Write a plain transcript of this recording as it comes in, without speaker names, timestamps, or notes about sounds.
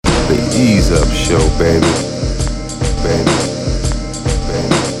the Eaze Up Show, baby.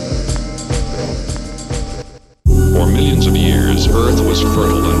 For millions of years, Earth was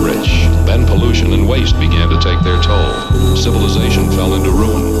fertile and rich. Then pollution and waste began to take their toll. Civilization fell into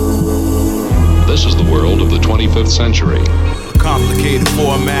ruin. This is the world of the 25th century. Complicated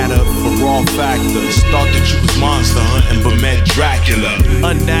format of raw factors. Thought that you was monster hunting, but met Dracula.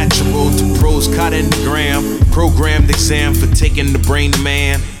 Unnatural to pros caught in the gram. Programmed exam for taking the brain to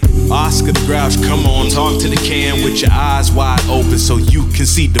man. Oscar the Grouch, come on, talk to the can with your eyes wide open so you can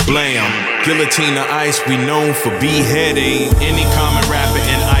see the blam. Guillotine of ice, we known for beheading. Any common rapper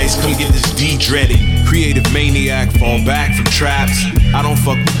in ice, come get this D-dreading. Creative maniac, fall back from traps. I don't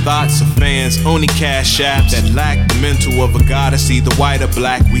fuck with thoughts of fans, only cash apps that lack the mental of a goddess, either white or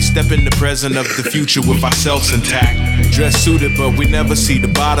black. We step in the present of the future with ourselves intact. Dress suited, but we never see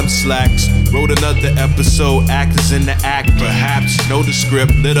the bottom slacks. Wrote another episode, actors in the act, perhaps. Know the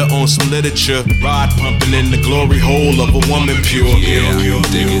script, litter on some literature. Rod pumping in the glory hole of a woman pure.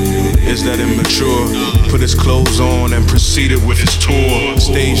 Is that immature? Put his clothes on and proceeded with his tour.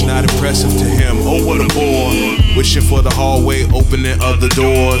 Stage not impressive to him, oh what a bore. Wishing for the hallway, opening other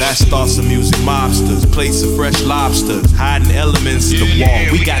doors. That's thoughts of music mobsters, plates of fresh lobsters, hiding elements in the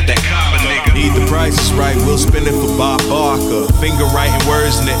wall. We got that common nigga. Need the prices right, we'll spin it for Bob Barker. Finger writing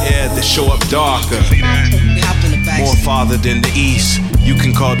words in the air that show up darker. More farther than the east. You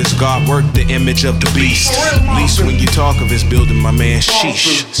can call this God work the image of the beast. Least when you talk of his building, my man,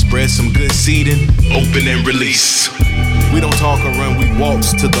 sheesh. Spread some good seeding, open and release. We don't talk or run, we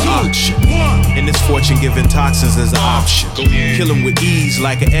waltz to the auction. And this fortune giving toxins as an option. Kill him with ease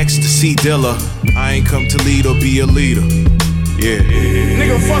like an ecstasy dealer. I ain't come to lead or be a leader. Yeah.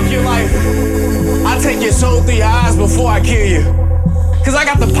 Nigga, fuck your life. I take your soul through your eyes before I kill you. Cause I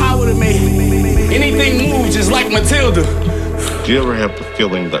got the power to make anything move just like Matilda. Do you ever have the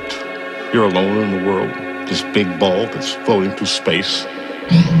feeling that you're alone in the world? This big ball that's floating through space?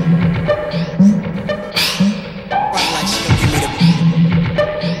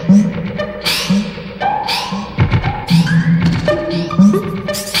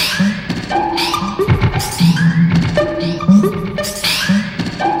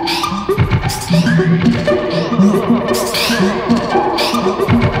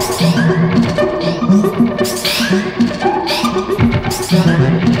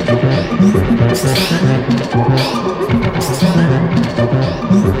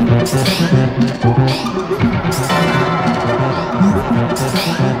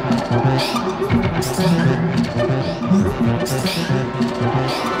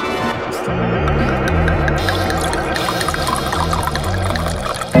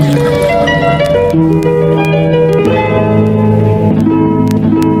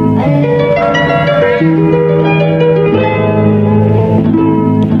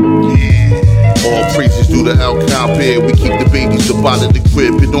 We keep the babies up out of the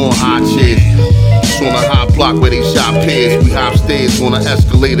crib and on high chairs. On a high block where they shop pairs. We hop stairs on an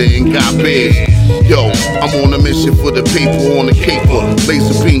escalator and got bears. Yo, I'm on a mission for the paper on the caper.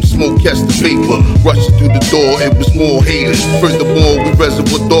 Laser beam smoke, catch the vapor. Rushing through the door, it was more haters. Furthermore, we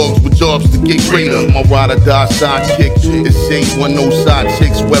reservoir dogs with jobs to get greater. My ride or die sidekick is A1 no side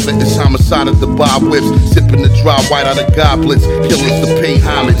chicks. Whether it's homicide at the bar whips, sipping the dry white out of goblets. Killers to pay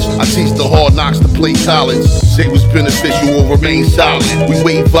homage. I teach the hard knocks to play college. Say what's beneficial or remain silent. We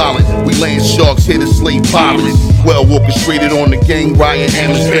wait violent, we land sharks here to slay pirates. Well orchestrated on the gang riot,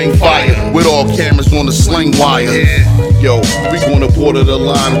 hammers bang fire. With all cameras on the sling wire. Yo, we gonna border the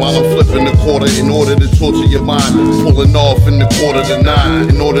line while I'm flipping the quarter in order to torture your mind. Pulling off in the quarter to nine.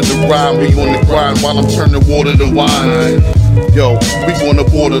 In order to rhyme, we on the grind while I'm turning water to wine. Yo, we gonna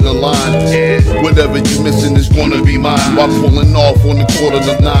border the line. Whatever you missing is gonna be mine. While pulling off on the quarter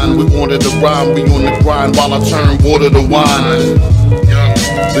to nine, we order the rhyme, we on the grind while I turn water to wine.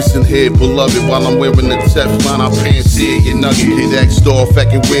 Listen here, beloved, while I'm wearing the Teflon, I pan-sear your nugget. Get X'd off,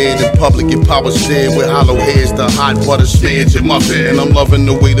 acting weird in public, get power stared with hollow hairs, the hot butter smeared your muffin. And I'm loving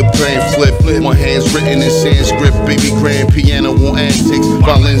the way the plan flip. My hands written in Sanskrit, baby grand piano on antics.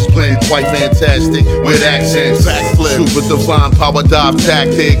 Violins playing quite fantastic with accents. Backflip, super divine power dive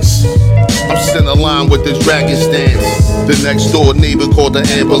tactics. I'm center line with the dragon stance. The next door neighbor called the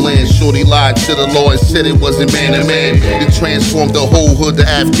ambulance. Shorty lied to the law and said it wasn't man to man. Then transformed the whole hood to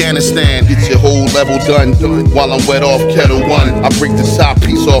Afghanistan. Get your whole level done while I'm wet off kettle one. I break the top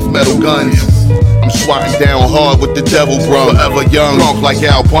piece off metal guns. I'm swatting down hard with the devil, bro. Forever young, drunk like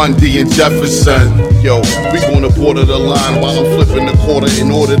Al Bundy and Jefferson. Yo, we gonna border the line while I'm flipping the quarter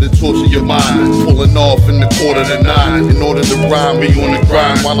in order to torture your mind. Pulling off in the quarter to nine in order to rhyme. We on the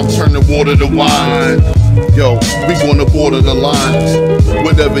grind while I'm turning water to wine. Yo, we gonna border the line.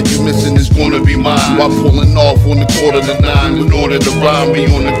 Whatever you missing is gonna be mine. While pulling off on the 8:45. In order to rhyme, we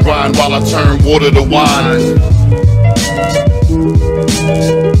on the grind while I turn water to wine.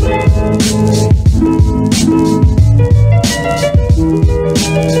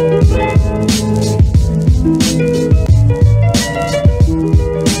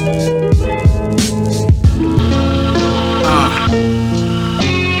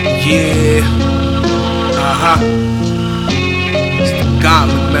 Yeah. It's the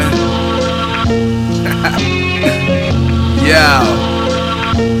gauntlet, man. Yo.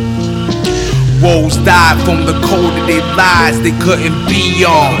 Woes died from the cold of their lies they couldn't be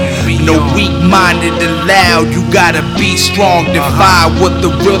on. No weak-minded and loud, you gotta be strong. Defy what the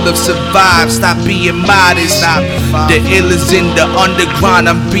real have survived, stop being modest. The ill is in the underground,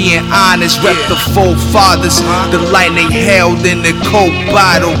 I'm being honest. Rep the forefathers, the lightning held in the cold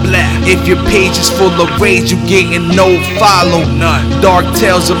bottle. If your page is full of rage, you getting no follow. Dark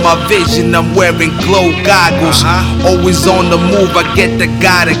tales of my vision, I'm wearing glow goggles. Always on the move, I get the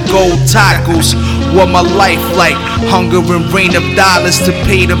guy to gold tacos. What my life like, hunger and rain of dollars to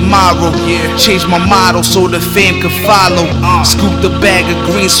pay tomorrow. Change my motto so the fam could follow. Scoop the bag of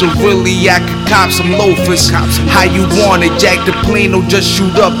green so really I could cop some loafers. How you want it, jack the plane or just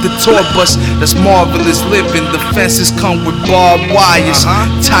shoot up the tour bus. That's marvelous living, the fences come with barbed wires.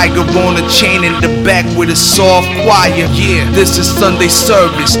 Tiger on a chain in the back with a soft choir. This is Sunday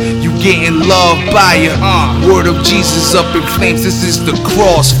service, you getting loved by ya. Word of Jesus up in flames, this is the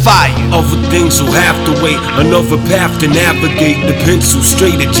crossfire. Other things will have to wait, another path to navigate. The pencil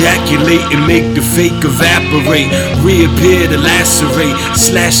straight, ejaculate and make the fake evaporate. Reappear to lacerate,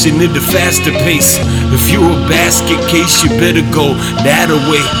 slashing at a faster pace. If you're a basket case, you better go that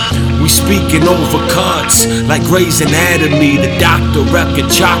away. We speaking over cards like Grey's Anatomy. The doctor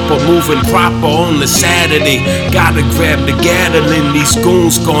record chopper moving proper on the Saturday. Gotta grab the Gatling, these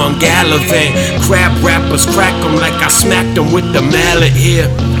goons gone gallivant. Crab rappers crack them like I smacked them with the mallet here.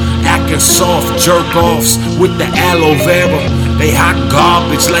 Acting soft jerk-offs with the aloe vera. They hot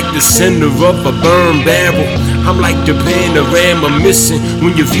garbage like the center of a burned barrel. I'm like the panorama missing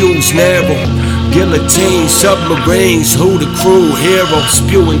when your view's narrow. Guillotine submarines, who the crew hero.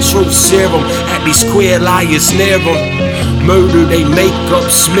 Spewing truth serum at these queer liars near them. Murder they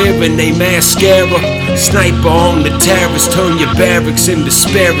makeup, smearing they mascara. Sniper on the terrace, turn your barracks into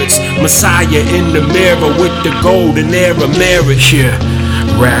spirits. Messiah in the mirror with the golden era marriage.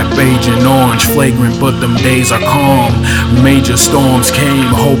 Rap agent orange, flagrant, but them days are calm. Major storms came,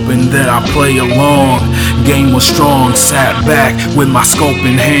 hoping that I play along. Game was strong, sat back with my scope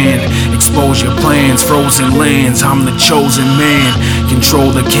in hand. Expose your plans, frozen lands, I'm the chosen man. Control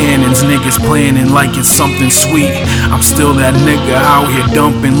the cannons, niggas planning like it's something sweet. I'm still that nigga out here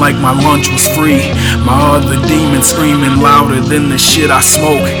dumping like my lunch was free. My other demons screaming louder than the shit I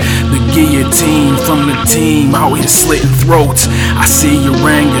smoke. The guillotine from the team out here slitting throats. I see your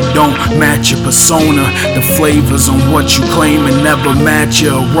anger don't match your persona. The flavors on what you claim and never match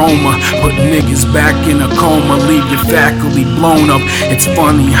your aroma. Put niggas back in a coma, leave your faculty blown up. It's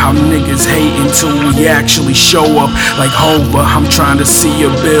funny how niggas hate until we actually show up. Like Hova, I'm trying to see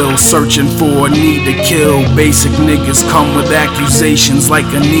your bill, searching for a need to kill. Basic niggas come with accusations like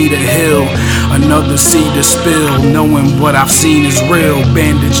Anita Hill. Another seed to spill, knowing what I've seen is real.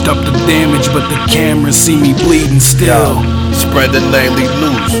 Bandaged up the damage, but the cameras see me bleeding still. Spread the nightly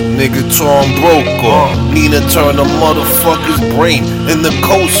news, nigga Tom broke off. Nina turned a motherfucker's brain in the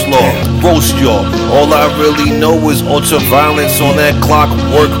coleslaw. Roast y'all, all I really know is ultra-violence on that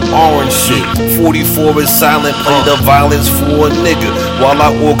clockwork orange shit. 44 is silent, play the violence for a nigga while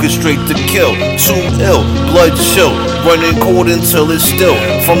I orchestrate the kill. Too ill, blood chill, running cold until it's still.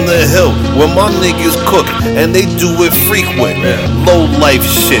 From the hill where my niggas cook and they do it frequent. Low life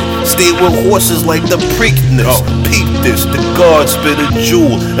shit, stay with horses like the Preakness. Peep this, the guard spit a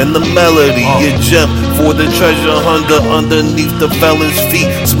jewel and the melody a gem for the treasure hunter underneath the felon's feet.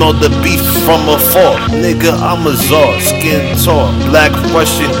 Smell the beef from afar, nigga I'm a czar. Skin tall, black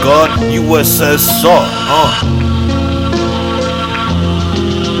Russian guard, USSR.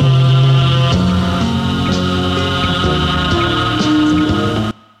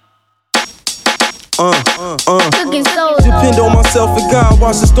 Depend on my myself and God,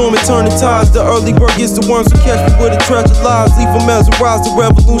 watch the storm and turn the tides. The early bird gets the worms who catch me with a treasure lies. Leave them mesmerized, the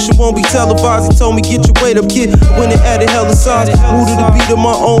revolution won't be televised. He told me get your weight up, kid, when it added hella size. Rooted the beat of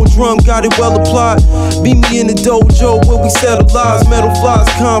my own drum, got it well applied. Beat me in the dojo where we settle lies. Metal flies,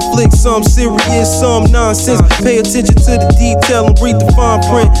 conflict, some serious, some nonsense. Pay attention to the detail and read the fine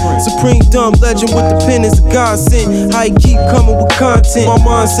print. Supreme dumb legend with the pen is a godsend. How he keep coming with content. My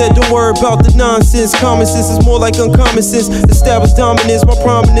mind said don't worry about the nonsense. Common sense is more like uncommon sense. Established dominance, my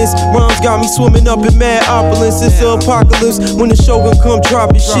prominence. Rhymes got me swimming up in mad opulence. It's the apocalypse when the shogun come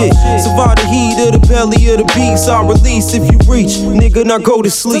dropping shit. Survive the heat of the belly of the beast. I'll release if you reach, nigga, now go to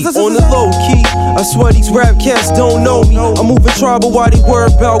sleep. On the low key, I swear these rap cats don't know me. I'm moving tribal while they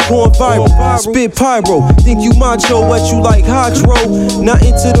worry about going viral. Spit pyro, think you macho, what you like hydro. Not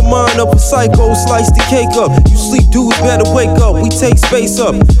into the mind of a psycho, slice the cake up. You sleep dudes better wake up, we take space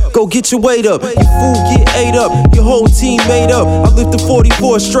up. Go get your weight up, your food get ate up. Your whole team made up, I lift the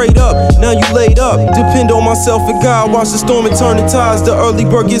 44 straight up. Now you laid up, depend on myself and God. Watch the storm and turn the tides. The early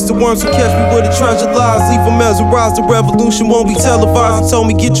bird gets the worms who catch me where the treasure lies. Leave them mesmerized, the revolution won't be televised. He told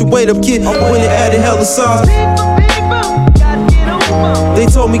me get your weight up, kid, when it added hella size. They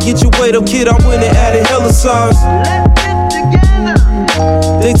told me get your weight up, kid, I went and added hella size.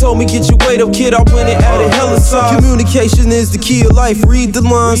 They told me get your weight up, kid, I went and added hella size. Communication is the key of life, read the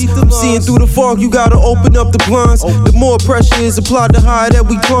lines. I'm seeing through the fog, you gotta open up the blinds. The more pressure is applied, the higher that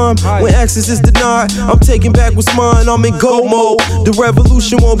we climb. When access is denied, I'm taking back what's mine, I'm in go mode. The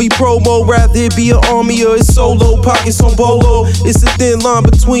revolution won't be promo, rather it be an army or it's solo. Pockets on bolo, it's a thin line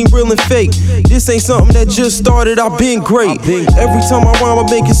between real and fake. This ain't something that just started, I've been great. Every time I rhyme, I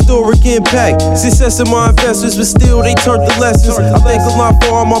make historic impact. Success in my investors, but still they turned the lessons. I thank a lot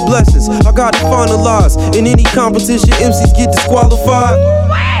for all my blessings. I got to finalize. In any competition, MCs get disqualified.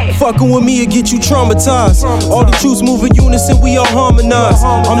 Fucking with me, it get you traumatized. All the truths move in unison, we all harmonize.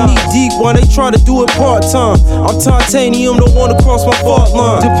 I'm knee deep while they try to do it part-time. I'm titanium, don't wanna cross my fault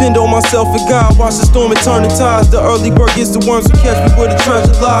line. Depend on myself and God, watch the storm and turn the tides. The early bird gets the worms who catch me where the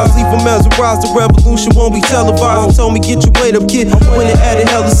treasure lies. Leave them mesmerized, the revolution won't be televised. He told me get your weight up, kid, when it added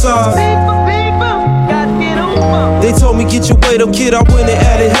hella size. They told me get your weight up, kid, I went and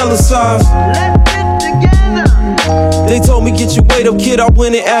added hella size. They told me get your weight up, kid, I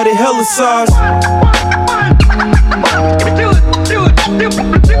went and added hella size.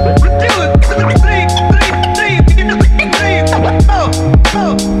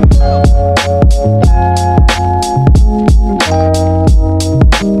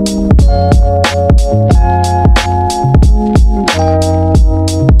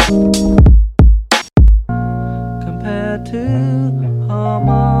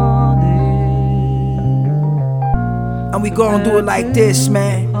 And we gon' do it like this,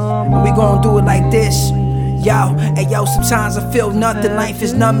 man. And we gon' do it like this. Yo, hey yo, sometimes I feel nothing, life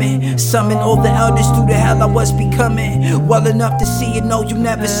is numbing. Summon all the elders through the hell I was becoming. Well enough to see you know you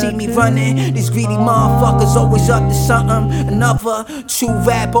never see me running. These greedy motherfuckers always up to something. Another true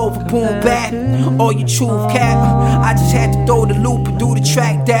rap over boom bap. All you truth cap. I just had to throw the loop and do the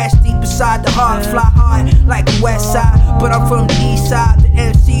track dash. Deep inside the heart, fly hard like the west side. But I'm from the east side, the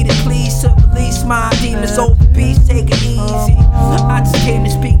MC that please to release my demons over beats, take it easy. I just came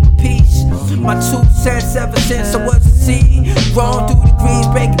to speak with peace. My 2 cents ever since I was a seed. Growing through the greens,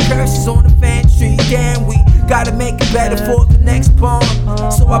 breaking curses on the fan tree. Damn, we gotta make it better for the next poem.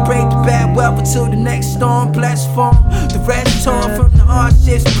 So I break the bad weather until the next storm. Bless form, the rest torn from the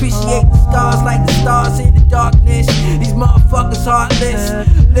hardships. Appreciate the stars like the stars in the darkness. These motherfuckers heartless,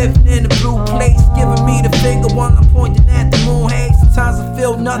 living in a blue place, giving me the finger while I'm pointing at the moon. Hey, sometimes I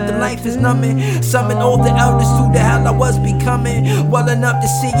feel nothing, life is numbing. Summon all the elders through the hell I was becoming. Well enough to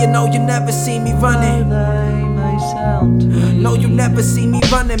see you know you never see me running. No, you never see me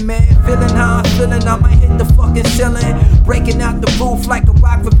running, man. Feeling how I'm feeling, I might hit the fucking ceiling. Breaking out the roof like a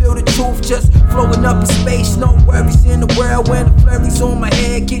rock, reveal the truth. Just floating up in space, no worries in the world. When the flurries on my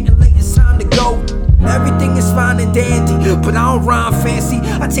head, getting late, it's time to go. Everything is fine and dandy, but I don't rhyme fancy.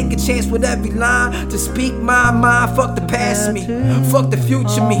 I take a chance with every line to speak my mind. Fuck the past me, fuck the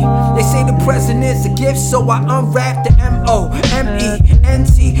future me. They say the present is a gift, so I unwrap the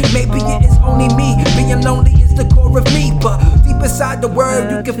M-O-M-E-N-T. Maybe it is only me, being lonely is the core of me. But deep inside the word,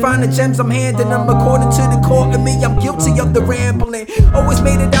 you can find the gems I'm handing them. According to the core of me, I'm guilty of the rambling. Always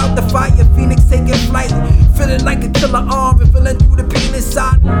made it out the fire, Phoenix taking flight. Feeling like a killer arm, feeling through the pain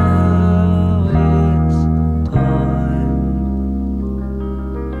inside.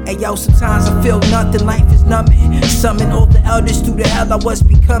 Hey yo, sometimes I feel nothing, life is numbing. Summon all the elders through the hell I was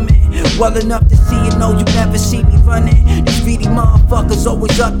becoming. Well enough to see you know you never see me running. These greedy motherfuckers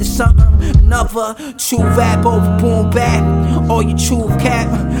always up to something. Another true rap over boom bap. All you true cap.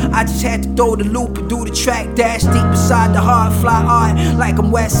 I just had to throw the loop and do the track dash deep inside the heart, fly hard like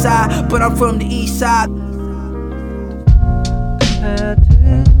I'm west side, but I'm from the east side. Compared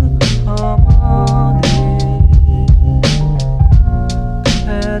to harmony,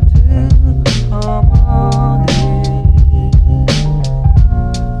 compared to harmony,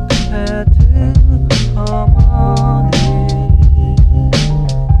 compared to harmony,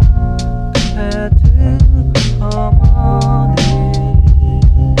 compared to harmony.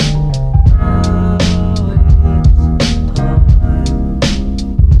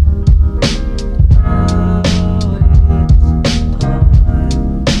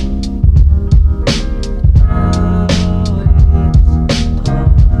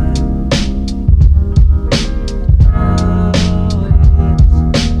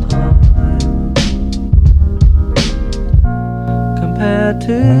 Compared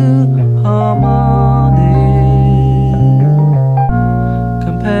to harmony,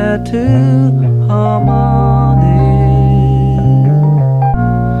 compared to harmony,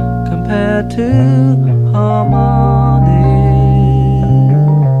 compared to harmony,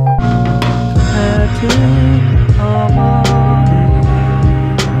 compared to harmony.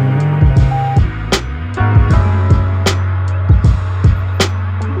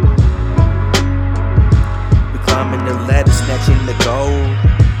 We climbing the ladder, snatching the gold.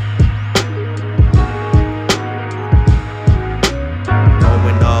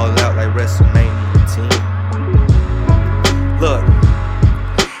 Going all out like WrestleMania 10. Look,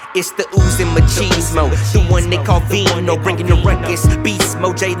 it's the Eaze and Machismo, the one they call Vino, bringing the ruckus. Beast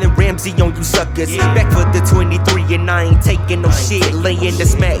Mo, Jalen Ramsey on you suckers. Back for the 23 and I ain't taking no shit. Laying the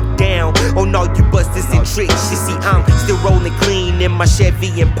smack down on all you busters and tricks. You see I'm still rolling clean in my Chevy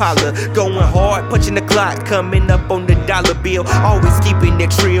Impala, going hard, punching the clock, coming up on the dollar bill. Always keeping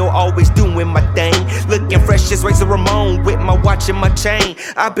it trill, always doing my thing. Looking fresh as Razor Ramon with my watch and my chain.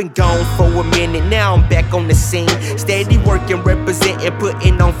 I've been gone for a minute, now I'm back on the scene. Steady working, representing,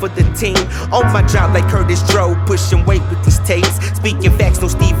 putting on for the team. On my job like Curtis Dro, pushing weight with these tapes. Speaking facts, no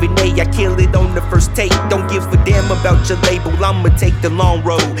Stephen A. I kill it on the first tape. Don't give a damn about your label, I'ma take the long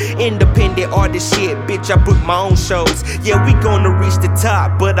road. Independent artist shit, bitch, I book my own shows. Yeah, we gonna reach the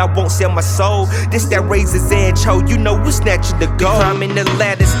top, but I won't sell my soul. This that Razor's Edge, ho, you know we're snatching the gold. Climbing the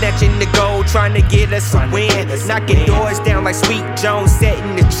ladder, snatching the gold, trying to get us a win. Knocking doors down like Sweet Jones,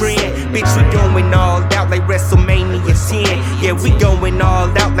 setting the trend. Bitch, we going all out like WrestleMania 10. Yeah, we going all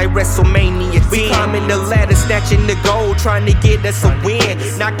out like WrestleMania 10. We climbing the ladder, snatching the gold, trying to get us a win.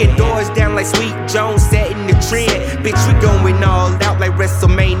 Knocking doors down like Sweet Jones, setting the trend. Bitch, we going all out like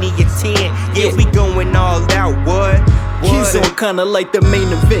WrestleMania 10. Yeah, we going all out, what? He's on kinda like the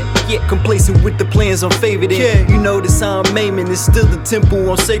main event, yet complacent with the plans I'm favored in. You notice how I'm aiming, it's still the temple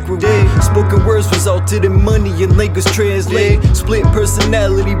on sacred way. Spoken words resulted in money and language translate. Split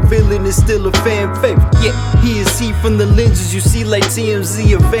personality, villain is still a fan favorite. Yeah, he is he from the lenses you see like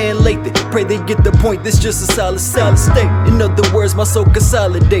TMZ or Van Lathan. Pray they get the point, this just a solid state. In other words, my soul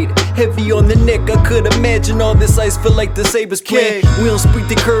consolidated. Heavy on the neck, I could imagine all this ice feel like the Sabres plan. We don't speak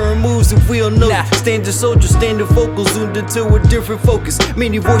the current moves if we don't know. Standing soldiers, standing vocals, zoomed into a different focus.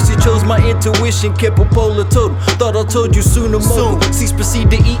 Many voices chose my intuition, kept a polar total. Thought I told you sooner more. Cease, proceed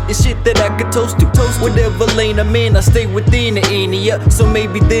to eat the shit that I could toast to. Whatever lane I'm in, I stay within the area. So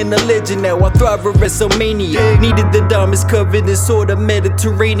maybe then a legend now, I thrive at WrestleMania. Needed the diamonds covered in sort of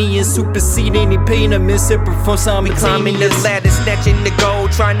Mediterranean. Supersede any pain I'm in, separate from simultaneous. We climbing the ladder, snatching the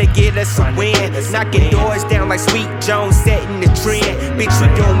gold, trying to get us a win. Knocking doors down like Sweet Jones, setting the trend. Bitch, we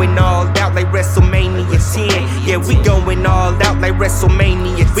going all out like WrestleMania 10. Yeah, we going all out like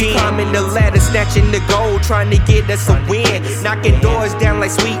WrestleMania 10. We climbing the ladder, snatching the gold, trying to get us a win. Knocking doors down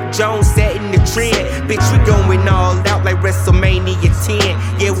like Sweet Jones, setting the trend. Bitch, we going all out like WrestleMania 10.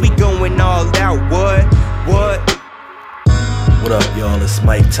 Yeah, we going all out, what? What up, y'all? It's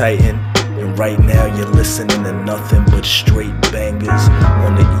Mike Titan. And right now you're listening to nothing but straight bangers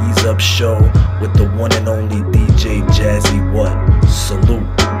on the Eaze Up Show with the one and only DJ JAZZYWHUT. Salute.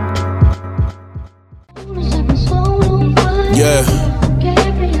 Yeah.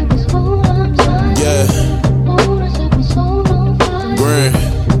 Brand.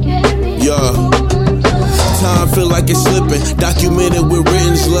 Yeah. Time feel like it's slipping. Documented with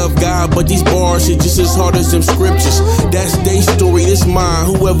written's love God, but these bars hit just as hard as them scriptures. That's they story, this mine.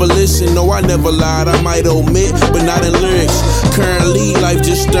 Whoever listen, no, I never lied. I might omit, but not in lyrics. Currently, life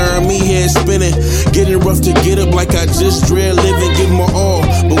just stirring me, head spinning. Getting rough to get up like I just dread living. Give my all,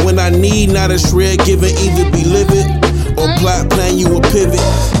 but when not a shred given, either be livid or plan you a pivot.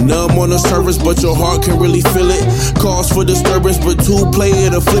 Numb on the surface, but your heart can really feel it. Cause for disturbance, but two play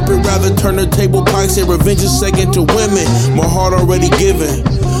it or flip it. Rather turn the table, pikes and revenge is second to women. My heart already given.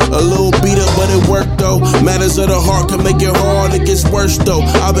 A little beat up, but it worked though. Matters of the heart can make it hard, it gets worse though.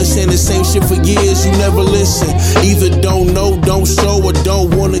 I've been saying the same shit for years, you never listen. Either don't know, don't show, or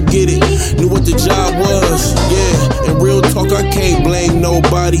don't wanna get it. Knew what the job was, yeah. And real talk, I can't blame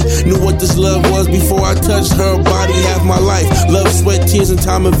nobody. Knew what this love was before I touched her body. Half my life, love, sweat, tears, and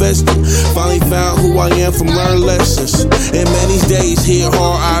time invested. Finally found who I am from learned lessons. And man, these days hit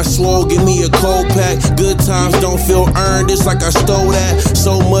hard, I swore, give me a cold pack. Good times don't feel earned, it's like I stole that.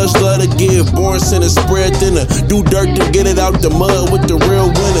 So much love to give, born sinner, spread thinner. Do dirt to get it out the mud with the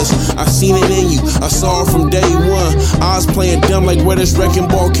real winners. I seen it in you, I saw it from day one. I was playing dumb like where this wrecking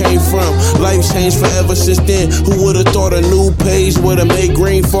ball came from. Life changed forever since then. Who would've thought a new page would've made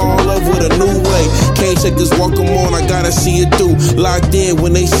green fall in love with a new way? Can't check this walk, come on, I gotta see it through. Locked in,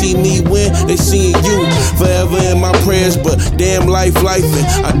 when they see me win, they seeing you. Forever in my prayers, but damn life lifing.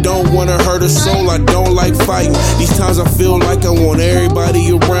 I don't wanna hurt a soul, I don't like fighting. These times I feel like I want everybody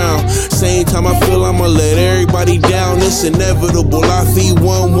around. Same time I feel I'ma let everybody down. It's inevitable, I feed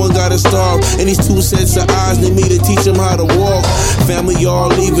one gotta starve. And these two sets of eyes need me to teach them how to walk. Family all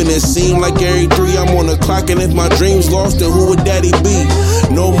leaving, it seem like every 3 I'm on the clock. And if my dreams lost, then who would daddy be?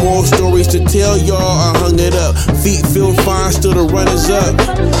 No more stories to tell y'all, I hung it up. Feet feel fine, still the runners up.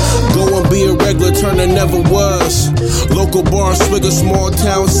 Go and be a regular, turn to never was. Local bar, swig a small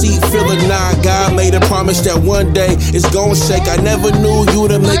town seat, feel it now. God made a promise that one day it's gon' shake. I never knew you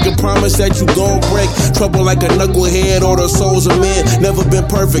to make a promise that you gon' break. Trouble like a knucklehead, all the souls of men. Never been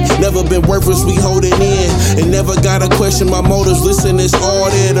perfect, never been worthless, we hold it in. And never gotta question my motives, listen, it's all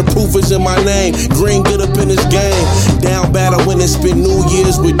there. The proof is in my name, green, get up in this game. Down bad, I went and spent New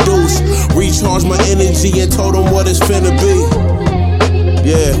Year's with Deuce. Recharge my energy and told them what it's finna be.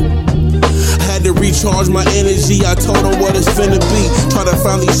 Yeah, had to recharge my energy, I told them what it's finna be. Try to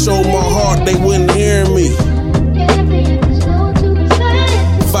finally show my heart, they wouldn't hear me.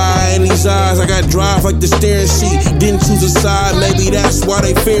 Fire in these eyes, I got drive like the steering seat. Didn't choose a side, maybe that's why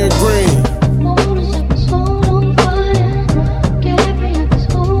they fear green.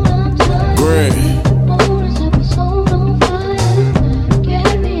 Green.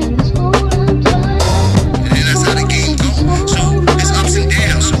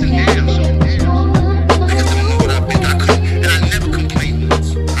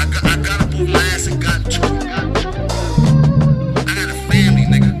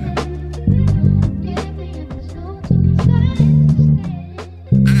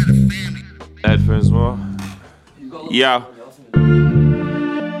 Headphones more. Yo.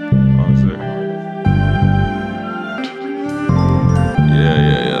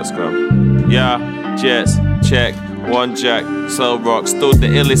 Yeah, let's go. Yeah, jets, check. One jack, slow rock, still the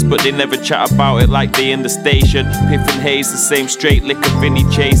illest, but they never chat about it like they in the station. Piff and haze, the same straight liquor, Vinny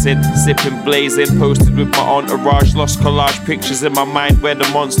chasing, sipping, blazing, posted with my entourage. Lost collage pictures in my mind where the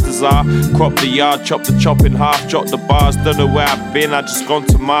monsters are. Crop the yard, chop the chop in half, drop the bars. Don't know where I've been, I just gone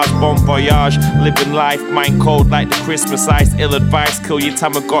to Mars. Bon voyage, living life, mind cold like the Christmas ice. Ill advice, kill your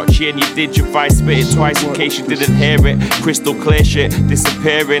Tamagotchi and you did your vice. Spit it twice in case you didn't hear it. Crystal clear shit,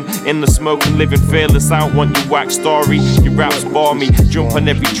 disappearing in the smoke and living fearless. I don't want you wax story. Your raps bore me, jump on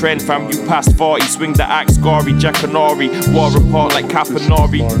every trend, fam. You past 40, swing the axe, gory, Jack and Ori. War report like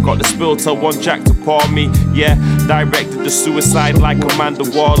Capanori. Got the spill, tell one Jack to pour me. Yeah, directed the suicide like Amanda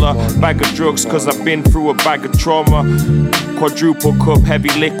Waller. Bag of drugs, cause I've been through a bag of trauma. Quadruple cup, heavy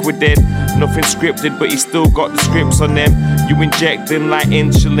liquid in. Nothing scripted, but you still got the scripts on them. You injecting like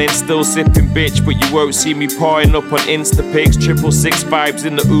insulin, still sipping bitch, but you won't see me pouring up on Instapics. 666 vibes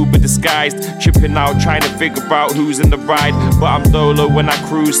in the Uber disguised. Tripping out, trying to figure out who's in the ride. But I'm dolo when I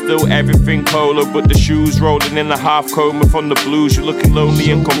cruise, still everything polo. But the shoes rolling in a half coma from the blues. You're looking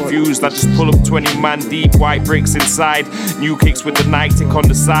lonely and confused. I just pull up 20 man deep, white bricks inside. New kicks with the night tick on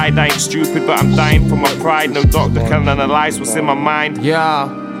the side. I ain't stupid, but I'm dying for my pride. No doctor can analyze what's in my mind.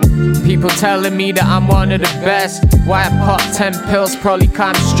 Yeah. People telling me that I'm one of the best. White pop 10 pills, probably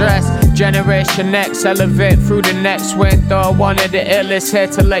calm stress. Generation X, elevate through the next window. One of the illest here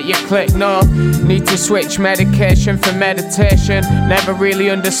to let you click no. Need to switch medication for meditation. Never really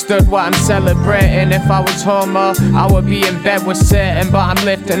understood what I'm celebrating. If I was homo, I would be in bed with Satan. But I'm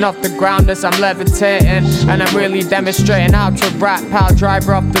lifting off the ground as I'm levitating. And I'm really demonstrating how to rap. Pal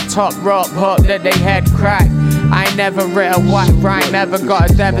driver off the top rope, hope that they head crack. I ain't never writ a white rhyme, never got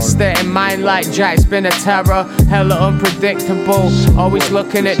a devastating mind like Jack's been a terror. Hella unpredictable, always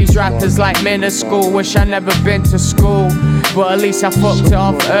looking at these rappers like minuscule. Wish I never been to school. but at least I fucked it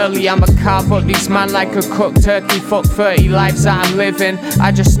off early. I'ma carve up these man like a cooked turkey. Fuck 30 lives that I'm living.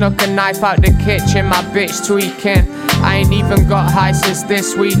 I just snuck a knife out the kitchen, my bitch tweaking. I ain't even got high since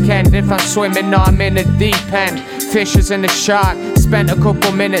this weekend. If I'm swimming, no, I'm in the deep end. Fishers in the shark. Spent a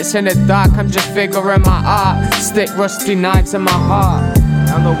couple minutes in the dark. I'm just figuring my art. Stick rusty knives in my heart.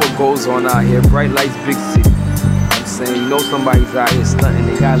 I know what goes on out here. Bright lights, big city. I'm saying, you know somebody's out here stunting.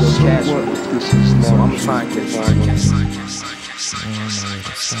 They got a little cash. So I'm trying to catch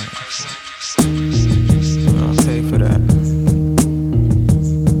I'll pay for that.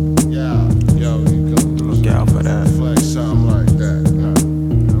 Look out for that.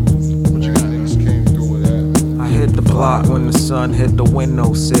 Hit the block when the sun hit the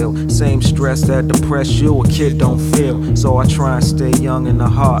windowsill. Same stress that depress you, a kid don't feel. So I try and stay young in the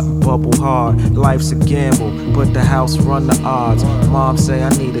heart, bubble hard. Life's a gamble, but the house run the odds. Mom say I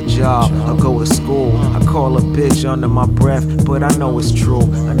need a job, I go to school. I call a bitch under my breath, but I know it's true.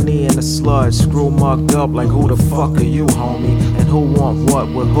 A knee in the sludge, screw mugged up like who the fuck are you, homie? And who want what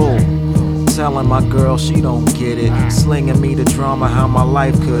with who? Telling my girl she don't get it. Slinging me the drama how my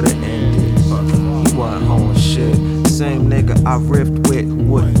life could've ended. He wasn't holding shit. Same nigga I riffed with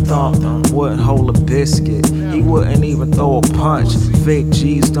wouldn't thump, wouldn't hold a biscuit. He wouldn't even throw a punch. Fake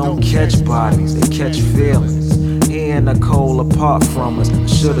G's don't catch bodies, they catch feelings. He and Nicole apart from us. I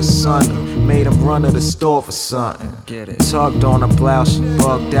should've sunned him, made him run to the store for something. Tugged on her blouse, she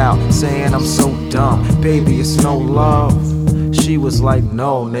bugged out, saying I'm so dumb. Baby, it's no love. She was like,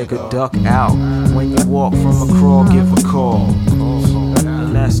 no, nigga, duck out. When you walk from a crawl, give a call.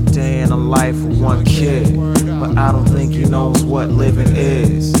 And that's a day in the life of one kid. But I don't think he knows what living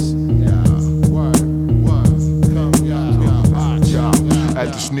is.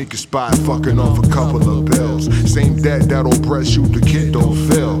 At the sneaker spot, fucking off a couple of bills. Same dad that'll press you, the kid don't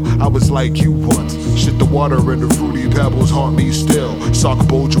feel. I was like you once. Shit, the water and the fruity pebbles haunt me still. Sock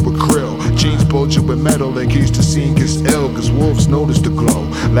bulge with krill, jeans bulge with metal in case the scene gets ill. Cause wolves notice the glow.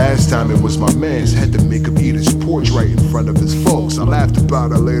 Last time it was my man's, had to make him eat his porch right in front of his folks. I laughed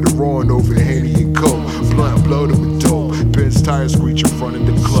about it later on over Henny and Coke. Blunt bloated with dope. Ben's tires screech in front of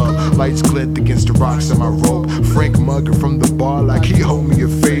the club. Lights glint against the rocks in my rope. Frank mugging from the bar like he owed me a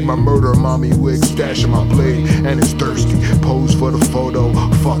fade. My murder mommy wig stashing my blade. And it's thirsty. Pose for the photo.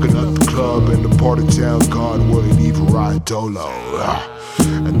 Fucking up the club and the part of town God wouldn't even ride dolo.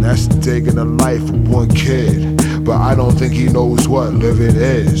 And that's the day in the life of one kid. But I don't think he knows what living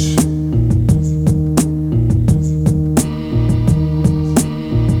is.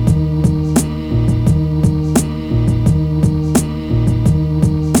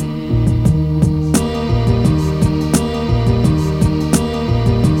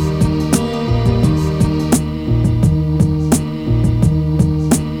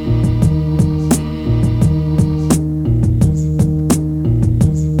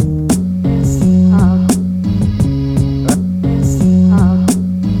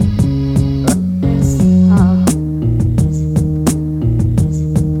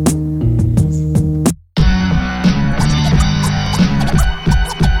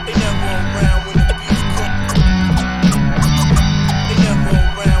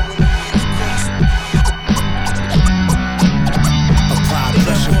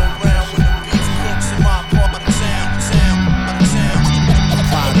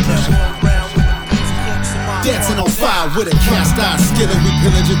 With a cast iron skillet, we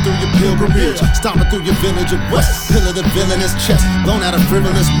pillaging through your pilgrimage, stomping through your village of west. Pillar the villainous chest, blown out a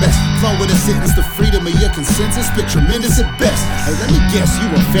frivolous mess. Flow with a sentence, the freedom of your consensus, spit tremendous at best. Hey, let me guess, you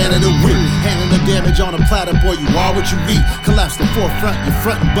a fan of the weak. Handling the damage on a platter, boy, you are what you eat. Collapse the forefront, you're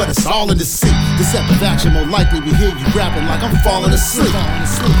frontin', but it's all in deceit. Deceptive action, more likely we hear you rapping like I'm falling asleep.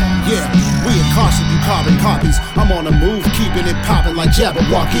 Yeah, we in caution, you carbon copies. I'm on the move, keeping it poppin' like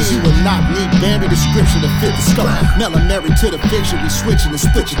Jabberwockies. You will not need Bambi description to fit the scope. Melon married to the fiction, we switching and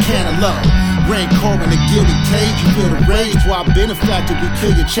split your can of love. Rain cold in a gilded cage, you feel the rage. While benefactor, we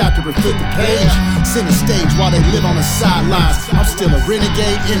kill your chapter and flip the page. Center stage while they live on the sidelines. I'm still a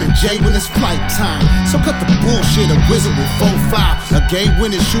renegade in a J when it's flight time. So cut the bullshit, a wizard with 4-5. A game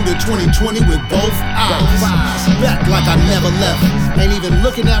winning shooter 2020 with both eyes. Back like I never left. Ain't even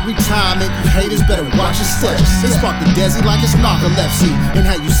looking at retirement. You haters better watch your steps. They spark the desi like it's narcolepsy. And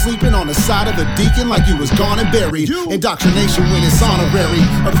how you sleeping on the side of a deacon like you was gone and buried. Indoctrination when it's honorary.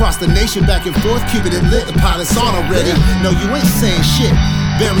 Across the nation back and forth, keeping it lit, the pilot's on already. No, you ain't saying shit.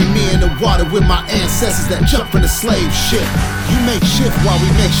 Bury me in the water with my ancestors that jumped from the slave ship. You make shift while we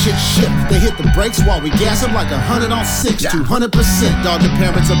make shit shift. They hit the brakes while we gas them like 100 on 6, 200%. Dog, the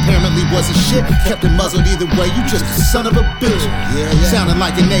parents apparently wasn't shit. Kept it muzzled either way, you just a son of a bitch. Sounding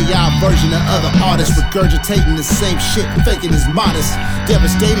like an AI version of other artists, regurgitating the same shit, faking is modest.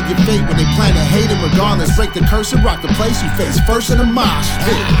 Devastated your fate when they plan to hate him regardless. Break the curse and rock the place you face first in the mosh.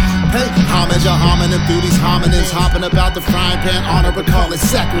 Hey, homage or homonym through these homonyms, hopping about the frying pan, honor but call it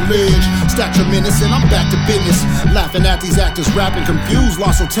sacrilege. Stack tremendous and I'm back to business, laughing at these actors rapping confused,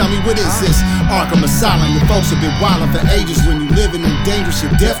 lost, so tell me what is this? Arkham Asylum, your folks have been wildin' for ages. When you living in dangerous,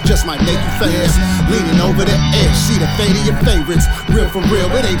 your death just might make you famous. Leaning over the edge, see the fate of your favorites. Real for real,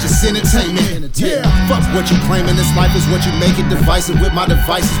 it ain't just entertainment. Yeah, fuck what you claiming, this life is what you make it. Divisive with my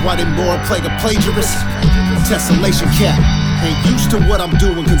devices, why they more plague a plagiarist? Tessellation cat. Ain't used to what I'm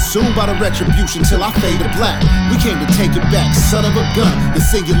doing, consumed by the retribution till I fade to black. We came to take it back, son of a gun. The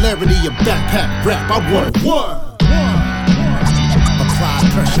singularity of backpack rap, I want a war. Apply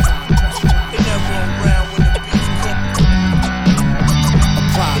pressure. They never around when the beef cook.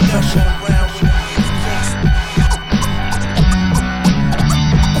 Apply pressure.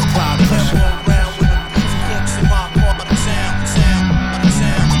 Apply pressure.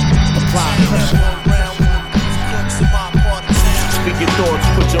 Apply pressure. Speak your thoughts,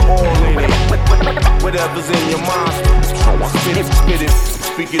 put your all in it. Whatever's in your mind, spit it, spit it.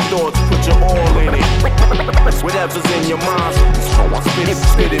 Speak your thoughts, put your all in it. Whatever's in your mind, spit it,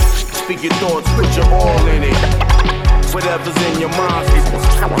 spit it. Speak your thoughts, put your all in it. Whatever's in your mind,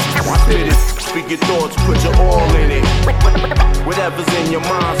 spit it. Speak your thoughts, put your all in it. Whatever's in your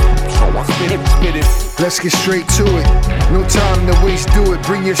mind, spit it, spit it. Let's get straight to it. No time to waste, do it.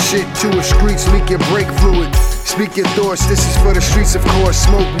 Bring your shit to it. Streets leak your brake fluid. Speak your thoughts, this is for the streets, of course.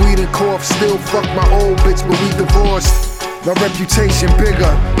 Smoke weed and cough, still fuck my old bitch, but we divorced. My reputation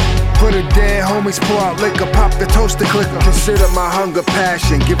bigger. For the dead homies, pour out liquor, pop the toaster clicker. Consider my hunger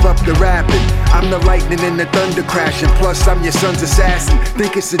passion, give up the rapping. I'm the lightning and the thunder crashing. Plus I'm your son's assassin.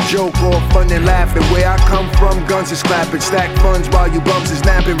 Think it's a joke, all fun and laughing. Where I come from, guns is clapping. Stack funds while you bums is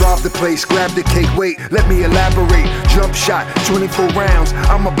napping. Rob the place, grab the cake, wait, let me elaborate. Jump shot, 24 rounds,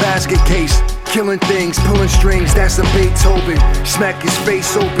 I'm a basket case. Killing things, pulling strings, that's a Beethoven. Smack his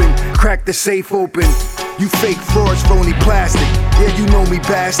face open, crack the safe open. You fake frauds, phony plastic. Yeah, you know me,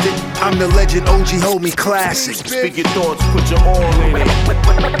 bastard. I'm the legend, OG, hold me classic. Speak your thoughts, put your all in it.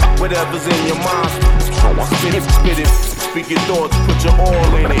 Whatever's in your mind, spit it, spit it. Speak your thoughts, put your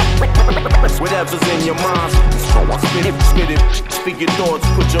all in it. Whatever's in your mind, spit it, spit it. Speak your thoughts,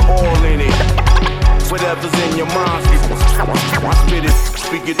 put your all in it. Whatever's in your mind, spit it.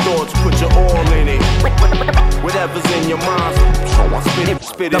 Speak your thoughts, put your all in it. Whatever's in your mind, spit it,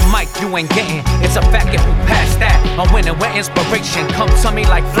 spit it. The mic you ain't getting, it's a fact if you pass that. I'm winning where inspiration comes to me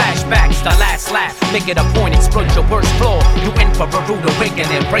like flashbacks. The last laugh, make it a point, exploit your worst flaw. You in for a rude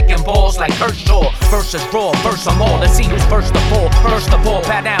awakening, breaking balls like Kershaw. Versus raw, verse them all, let's see who's first of all. First of all,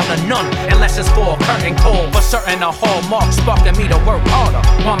 bow down to none, unless it's for a curtain call. For certain a hallmark sparking me to work harder.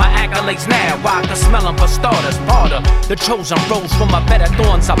 Want my accolades now, while I can smell them for starters. Harder, the chosen rose from a better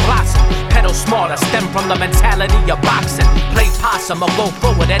thorns I blossom. Pedal smarter, stem from the mentality of boxing. Play possum or go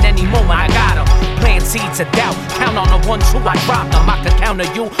forward at any moment, I got them. Plant seeds of doubt, count on the ones who I drop them. I can counter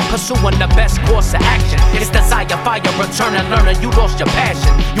you, pursuing the best course of action. It's desire, fire, return and learner, you lost your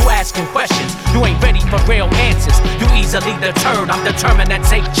passion. You asking questions, you ain't ready for real answers. You easily deterred, I'm determined to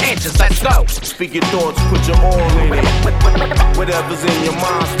take chances, let's go. Speak your thoughts, put your all in it. Whatever's in your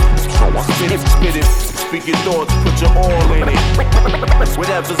mind, spit it, spit it. Speak your thoughts, put your all in it.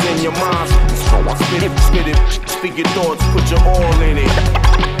 Whatever's in your mind, spit it, spit it. Speak your thoughts, put your all in it.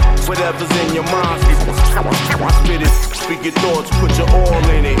 Whatever's in your mind, spit it. Speak your thoughts, put your all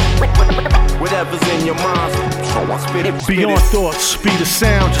in it. Whatever's in your mind, spit it. Beyond thoughts, speed of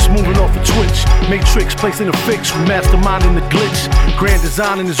sound, just moving off a twitch. Matrix, placing a fix, we masterminding the glitch. Grand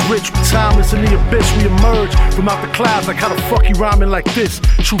designing is rich, with timeless in the abyss. We emerge from out the clouds like how the fuck you rhyming like this.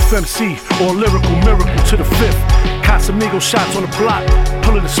 Truth MC, or lyrical miracle to the fifth. Casamigo shots on the block,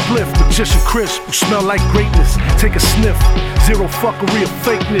 pulling a spliff. Magician crisp, who smell like greatness. Take a sniff, zero fuckery or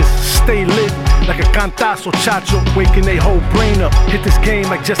fakeness. Stay lit like a cantazo chacho, waking they whole brain up. Hit this game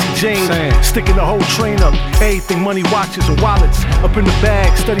like Jesse James, sticking the whole train up. Everything money watches and wallets up in the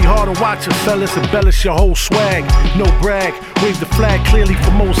bag. Study hard and watch it, fellas, embellish your whole swag. No brag, wave the flag clearly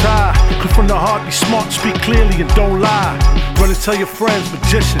for Most High. Cause from the heart, be smart, speak clearly and don't lie. Run and tell your friends,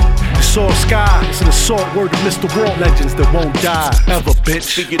 magician, you saw a sky. It's an assault word to Mr. Walt, legends that won't die ever, bitch.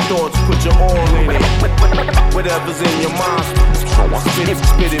 Speak your thoughts, put your all in it. Whatever's in your mind, spit it,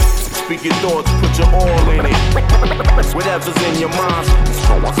 spit it. Speak your thoughts, put your all in it. Whatever's in your mind,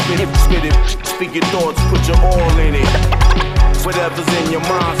 spit it, speak your thoughts, put your all in it. Whatever's in your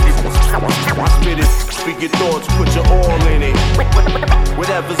mind, spit it, speak your thoughts, put your all in it.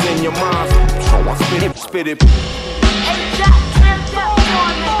 Whatever's in your mind, spit it.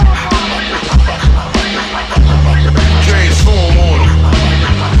 Transform on them.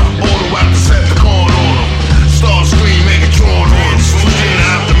 Auto out the Decepticon on them. Star Screen, Megatron on them. Swooshing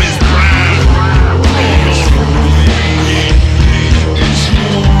Optimus Prime. It's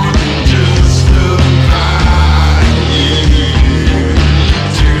more than just a vibe.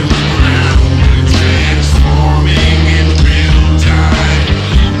 To the ground, transforming in real time.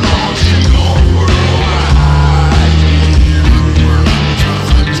 Launching all worldwide.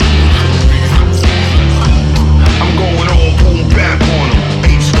 I'm going all boom back on them.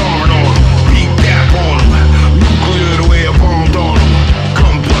 Ain't starring on them. Beat dap on them. Nuclear the way I bombed on them.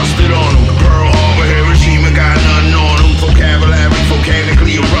 Come busted on them. Pearl Harbor, Hiroshima got nothing on them. Vocabulary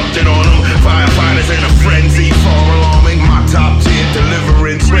volcanically erupted on them. Firefighters in a frenzy, far alarming. My top tier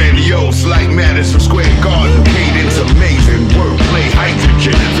deliverance, grandiose like Madison Square Garden. Cadence amazing, wordplay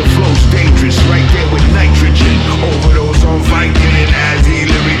hydrogen. The flow's dangerous, right there with nitrogen. Overdose on Viking and as he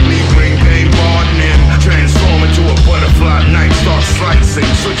lyrically bring pain, pardon him. Transform into a butterfly knife, start slicing.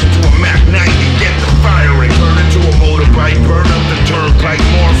 Switch into a Mac 90, get the firing. Turn into a motorbike, burn up the turnpike.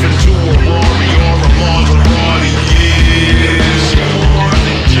 Morph into a Rory or a Maserati. Yeah, it's more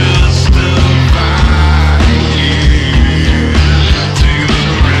than just a vibe. Take a look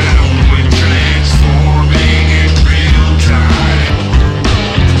around, we're transforming in real time.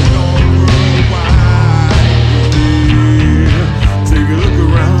 Take a look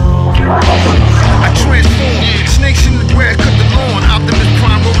around. I transform, snakes in the grass, cut the lawn. Optimus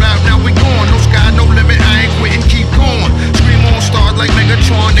Prime rolled out, now we gone. No sky, no limit, I ain't quitting, keep going. Scream on stars like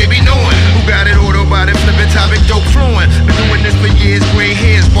Megatron, they be knowing. Who got it, autobody, flipping topic, dope flowing. Been doing this for years, gray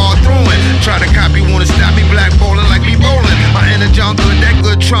hairs, ball throwing. Try to copy, wanna stop me, blackballing like me bowling. My inner jungle, that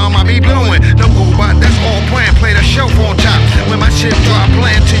good charm, I be blowing. No robot, that's all planned, play the shelf on top. When my shit drop,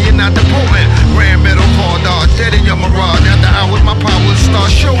 playing till you're not deporting. Grand metal, hard dog, dead in your mirage. After hours, my powers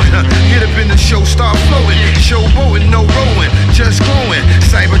start showing. Get up in the show, start flowing. Show boating, no rowing, just glowing.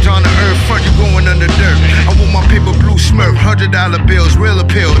 Cybertron the earth front, you going under dirt. I want my paper blue smurf, $100 bills, real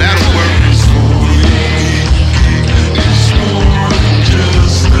appeal, that'll work. It's more than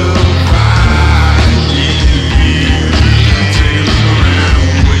just a vibe. Take a look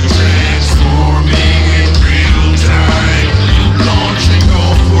around, we're transforming in real time. Launching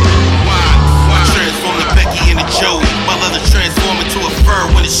off worldwide. I transform the Becky into Joey. My leather transform into a fur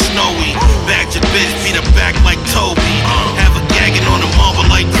when it's snowy. Back to bitch, beat her back like Toby. Have her gagging on the marble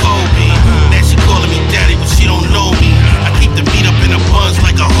like Kobe. Now she calling me daddy, but she don't know me. I keep the meat up in a buns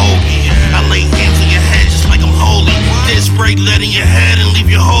like a hoagie. I lay hands on your head just like I'm holy. Then spray lead in your head and leave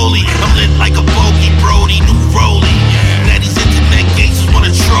you holy. I'm lit like a bogey, Brody, new Rolly. Now these internet gangsters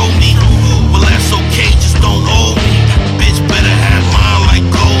wanna troll me. Well, that's okay, just don't hold me. Bitch better have mine like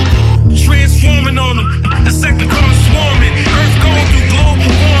Goldie. Transforming on them, the second car swarming. Earth going through global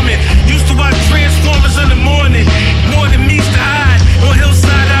warming. Used to watch Transformers in the morning. More than meets the eye. On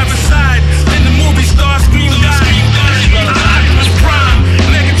hillside, either side. Then the movie star scream died. Optimus Prime,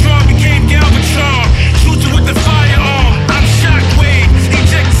 Megatron became Galvatron. Shoot you with the firearm. I'm Shockwave.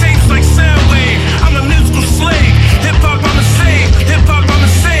 Eject tapes like Soundwave. I'm a musical slave. Hip hop, I'ma save. Hip hop, I'ma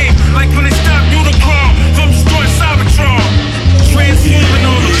save. Like when they stopped Unicron from destroying Cybertron. Transforming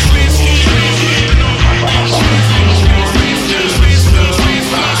on them.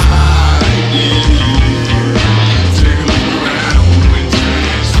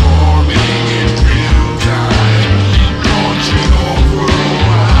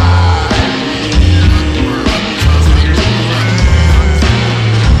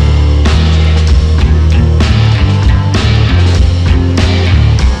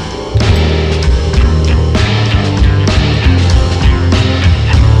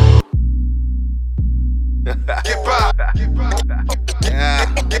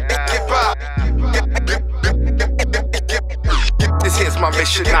 This here's my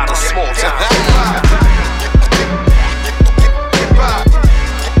mission, not a small town.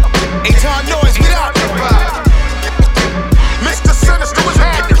 A-Town noise, get out. Mr. Sinister was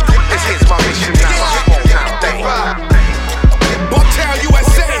happening. This here's my mission, not a small town thing. Bucktown,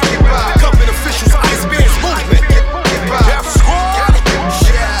 USA. Government officials, Ice Bears movement. Death Squad.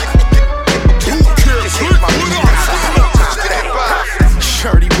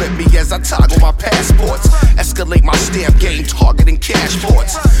 Shirty with me as I toggle my passports. Escalate my stamp game, targeting cash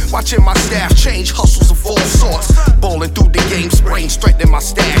ports. Watching my staff change hustles of all sorts. Balling through the game's brain, straightening my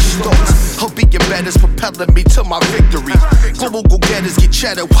stash thoughts. Her being better's propelling me to my victory. Global go-getters get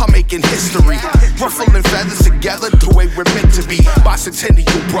cheddar while making history. Ruffling feathers together the way we're meant to be.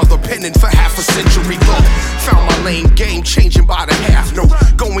 Bicentennial brother, penning for half a century. Look, found my lane, game changing by the half note.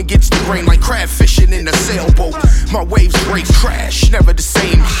 Going against the grain like crab fishing in a sailboat. My waves break crash, never the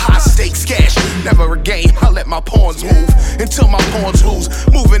same. High stakes cash, never a game. I let my pawns move until my pawns lose.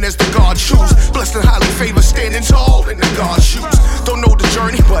 Moving as the God choose. Blessed and highly favored, standing tall in the God's shoes. Don't know the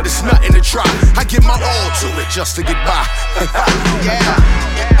journey, but it's nothing to try. I give my all to it just to get by. Yeah.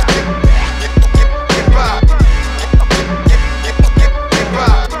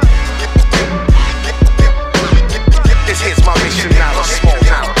 This here's my mission, not a small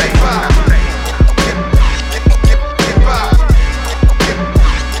town thing.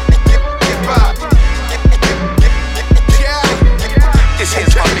 This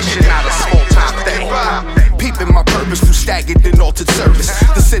here's my mission, not a small time thing. Peeping my purpose through staggered and altered service.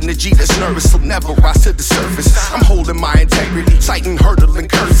 The synergy that's nervous will never rise to the surface. I'm holding my integrity tight and hurdling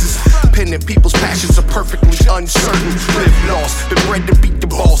curses. Pinning people's passions are perfectly uncertain. Live lost, been bred to beat the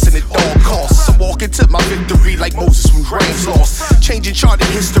boss and at all costs. I'm walking to my victory like Moses from Graham's lost. Changing charted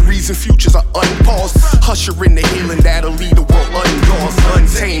histories and futures are unpaused. Ushering the healing that'll lead the world ungauze,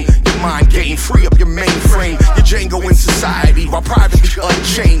 untamed. Your mind game, free up your mainframe. Your Django in society while privately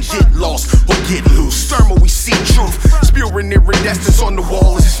unchained. Get lost or get loose. Thermal, we see truth. Spewing iridescence on the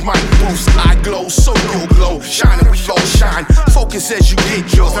wall as this mic boost. I glow, so you'll glow. Shining, we all shine. Focus as you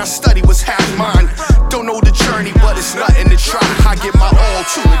get yours. I study what's half mine. Don't know the journey, but it's nothing to try. I give my all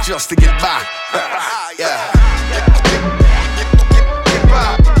to it just to get by. Yeah.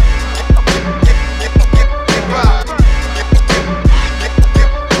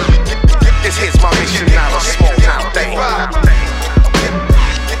 This here's my mission, not a small town thing.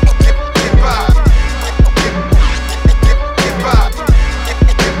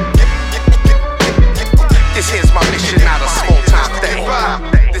 This here's my mission, not a small time thing.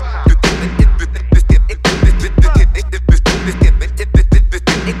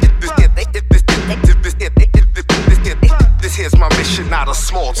 This here's my mission, not a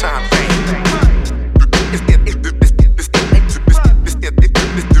small time thing.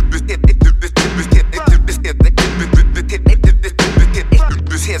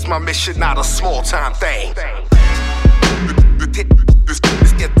 This here's my mission, not a small time thing.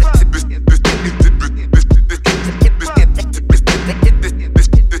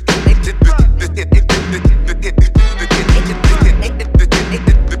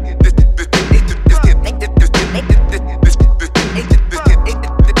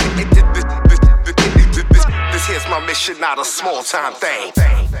 Not a small time thing.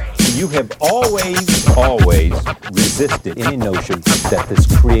 You have always resisted any notion that this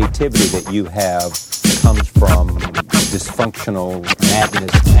creativity that you have comes from dysfunctional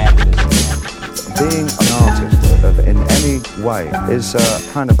madness. Being an artist in any way is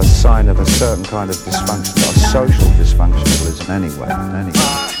a kind of a sign of a certain kind of dysfunction, a social dysfunctionalism anyway.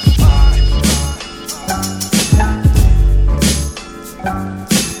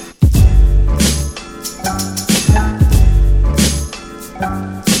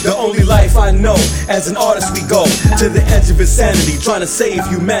 The only life I know, as an artist we go to the edge of insanity, trying to save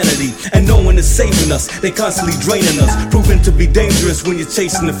humanity, and no one is saving us. They constantly draining us, proving to be dangerous when you're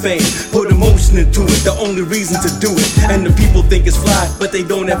chasing the fame. Put emotion into it, the only reason to do it. And the people think it's fly, but they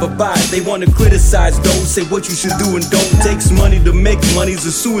don't ever buy it. They want to criticize those, say what you should do and don't. Takes money to make money's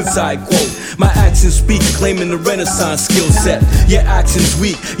a suicide quote. My actions speak, claiming the Renaissance skill set. Your actions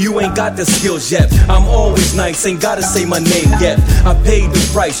weak, you ain't got the skills yet. I'm always nice, ain't gotta say my name yet. I paid the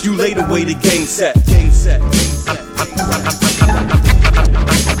price, you laid away the game set.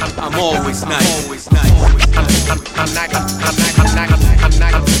 I'm always nice.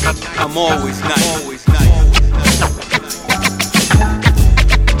 I'm always nice.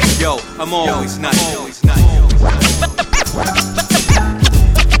 Yo, I'm always nice.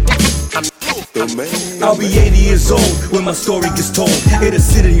 I'll be 80 years old when my story gets told. It'll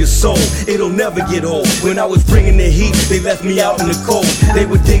sit in your soul, it'll never get old. When I was bringing the heat, they left me out in the cold. They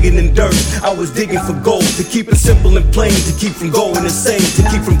were digging in dirt, I was digging for gold. To keep it simple and plain, to keep from going insane, to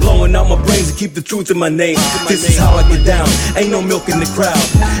keep from blowing out my brains, to keep the truth in my name. This is how I get down, ain't no milk in the crowd.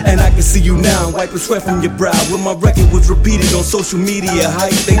 And I can see you now, wipe the sweat from your brow. When my record was repeated on social media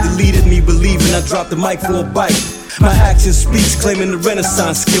hype, they deleted me believing I dropped the mic for a bite. My action speaks, claiming the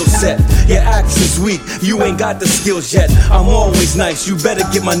Renaissance skill set. Your actions weak, you ain't got the skills yet. I'm always nice, you better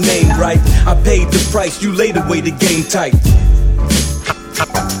get my name right. I paid the price, you laid away the game tight.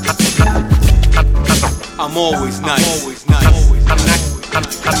 I'm always nice.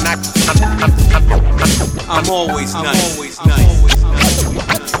 I'm always nice.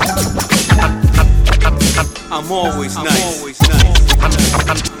 I'm always nice.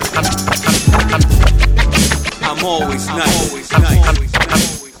 I'm always nice.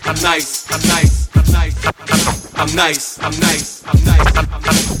 I'm nice. I'm nice.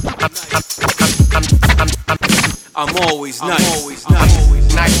 I'm always nice.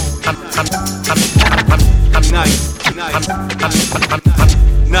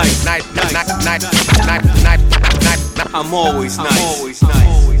 I'm always nice.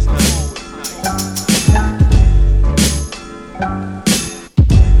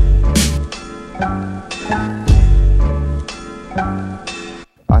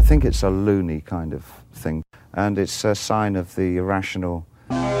 I think it's a loony kind of thing, and it's a sign of the irrational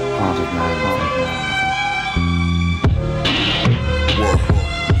part of man.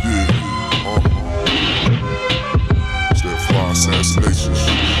 It's that fly assassination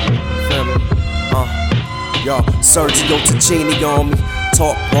shit. Yo, Sergio Ticini on me.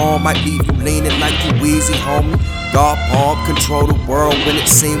 Talk wrong, might leave you leaning like you Eaze, homie. God palm, control the world when it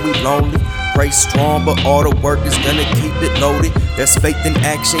seem we lonely. Pray strong, but all the work is gonna keep it loaded. There's faith in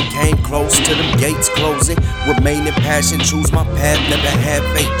action, came close to them gates closing. Remain in passion, choose my path, never had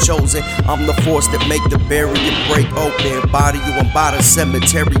fate chosen. I'm the force that make the barrier break open. Body you and by the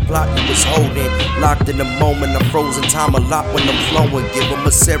cemetery plot you was holding. Locked in the moment of frozen time a lot when I'm flowing. Give them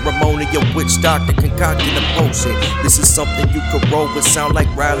a ceremony, a witch doctor concocting a potion. This is something you could roll with, sound like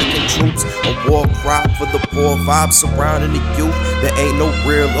rallying troops. A war cry for the poor vibes surrounding the youth. There ain't no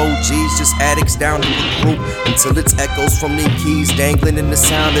real OGs, just addicts down to the group. Until it's echoes from them keys dangling in the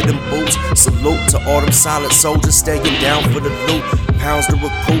sound of them boots. Salute to all them silent soldiers staying down for the loot. Pounds to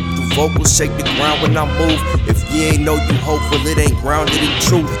recoup through vocals, shake the ground when I move. If you ain't know you hopeful, it ain't grounded in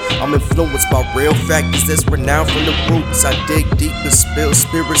truth. I'm influenced by real factors that's renowned from the roots. I dig deep and spill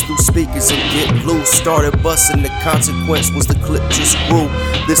spirits through speakers and get loose. Started busting, the consequence was the clip just grew.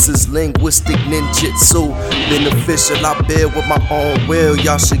 This is linguistic ninjutsu, beneficial. I build with my own will.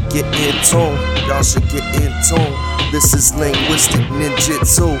 Y'all should get in tune. Y'all should get in tune. This is linguistic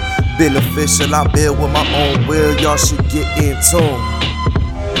ninjutsu, beneficial. I build with my own will. Y'all should get in tune.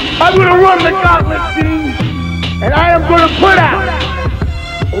 I'm gonna run the gauntlet, Steve, and I am gonna put out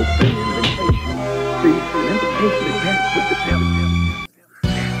open invitation. See, an invitation to dance with the devil.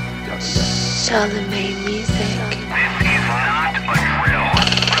 Charlemagne music.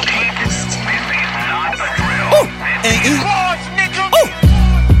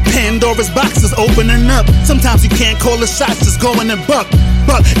 Pandora's box is opening up. Sometimes you can't call the shots, just going and buck.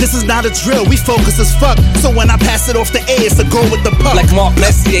 But this is not a drill, we focus as fuck. So when I pass it off the air, it's a go with the puck. Like Mark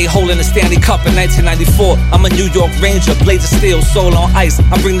Messier holding the Stanley Cup in 1994. I'm a New York Ranger, blades of steel, soul on ice.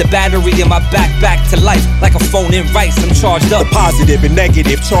 I bring the battery in my back to life. Like a phone in rice, I'm charged up. The positive and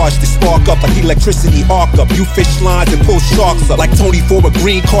negative charge to spark up like electricity arc up. You fish lines and pull sharks up. Like Tony for a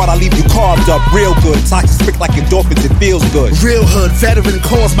green card, I leave you carved up. Real good, toxic spit like endorphins, it feels good. Real hood, veteran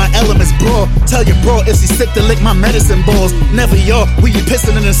cause my elements brawl. Tell your bro if he's sick to lick my medicine balls. Never y'all, we be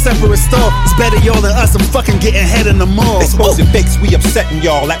pissing in a separate stall. It's better y'all than us, I'm fucking getting head in the mall. Exposing fakes, we upsetting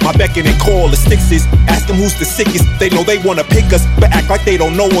y'all. At my beck and call, the sticks is. Ask them who's the sickest. They know they wanna pick us, but act like they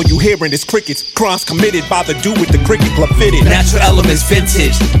don't know all you hearing is crickets. Crimes committed by the dude with the cricket club fitted. Natural elements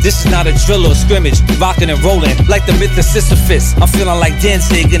vintage. This is not a drill or a scrimmage. Rocking and rolling like the myth of Sisyphus. I'm feeling like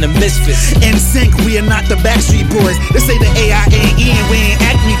Danzig in the Misfits. In sync, we are not the Backstreet Boys. They say the AIAE and we ain't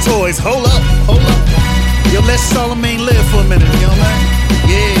Acme toys. Hold up. Yo, let Charlemagne live for a minute, you know, man.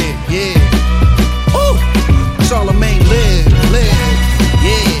 Yeah. Ooh, Charlemagne live,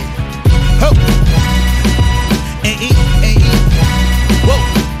 yeah. Ho. Ain't whoa,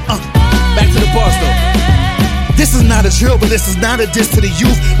 back to the bars though. This is not a drill, but this is not a diss to the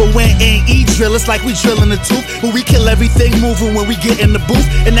youth. But when ain't drill, it's like we drilling the tooth. But we kill everything moving when we get in the booth.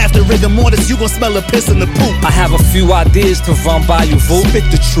 And after rigor mortis, you gon' smell a piss in the poop. I have a few ideas to run by you, fool. Spit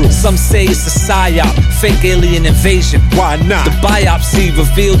the truth. Some say it's a psyop, fake alien invasion. Why not? The biopsy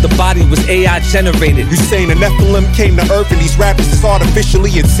revealed the body was AI generated. You saying the Nephilim came to Earth and these rappers is artificially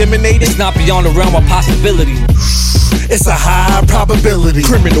inseminated? It's not beyond the realm of possibility. It's a high probability.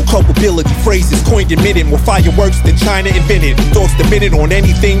 Criminal culpability phrases coined and minted. More fireworks than China invented. Thoughts demented on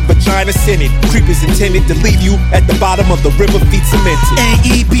anything but China Senate. Creepers intended to leave you at the bottom of the river, feet cemented.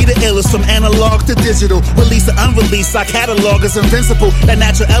 NE be the illest from analog to digital. Release or unreleased, our catalog is invincible. The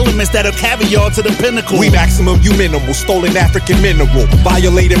natural elements that'll carry y'all to the pinnacle. We maximum, you minimal. Stolen African mineral.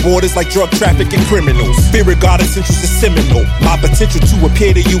 Violated borders like drug trafficking criminals. Spirit goddess interest is seminal. My potential to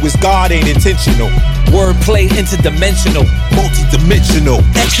appear to you as God ain't intentional. Wordplay interdimensional. intentional, multi-dimensional,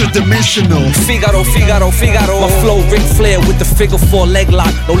 extra-dimensional. Figaro, Figaro, Figaro. My flow, Ric Flair with the figure 4 leg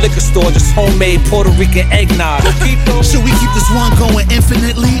lock. No liquor store, just homemade Puerto Rican eggnog. Should we keep this one going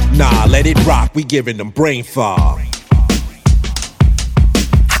infinitely? Nah, let it rock, we giving them brain fog.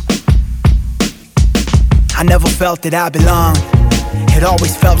 I never felt that I belonged. It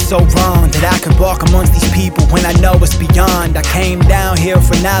always felt so wrong that I could walk amongst these people when I know it's beyond. I came down here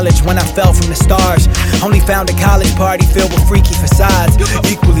for knowledge when I fell from the stars. Only found a college party filled with freaky facades.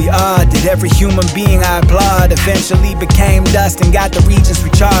 Equally odd that every human being I applaud eventually became dust and got the regions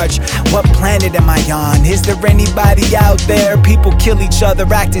recharged. What planet am I on? Is there anybody out there? People kill each other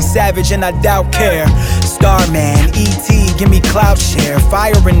acting savage and I doubt care. Starman, E.T., give me clout share.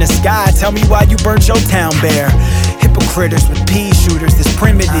 Fire in the sky, tell me why you burnt your town bare. Hypocrites with pea shooters, this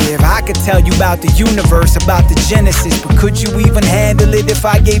primitive. I could tell you about the universe, about the genesis, but could you even handle it if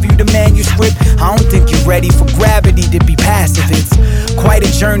I gave you the manuscript? I don't think you're ready for gravity to be passive. It's quite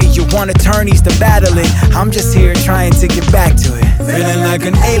a journey, you want attorneys to battle it. I'm just here trying to get back to it. Feeling like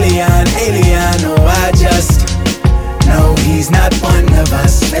an alien, oh I just know he's not one of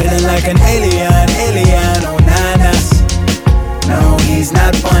us. Feeling like an alien, oh nanas. No, he's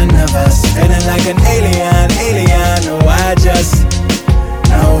not one of us. Feeling like an alien, oh I just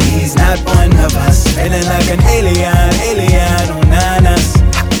know he's not one of us. Feeling like an alien, oh nanas.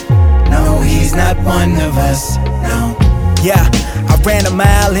 No, he's not one of us, no. Yeah, I ran a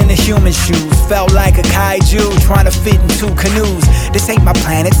mile in the human shoes. Felt like a kaiju trying to fit in 2 canoes. This ain't my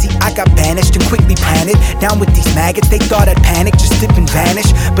planet, see I got banished and quickly planted. Down with these maggots, they thought I'd panic, just dip and vanish.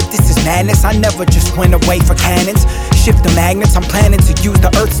 But this is madness, I never just went away for cannons. Shift the magnets, I'm planning to use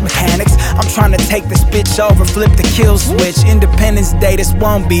the Earth's mechanics. I'm trying to take this bitch over, flip the kill switch. Independence Day, this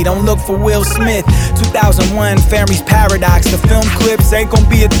won't be, don't look for Will Smith. 2001, Fermi's Paradox. The film clips ain't gonna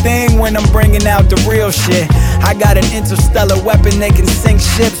be a thing when I'm bringing out the real shit. I got an interstellar weapon that can sink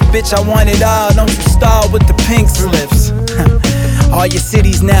ships. Bitch, I want it all, don't you stall with the pink slips. All your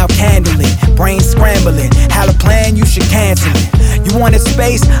cities now candlelit, brain scrambling. Had a plan, you should cancel it. You wanted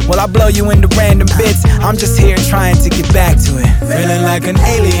space? Well, I'll blow you into random bits. I'm just here trying to get back to it. Feeling like an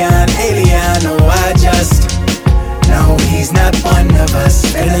alien, oh I just know he's not one of us.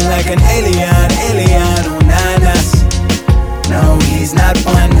 Feeling like an alien, oh nanas. No, he's not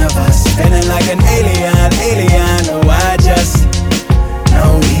one of us. Feeling like an alien, oh I just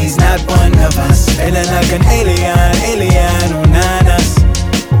know he's not one of us. Feeling like an alien, oh nanas.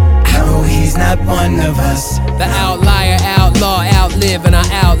 No, he's not one of us. The outlier, outlaw, outlive, and I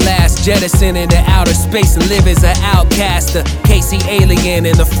outlast. Jettison into outer space and live as an outcast. The Casey alien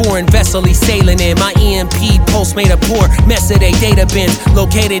in the foreign vessel he's sailing in. My EMP pulse made a poor mess of their data bins.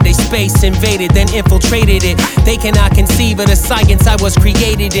 Located they space, invaded, then infiltrated it. They cannot conceive of the science I was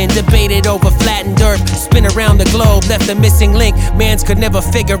created in. Debated over flattened earth, spin around the globe, left a missing link. Mans could never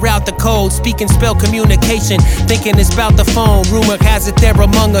figure out the code. Speaking spell communication, thinking it's about the phone. Rumor has it they're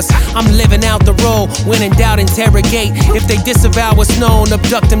among us. I'm living out the role. When in doubt, interrogate. If they disavow what's known,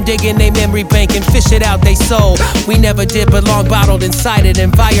 abduct them, dig in their memory bank and fish it out they soul. We never did belong, bottled inside an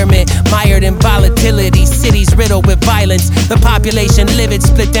environment mired in volatility. Cities riddled with violence. The population livid,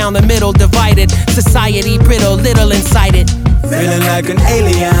 split down the middle, divided. Society brittle, little inside it. Feeling like an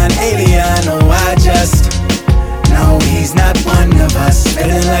alien, oh I just know he's not one of us.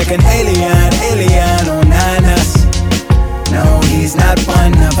 Feeling like an alien, oh nanas. No, he's not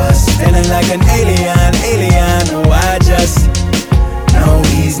one of us. Feeling like an alien, oh I just know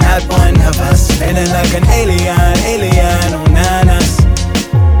he's not one of us. Feeling like an alien, oh nanas.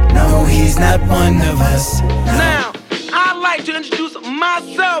 No, he's not one of us. Now, I'd like to introduce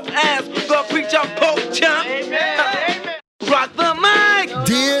myself as the preacher Pope Champ. Amen. Rock the mic.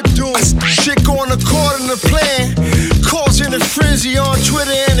 Dear Doom, shit going according to plan. Causing a frenzy on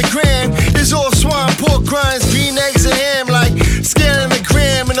Twitter and the gram. It's all swine, pork grinds, green eggs and ham. Like scanning the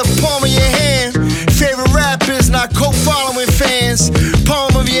gram in the palm of your hand. Favorite rappers, not coke following fans.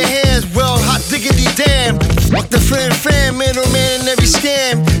 Palm of your hands, well, hot diggity damn. Fuck the flim fan, middleman in every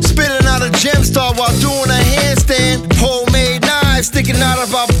scam. Spitting out a gem star while doing a handstand. Homemade knives sticking out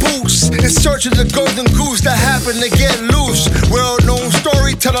of our boots. In search of the golden goose that happened to get loose. Well-known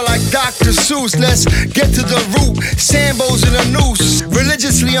storyteller like Dr. Seuss. Let's get to the root. Sambos in a noose.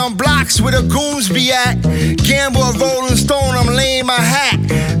 Religiously on blocks where the goons be at. Gamble a Rolling Stone, I'm laying my hat.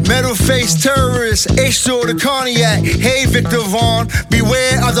 Metal-faced terrorists, H2O the cognac. Hey Victor Vaughn,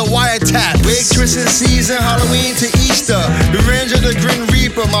 beware of the wiretap. Waitress in season, Halloween to Easter. The Ranger, the Grim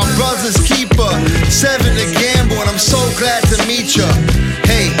Reaper, my brother's keeper. 7 to gamble, and I'm so glad to meet ya.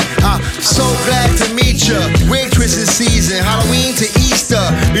 Hey, I'm so glad to meet ya. Waitress in season, Halloween to Easter.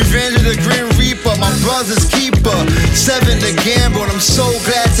 The Ranger, the Grim Reaper, my brother's keeper. 7 to gamble, and I'm so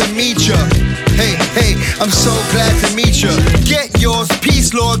glad to meet ya. Hey, hey, I'm so glad to meet ya. Get yours,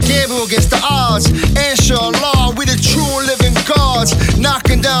 peace, Lord, gamble against the odds. Inshallah, we the true living gods.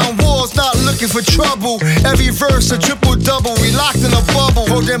 Knocking down walls, not looking for trouble. Every verse a triple-double, we locked in a bubble.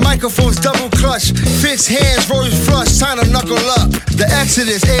 Hold their microphones double clutch. Fixed hands, rose flush, time to knuckle up. The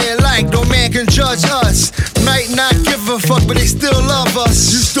Exodus, air like, no man can judge us. Might not give a fuck, but they still love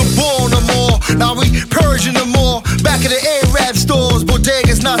us. Used to bore no more, now we purging them more. Back at the Arab stores,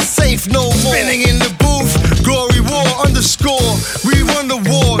 bodegas not safe no more. Spinning in the booth, glory war underscore. We won the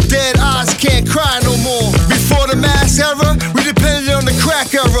war, dead eyes can't cry no more. Before the mass era, we depended on the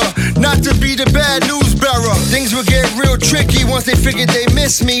crack era. Not to be the bad news bearer. Things would get real tricky once they figured they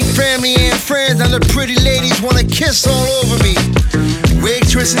missed me. Family and friends and the pretty ladies wanna kiss all over me. Wig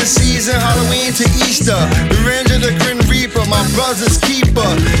twisting season, Halloween to Easter. Revenge of the Grim Reaper, my brother's keeper.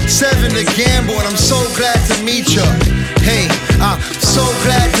 7 to gamble, and I'm so glad to meet ya. Hey, I'm so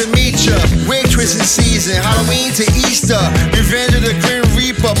glad to meet ya. Wig twisting season, Halloween to Easter. Revenge of the Grim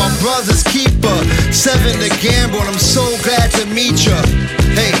Reaper, my brother's keeper. 7 to gamble, and I'm so glad to meet ya.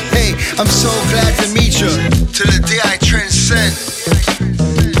 Hey, hey, I'm so glad to meet ya. To the day I transcend.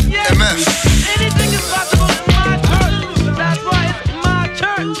 MF. Anything is possible in my church. That's why it's my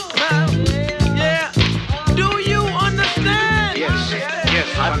church. Yeah. Do you understand? Yes, yes,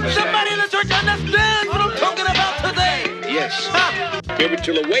 I understand. Somebody in the church understands what I'm talking about today. Yes.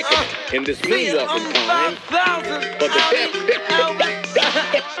 Spiritual awakening in this moonwalking time for the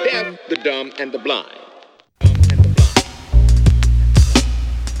deaf, the dumb, and the blind.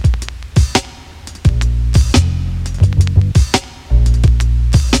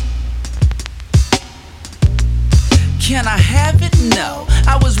 Can I have it? No.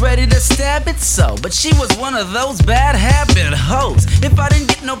 I was ready to stab it so, but she was one of those bad habit hoes. If I didn't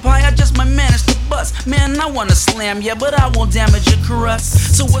get no pie, I just might manage to bust. Man, I wanna slam ya, but I won't damage your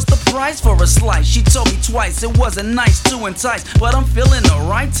crust. So what's the price for a slice? She told me twice it wasn't nice to entice, but I'm feeling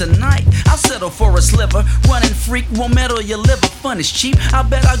alright tonight. I'll settle for a sliver. Running freak won't meddle your liver. Fun is cheap. I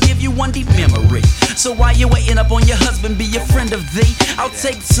bet I'll give you one deep memory. So while you're waiting up on your husband, be a friend of thee. I'll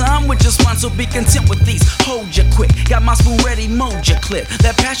take time with your spine, so be content with these. Hold ya quick. Got my spoon ready, mold your clip.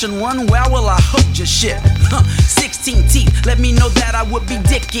 That passion run well, I hold your shit. 16 teeth, let me know that I would be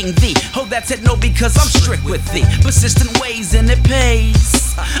dicking thee. Hold that head no, because I'm strict with thee. Persistent ways and it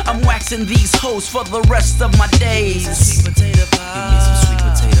pays. I'm waxing these hoes for the rest of my days. Give me some sweet potato pie.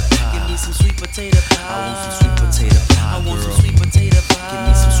 Give me some sweet potato pie. I want some sweet potato pie. I want some sweet potato pie. Give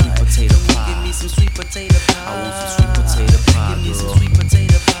me some sweet potato pie. Give me some sweet potato pie. I want some sweet potato pie. Give me some sweet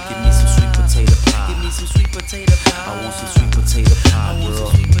potato pie. Give me some sweet potato pie. Give me some sweet potato pie. I want some sweet potato pie. I want some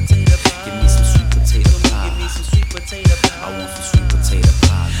sweet potato pie. Give me some sweet potato pie. Give me some sweet potato pie. I want some sweet potato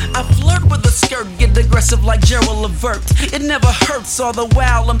pie. I flirt with a skirt, get aggressive like Gerald Levert. It never hurts, all the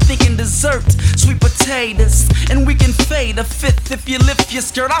while I'm thinking dessert. Sweet potatoes, and we can fade a fifth. If you lift your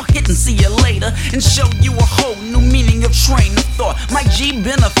skirt, I'll hit and see you later. And show you a whole new meaning of train of thought. Mike G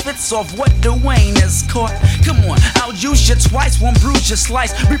benefits off what Dwayne has caught. Come on, I'll use you twice, won't bruise your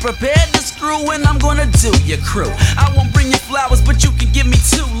slice. Be prepared to screw, and I'm gonna do your crew. I won't bring you flowers, but you can give me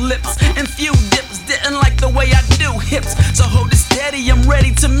 2 lips and few dips. Didn't like the way I do hips, so hold it steady, I'm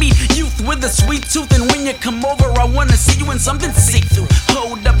ready to meet youth with a sweet tooth. And when you come over, I wanna see you in something see-through.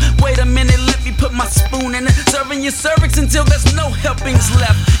 Hold up, wait a minute, let me put my spoon in it. Serving your cervix until there's no helpings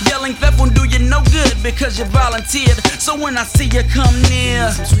left. Yelling theft won't do you no good because you volunteered. So when I see you come near,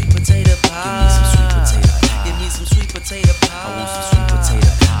 give me some sweet potato pie. Give me some sweet potato pie. Give me some sweet potato pie. I want some sweet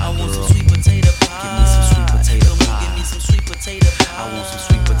potato pie. I want some sweet potato pie. Give me some sweet potato pie. Give me some sweet potato pie. I want some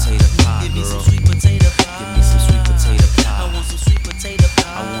sweet potato pie. Give me some sweet potato pie. Give me some sweet potato pie. I want some sweet potato pie.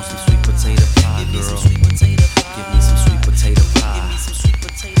 I want some sweet potato pie. Give me some sweet potato pie. Give me some sweet potato pie. Give me some sweet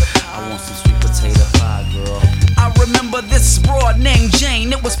potato pie. I want some sweet potato pie, girl. I remember this broad named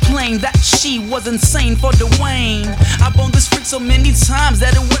Jane. It was plain that she was insane for Dwayne. I've owned this freak so many times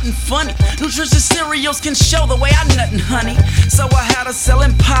that it wasn't funny. Nutritious cereals can show the way I nut and honey. So I had her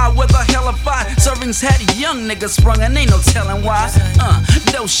selling pie with a hell of fire. Servings had young niggas sprung and ain't no telling why.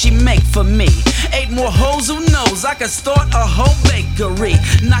 Dough she make for me. 8 more hoes, who knows? I could start a whole bakery.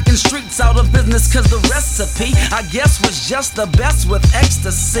 Knocking streets out of business cause the recipe, I guess, was just the best with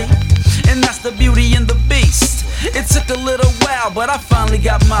ecstasy. And that's the beauty and the beast. It took a little while, but I finally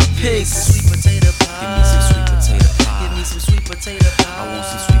got my piece. Give me some sweet potato pie. Give me some sweet potato pie. Give me some sweet potato pie. I want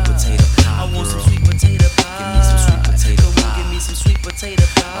some sweet potato pie. I want some sweet potato pie. Give me some sweet potato pie. Give me some sweet potato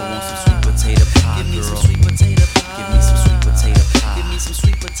pie. I want some sweet potato pie. Give me some sweet potato pie. Give me some sweet potato pie. Give me some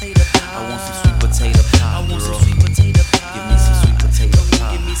sweet potato pie. I want some sweet potato pie. I want some sweet potato pie. Give me some sweet potato pie.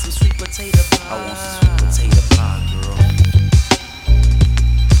 Give me some sweet potato pie. I want some sweet potato pie, girl.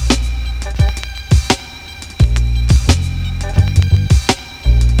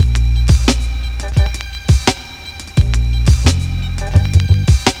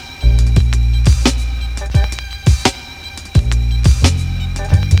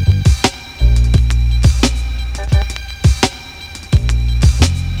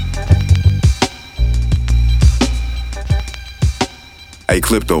 Hey,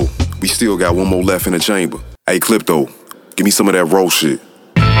 Clipto, we still got one more left in the chamber. Hey, Clipto, give me some of that roll shit.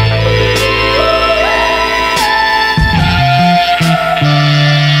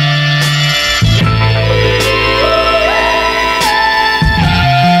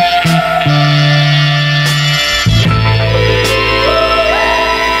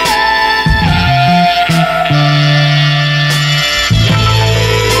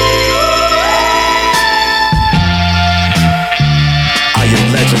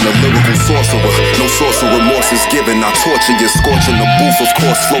 A lyrical sorcerer, no source of remorse is given. I torture you, scorching the booth, of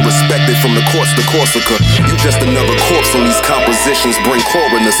course. Flow respected from the courts to Corsica. You just another corpse on these compositions. Bring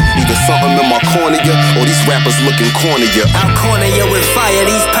coroners, either something in my cornea or these rappers looking cornier. I'll corner you with fire.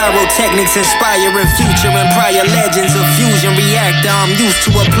 These pyrotechnics inspiring future and prior legends of fusion reactor. I'm used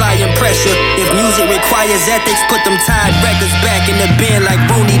to applying pressure. If music requires ethics, put them tied records back in the bin like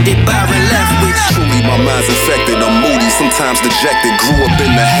Rooney did Byron Leftwich. Truly, my mind's infected. I'm moody, sometimes dejected. Grew up in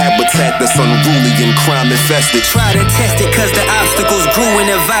the habitat that's unruly and crime infested. Tried and tested cause the obstacles grew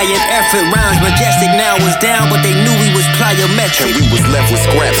in a valiant effort. Rhymes majestic, now was down, but they knew we was plyometric. And we was left with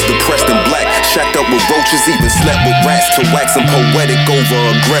scraps, depressed and black. Shacked up with roaches, even slept with rats. To waxing poetic over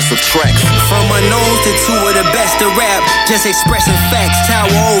aggressive tracks. From unknowns to two of the best of rap. Just expressing facts, tower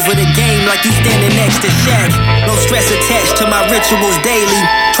over the game like you standing next to Shaq. No stress attached to my rituals daily.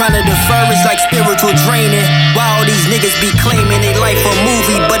 Trying to defer is like spiritual draining. Why all these niggas be claiming they life a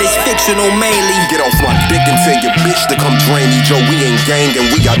movie, but it's fictional mainly. Get off my dick and tell your bitch to come drain me. Joe, we ain't gang and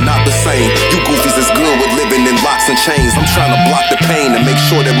we are not the same. You goofies is good with living in locks and chains. I'm trying to block the pain and make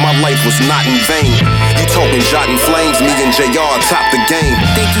sure that my life was not in vain. You talking jotting flames, me and JR top the game.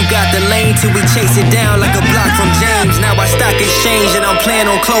 Think you got the lane till we chase it down like a block from James. Now I stock exchange and I'm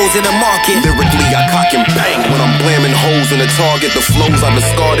planning on closing the market. Lyrically I cock and bang when I'm blamming holes in the target. The flows I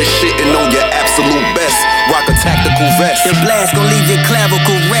discard this shit and on your absolute best. Rock a tactical vest. The blast gon' leave your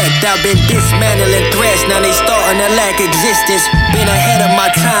clavicle wrecked. I've been dismantling threats, now they starting to lack existence. Been ahead of my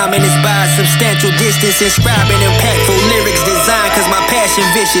time and it's by a substantial distance. Inscribing impactful lyrics designed cause my passion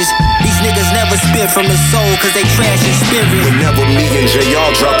vicious. These niggas never spit from the soul cause they trash in spirit. Whenever me and JR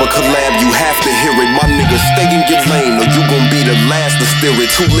drop a collab, you have to hear it. My niggas stay in your lane or you gon' be the last to steer it.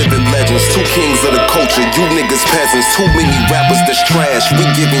 Two living legends, two kings of the culture. You niggas peasants, too many rappers that's trash. We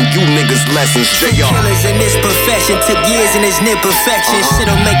giving you niggas lessons. JR killers in this profession took years in its near perfection.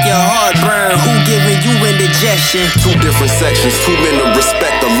 Shit'll make your heart burn. Who giving you indigestion? Two different sections, two men of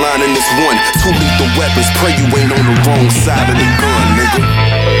respect. The line in this one. Two lethal weapons. Pray you ain't on the wrong side of the gun, nigga.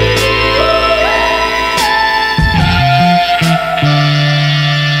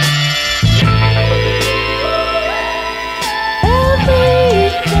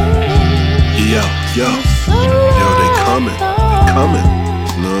 Yo, they coming.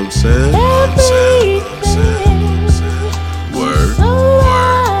 You know what I'm saying? Word.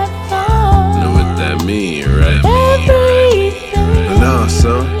 Know what that mean, right? Nah,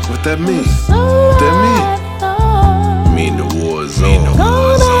 son, what that mean? Mean the war zone.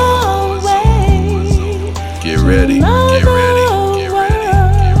 Get ready.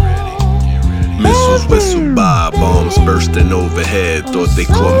 Missiles whistle by, bombs bursting overhead. Thought they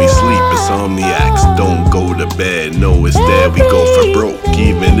caught me sleep, insomniacs don't go to bed. No, instead we go for broke,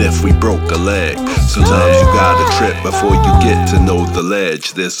 even if we broke a leg. Sometimes you gotta trip before you get to know the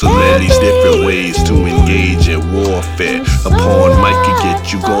ledge. There's so many different ways to engage in warfare. A pawn might could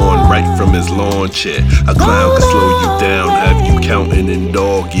get you going right from his lawn chair. A clown can slow you down, have you counting in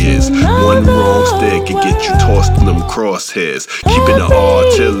dog years. One wrong stare can get you tossed in them crosshairs. Keeping the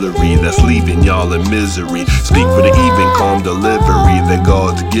artillery that's leaving y'all in misery. Speak with an even calm delivery that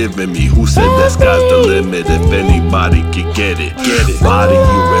God's given me. Who said that sky's the limit if anybody could get it? Body you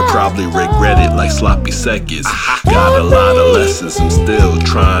and probably regret it like sloppy seconds. Got a lot of lessons I'm still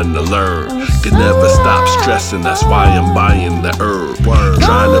trying to learn. Can never stop stressing, that's why I'm buying the herb.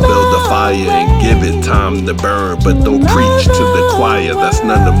 Trying to build a fire and give it time to burn. But don't preach to the choir, that's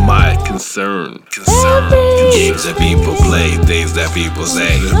none of my concern. Games that people play, things that people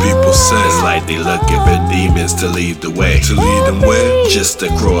say. It's like they looking for demons to lead the way. To lead them where? Just the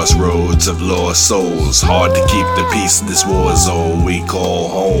crossroads of lost souls. Hard to keep the peace in this war zone we call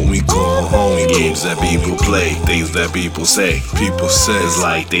home. Games that people play, things that people say. It's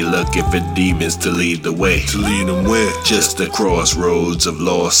like they looking for demons to lead the way. To lead them where? Just the crossroads of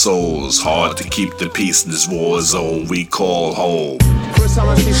lost souls. Hard to keep the peace in this war zone we call home. First time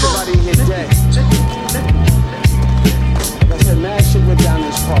I see somebody in here dead. I said, mad shit went down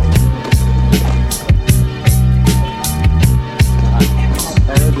this park.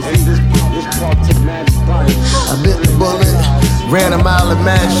 This park took mad bodies. I bit the bullet, ran a mile of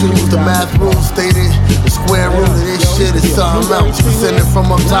mad shoes. The math rules stated the square root of this shit is something else, descending from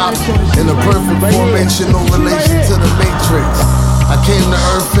up top in a perfect formation, no relation to the Matrix. I came to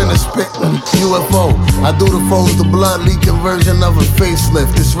Earth in a spittin' UFO. I do the foes, the blood leaking version of a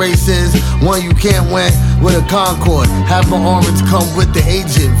facelift. This race is one you can't win with a Concorde. Have my orange come with the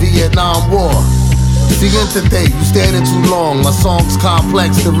agent, Vietnam War. Siguiente day, you standing too long. My song's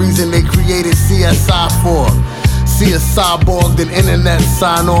complex, the reason they created CSI for. See a cyborg, then internet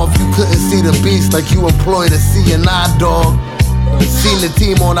sign off. You couldn't see the beast like you employed a CNI dog. Seen the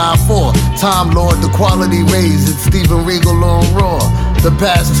team on I-4, Time Lord, the quality raised. It's Steven Regal on Raw. The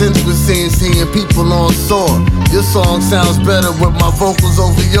past tense was seeing people on soar. Your song sounds better with my vocals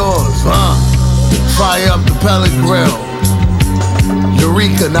over yours, Fire up the pellet grill.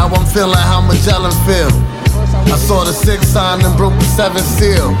 Eureka, now I'm feeling how Magellan feel. I saw the 6 sign and broke the 7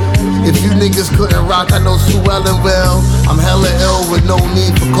 seal. If you niggas couldn't rock, I know Sue Ellen will. I'm hella ill with no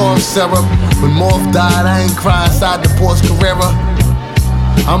need for cough syrup. When Morph died, I ain't cry inside the Porsche Carrera.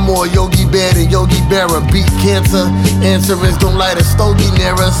 I'm more Yogi Bear than Yogi Berra. Beat cancer, answer is don't light a stogie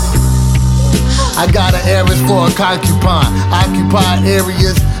near us. I got an heiress for a concubine. Occupy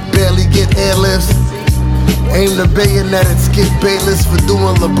areas, barely get airlifts. Aim the bayonet at Skip Bayless for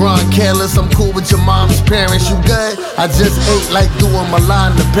doing LeBron careless. I'm cool with your mom's parents, you good? I just ate like doing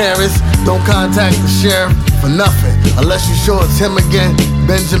Milan to Paris. Don't contact the sheriff for nothing, unless you sure it's him again.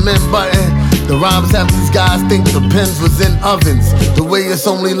 Benjamin Button. The rhymes have these guys think the pens was in ovens. The way it's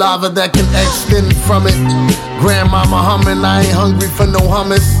only lava that can extend from it. Grandmama humming, I ain't hungry for no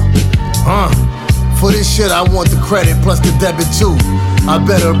hummus. For this shit I want the credit plus the debit too. I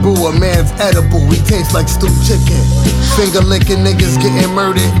better brew a man's edible, he tastes like stewed chicken. Finger licking niggas getting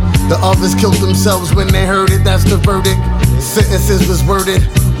murdered. The others killed themselves when they heard it, that's the verdict. Sentences was worded,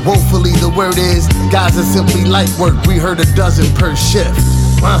 woefully the word is. Guys are simply light work, we heard a dozen per shift.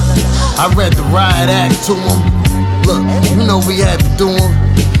 I read the riot act to him. Look, you know we had to do him.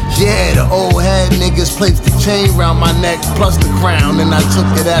 Yeah, the old head niggas placed the chain round my neck plus the crown, and I took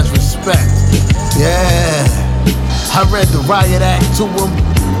it as respect. Yeah, I read the riot act to him.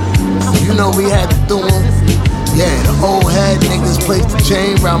 You know we had to do him. Yeah, the old head niggas placed the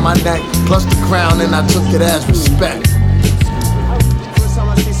chain round my neck plus the crown, and I took it as respect. First time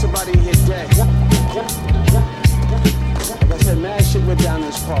I see somebody hit dead. Like I said, mad shit went down in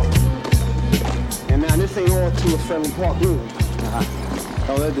this park. And now this ain't all to a friendly park either.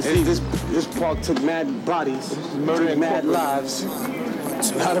 This park took mad bodies, murdered mad lives.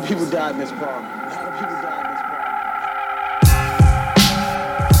 A lot of people died in this park.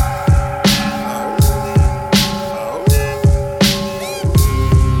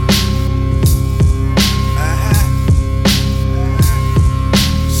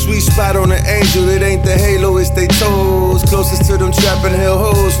 Sweet spot on the angel, it ain't the halo, it's they toes. Closest to them trapping hell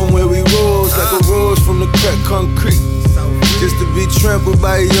hoes from where we rose. Like a rose from the crack concrete. Just to be trampled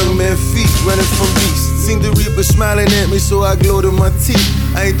by a young man's feet, running from beasts. Seen the reaper smiling at me, so I glowed in my teeth.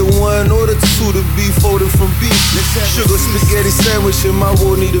 I ain't the one or the two to be folded from beef. Sugar spaghetti sandwich in my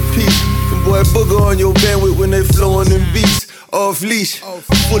wall need a piece. And boy, booger on your bandwidth when they flowing in beats. Off leash,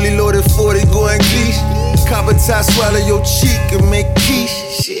 fully loaded 40 going leash. Copper tie swallow your cheek and make quiche.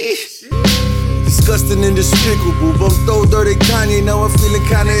 Sheesh. Disgusting and despicable. Bum throw dirty Kanye, now I'm feeling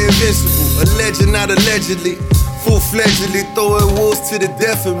kinda invincible. A legend, not allegedly. Full-fledgedly throwing wolves to the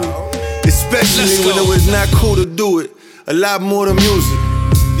death of me. Especially when it was not cool to do it. A lot more than music.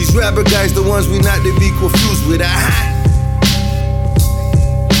 These rapper guys, the ones we not to be confused with.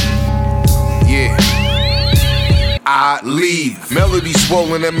 Yeah. I leave. Melody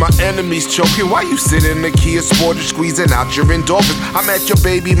swollen and my enemies choking. Why you sit in the Kia Sportage squeezing out your endorphins? I'm at your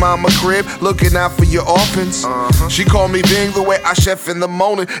baby mama crib looking out for your orphans. She called me being the way I chef in the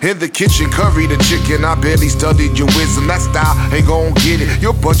morning. In the kitchen, curry the chicken. I barely studied your wisdom. That style ain't gon' get it.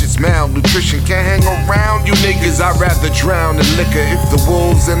 Your budget's malnutrition. Can't hang around you niggas. I'd rather drown in liquor. If the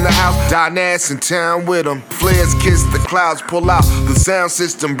wolves in the house, Dinah's in town with them. Flares kiss the clouds, pull out the sound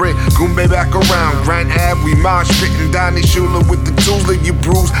system. Bring Goombay back around. Grand Ave, we mosh spitting. Donnie Schuler with the tools that you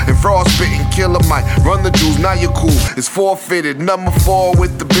bruise. And frostbitten killer might run the jewels. Now you're cool, it's forfeited. Number 4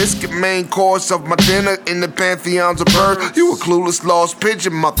 with the biscuit, main course of my dinner in the pantheons of bird. You a clueless lost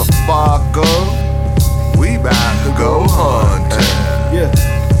pigeon, motherfucker. We bout to go hunting. Yeah.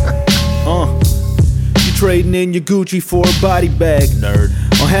 You trading in your Gucci for a body bag. Nerd.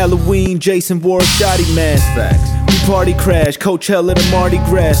 On Halloween, Jason wore a shoddy mask. Facts. We party crash, Coachella to Mardi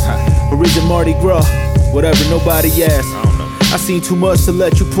Gras. Or is it Mardi Gras? Whatever, nobody asked. I don't know. I seen too much to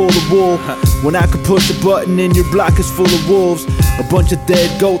let you pull the wool. When I could push a button and your block is full of wolves. A bunch of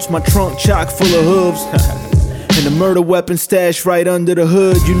dead goats, my trunk chock full of hooves. And a murder weapon stashed right under the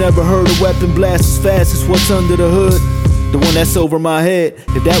hood. You never heard a weapon blast as fast as what's under the hood. The one that's over my head,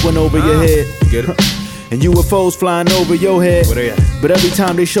 if that went over your head. Get it? And UFOs flying over your head. Where they at? But every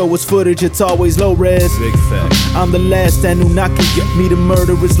time they show us footage, it's always low res. Big fact. I'm the last Anunnaki. Me the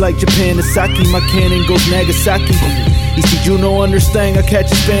murderers like Japan and Saki. My cannon goes Nagasaki. You see, you don't understand, I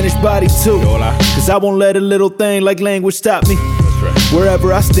catch a Spanish body too. Cause I won't let a little thing like language stop me. That's right.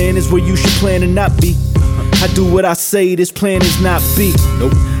 Wherever I stand is where you should plan to not be. I do what I say, this plan is not B.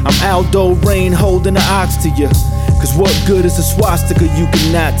 Nope. I'm Aldo Rain holding the ox to you. Cause what good is a swastika you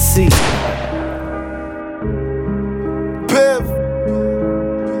cannot see? Piff.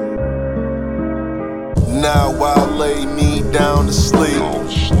 Now I lay me down to sleep.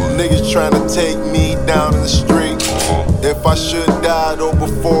 Niggas tryna take me down in the street. If I should die though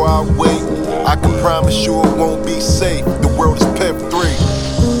before I wake, I can promise you it won't be safe. The world is Piff 3.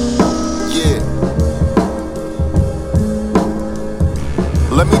 Yeah.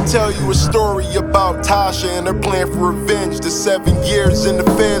 Let me tell you a story about Tasha and her plan for revenge. The 7 years in the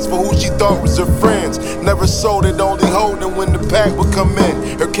feds for who she thought was her friends. Never sold it, only holding when the pack would come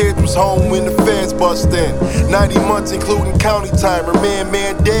in. Her kids was home when the feds bust in. 90 months including county time. Her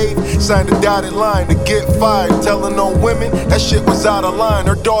man Dave signed a dotted line to get fired. Telling on women, that shit was out of line.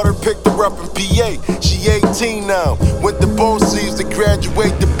 Her daughter picked her up in PA. She 18 now. Went to both C's to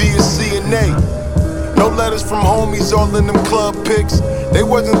graduate to be a CNA. No letters from homies all in them club pics. They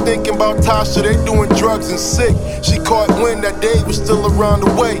wasn't thinking about Tasha, they doing drugs and sick. She caught wind that Dave was still around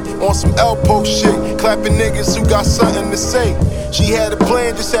the way. On some Elpo shit, clapping niggas who got something to say. She had a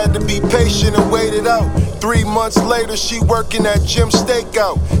plan, just had to be patient and wait it out. 3 months later, she working at Jim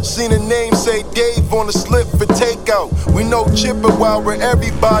Stakeout. Seen a name say Dave on the slip for takeout. We know Chippewa where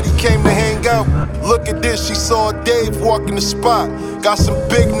everybody came to hang out. Look at this, she saw Dave walking the spot. Got some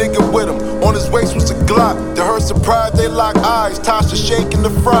big nigga with him, on his waist was a Glock. To her surprise, they lock eyes, Tasha shaking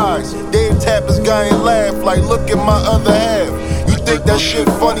the fries. Dave tap his guy and laugh like, look at my other half. You think that shit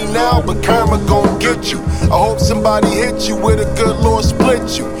funny now, but karma gon' get you. I hope somebody hit you with a good Lord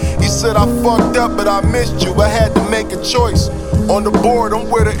split you. He said I fucked up, but I missed you. I had to make a choice. On the board, I'm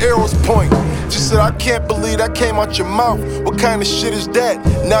where the arrows point. She said, I can't believe that came out your mouth. What kind of shit is that?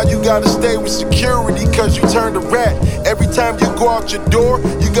 Now you gotta stay with security cause you turned a rat. Every time you go out your door,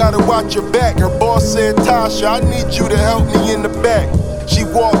 you gotta watch your back. Her boss said, Tasha, I need you to help me in the back. She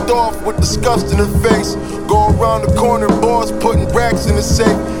walked off with disgust in her face. Go around the corner, boss putting racks in the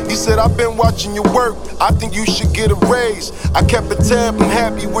safe. He said, I've been watching your work, I think you should get a raise. I kept a tab, I'm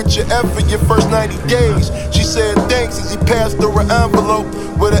happy with your effort your first 90 days. She said thanks as he passed her an envelope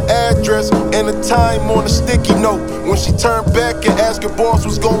with an address and a time on a sticky note. When she turned back and asked her boss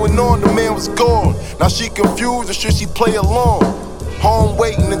what's going on, the man was gone. Now she confused, or should she play along? Home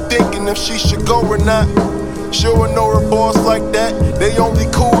waiting and thinking if she should go or not. Sure know her boss like that, they only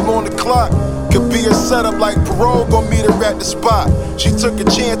cool on the clock. Could be a setup like parole, gon' meet her at the spot. She took a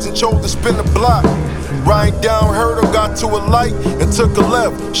chance and chose to spin the block. Riding down Hurdle, got to a light and took a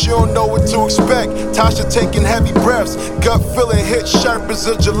left. She don't know what to expect. Tasha taking heavy breaths, gut feeling hit sharp as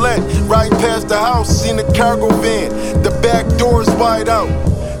a Gillette. Right past the house, seen a cargo van. The back door is wide out.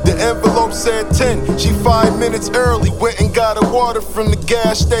 The envelope said 10, she 5 minutes early. Went and got her water from the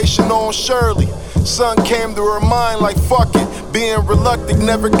gas station on Shirley. Sun came to her mind like fuck it. Being reluctant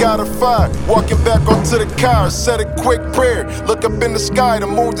never got her fired. Walking back onto the car, said a quick prayer. Look up in the sky, the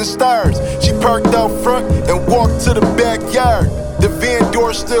moon and stars. She parked out front and walked to the backyard. The van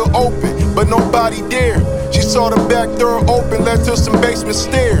door still open, but nobody there. She saw the back door open, led to some basement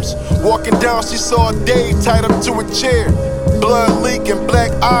stairs. Walking down, she saw Dave tied up to a chair. Blood leaking,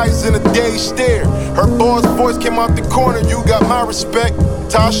 black eyes in a dazed stare. Her boss voice came out the corner, you got my respect.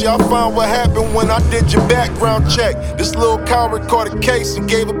 Tasha, I found what happened when I did your background check. This little coward caught a case and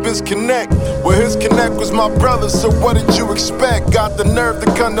gave up his connect. Well, his connect was my brother, so what did you expect? Got the nerve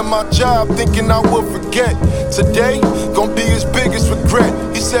to come to my job thinking I would forget. Today, gon' be his biggest regret.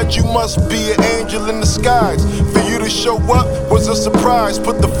 He said you must be an angel in the skies. For you to show up was a surprise.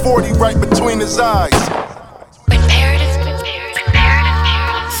 Put the 40 right between his eyes.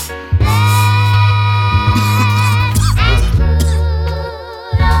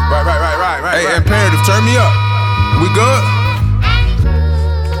 Hey, Imperative, turn me up. We good?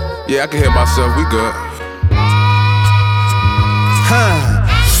 Yeah, I can hear myself. We good.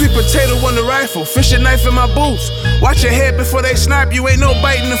 Sweet potato on the rifle, fishing knife in my boots. Watch your head before they snipe you, ain't no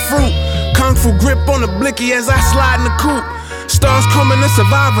biting the fruit. Kung Fu grip on the blicky as I slide in the coupe. Stars coming, a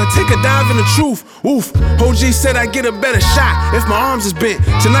survivor, take a dive in the truth. Oof, OG said I get a better shot if my arms is bent.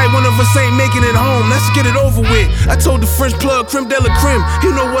 Tonight one of us ain't making it home, let's get it over with. I told the French plug, creme de la creme, he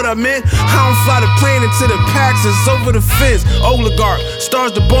know what I meant. I don't fly the plane into the packs, it's over the fence. Oligarch,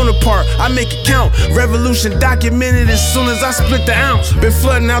 stars the Bonaparte, I make it count. Revolution documented as soon as I split the ounce. Been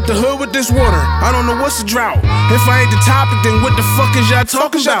flooding out the hood with this water, I don't know what's a drought. If I ain't the topic, then what the fuck is y'all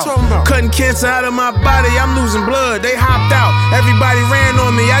talking about? Cutting cancer out of my body, I'm losing blood. They hopped out, everybody ran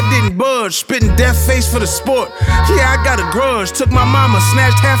on me, I didn't budge. Spitting death face for the sport. Yeah, I got a grudge. Took my mama,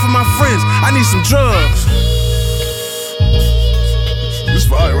 snatched half of my friends. I need some drugs. This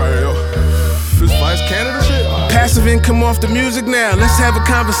fire right here, yo. This fire's Canada shit? Passive income off the music now, let's have a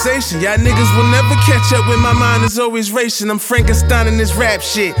conversation. Y'all niggas will never catch up when my mind is always racing. I'm Frankenstein in this rap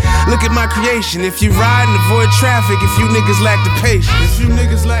shit. Look at my creation. If you ride and avoid traffic, if you niggas lack the patience. If you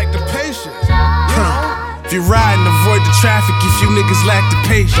niggas lack the patience, you know. If you ride and avoid the traffic, if you niggas lack the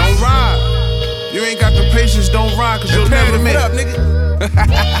patience. Don't ride. You ain't got the patience, don't ride, cause you'll never make it. What up, nigga?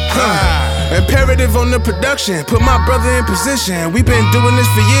 Imperative on the production, put my brother in position. We been doing this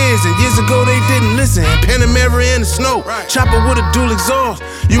for years, and years ago they didn't listen. Panamera in the snow, chopper with a dual exhaust.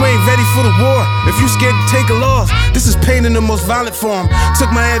 You ain't ready for the war, if you scared to take a loss. This is pain in the most violent form.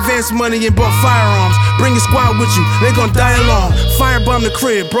 Took my advance money and bought firearms. Bring a squad with you, they gon' die alone. Firebomb the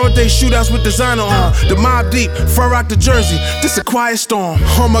crib, broad day shootouts with designer on. The mob deep, fur rock the Jersey, this a quiet storm.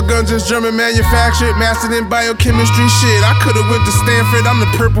 All my guns is German manufactured, mastered in biochemistry shit. I could've went to Stanford, I'm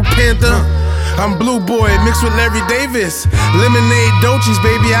the Purple Panther. I'm Blue Boy mixed with Larry Davis. Lemonade Dolces,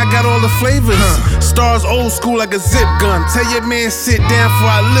 baby, I got all the flavors. Stars old school like a zip gun. Tell your man sit down before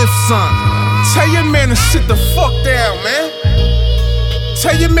I lift son. Tell your man to sit the fuck down, man.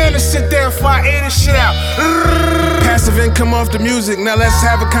 Tell your man to sit down before I air this shit out. Passive income off the music, now let's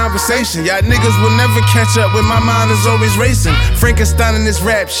have a conversation. Y'all niggas will never catch up when my mind is always racing. Frankenstein in this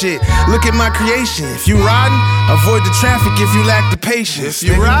rap shit, look at my creation. If you riding, avoid the traffic if you lack the patience. If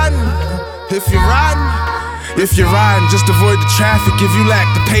you riding, if you're riding, just avoid the traffic if you lack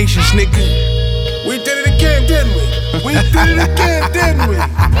the patience, nigga. We did it again, didn't we? We did it again, didn't we?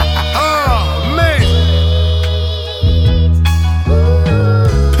 Oh, man.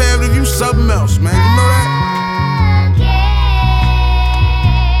 Imperative, you something else, man. You know that?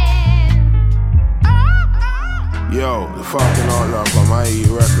 Yo, the fucking outlaw from my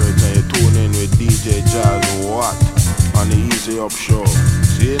records, and you tune in with DJ JAZZYWHUT on the Eaze Up show.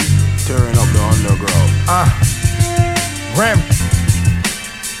 See it? Tearing up the underground. Rem.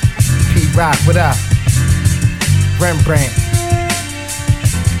 P-Rock, what up? Rembrandt.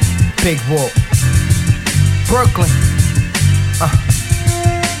 Big Wolf. Brooklyn.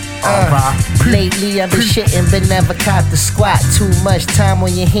 Lately I've been shitting but never caught the squat. Too much time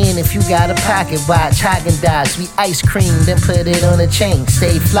on your hand if you got a pocket watch. Häagen-Dazs, we ice cream, then put it on a chain.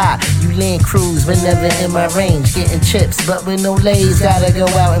 Stay fly, you land cruise but never in my range. Getting chips but with no lays, gotta go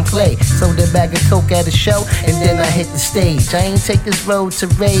out and play. Sold a bag of coke at a show and then I hit the stage. I ain't take this road to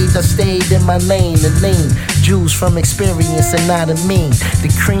rage, I stayed in my lane and lean. Juice from experience and not a mean. The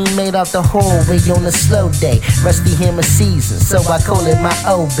cream made out the hallway on a slow day. Rusty hammer season, so I call it my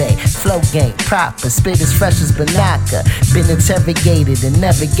obey. Flow game, proper, spit as fresh as Banaka. Been interrogated and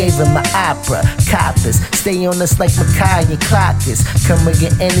never gave him my opera. Coppers, stay on us like Mackay and Clockers. Come with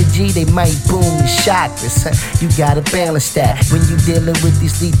your energy, they might boom your chakras. You gotta balance that when you dealing with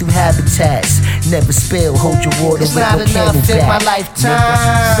these lethal habitats. Never spill, hold your water it's with not no enough candle in back. my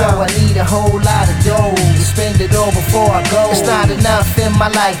lifetime, so I need a whole lot of dough to spend it all before I go. It's not enough in my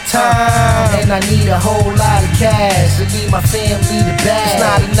lifetime, and I need a whole lot of cash to leave my family the bag. It's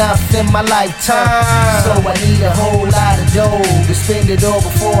not enough in my lifetime, so I need a whole lot of dough to spend it all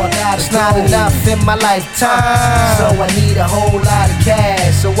before I gotta It's not enough in my lifetime, so I need a whole lot of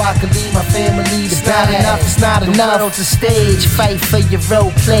cash so I can leave my family the bag. It's not enough. The world's a stage, fight for your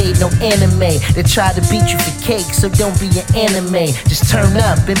role play, no anime. They try to beat you for cake, so don't be an anime. Just turn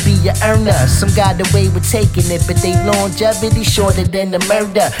up and be your earner. Some got away with taking it, but they longevity shorter than the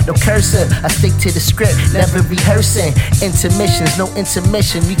murder. No cursor, I stick to the script, never rehearsing. Intermissions, no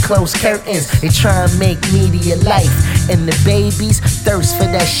intermission, we close curtains. They try and make media life, and the babies thirst for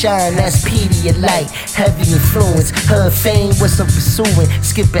that shine, that's Pedialyte. Heavy influence, her fame, what's I'm pursuing.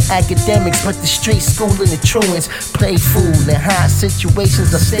 Skipping academic academics, but the street schooling the truants. Play fool in hot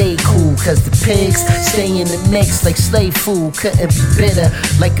situations, I stay cool. Cause the pigs stay in the mix like slave food. Couldn't be bitter,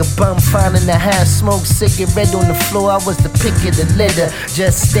 like a bum finding a half smoked cigarette on the floor. I was the pick of the litter.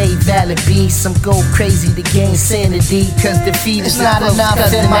 Just stay valid, be some go crazy to gain sanity. Cause defeat is not enough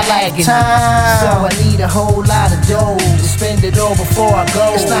in my lifetime. So I need a whole lot of dough to spend it all before I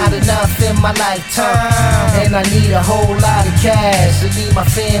go. It's not enough in my lifetime. And I need a whole lot of cash to leave my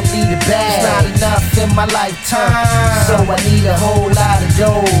family the bag. It's not enough in my lifetime. So I need a whole lot of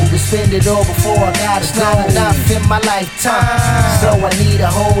dough to spend it all before I gotta go. It's not enough in my lifetime. So I need a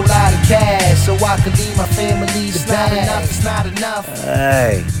whole lot of cash so I can leave my family the bag. It's not enough.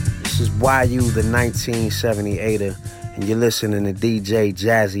 Hey, this is YU the 1978er, and you're listening to DJ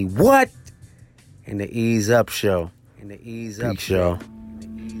JAZZYWHUT in the Eaze Up Show. In the Eaze Up Show.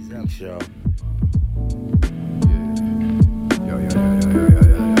 Eaze Up Show.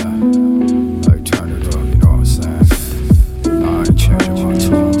 Like, turn it up, you know what I'm saying? Nah, I ain't changing my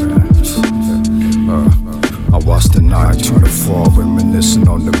tune, man. I watched the night turn to fall, reminiscing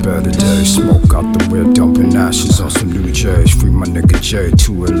on the better days. Smoke out the whip, dumping ashes on some new J's. Free my nigga J,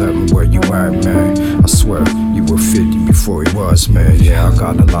 211, where you at, man? I swear, you were 50 before he was, man. Yeah, I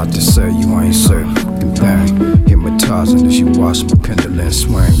got a lot to say, you ain't say fucking thing. Hypnotizing as you watch my pendulum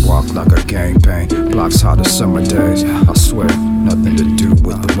swing. Walk like a gangbang, blocks hot as summer days. I swear, nothing to do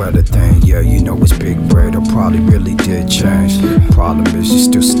with the weather thing. Yeah, you know it's big bread, I probably really did change. Problem is, you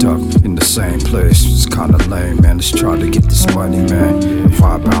still stuck in the same place. It's kinda lame, man, let's try to get this money, man.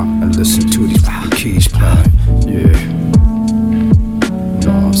 Vibe out and listen to these keys playing. Yeah,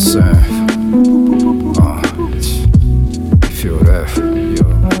 know what I'm saying? Feel that?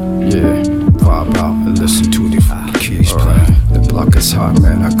 Yeah, vibe out and listen to these keys playing. The block is hot,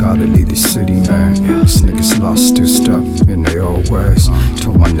 man, I gotta leave the city, man. These niggas lost, still stuck in their old ways.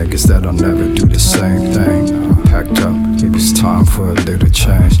 Told my niggas that I'll never do the same thing. Packed up, it was time for a little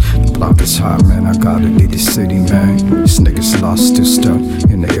change. The block is hot, man, I gotta leave the city, man. These niggas lost, still stuck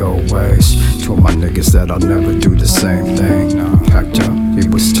in their old ways. Told my niggas that I'll never do the same thing. Packed up, it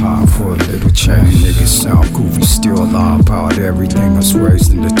was time for a little change. Niggas sound goofy, still lie about everything. I was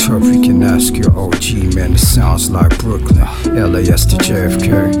raised in the turf, you can ask your OG, man. It sounds like Brooklyn, LAS to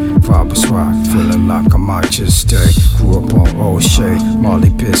JFK. Vibe was right, feeling like I might just stay. Grew up on O'Shea, Marley,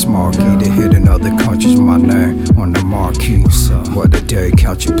 Bismarck, to hit in other countries, my name on the marquee. What a day,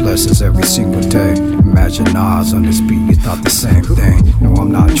 count your blessings every single day. Imagine eyes on this beat, you thought the same thing. No,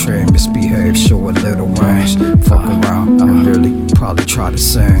 I'm not trained, misbehave, show a little range. Fuck around, I really probably try to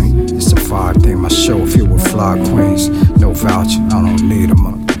sing. It's a vibe thing, my show filled with fly queens. No voucher, I don't need a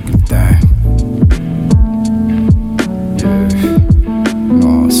motherfucking thing. Yeah, know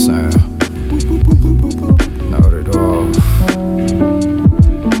what I'm saying? Note it all.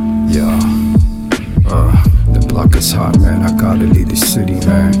 Yeah, the block is hot, man, I gotta leave the city,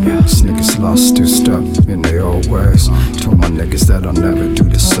 man. These niggas lost, still stuck in their old ways. Told my niggas that I'll never do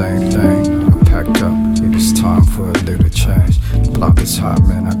the same thing. I packed up, it was time for a little change. The block is hot,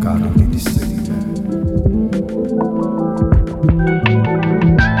 man, I gotta leave the city, man.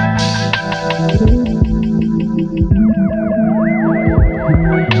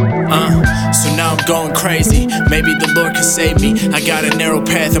 So now I'm going crazy. Maybe the Lord can save me. I got a narrow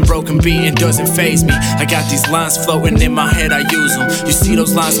path and broken beat, it doesn't faze me. I got these lines floating in my head, I use them. You see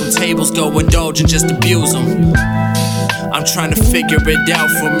those lines on tables, go indulge and just abuse them. I'm trying to figure it out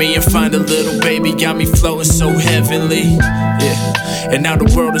for me and find a little baby. Got me floating so heavenly, yeah. And now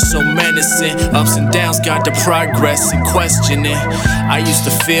the world is so menacing. Ups and downs got the progress and questioning. I used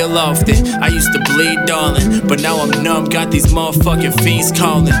to feel often, I used to bleed, darling. But now I'm numb, got these motherfucking fiends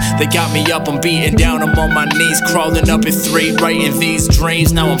calling. They got me up, I'm beating down, I'm on my knees. Crawling up at 3, writing these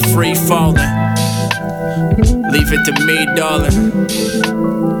dreams. Now I'm free falling. Leave it to me, darling.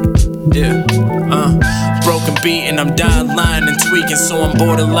 Yeah, broken beat and I'm dying lying and tweaking, so I'm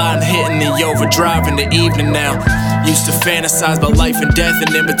borderline hitting the overdrive in the evening now. Used to fantasize about life and death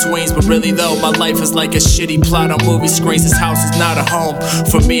and in-betweens, but really though, my life is like a shitty plot on movie screens. This house is not a home.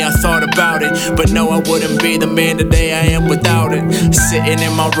 For me, I thought about it, but no, I wouldn't be the man today I am without it. Sitting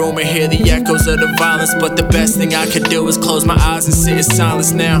in my room and hear the echoes of the violence, but the best thing I could do is close my eyes and sit in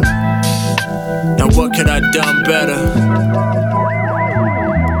silence now. Now what could I done better?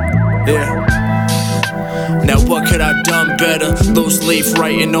 Yeah. Now what could I done better? Loose leaf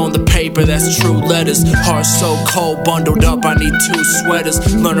writing on the paper, that's true letters. Heart so cold, bundled up, I need 2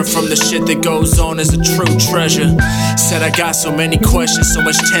 sweaters. Learning from the shit that goes on is a true treasure. Said I got so many questions, so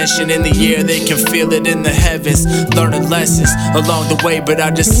much tension in the air, they can feel it in the heavens. Learning lessons along the way, but I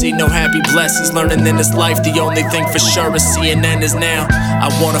just see no happy blessings. Learning in this life, the only thing for sure is CNN is now. I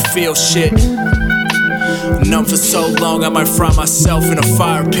wanna feel shit. Numb for so long, I might fry myself in a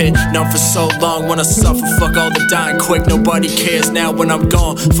fire pit. Numb for so long, wanna suffer, fuck all the dying quick. Nobody cares now when I'm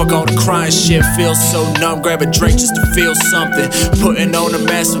gone, fuck all the crying shit. Feels so numb, grab a drink just to feel something. Putting on a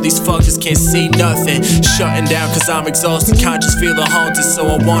mask so these fuckers can't see nothing. Shutting down cause I'm exhausted, conscious feeling haunted. So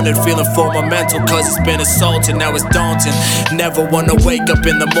I wanted feeling for my mental cause it's been assaulted, now it's daunting. Never wanna wake up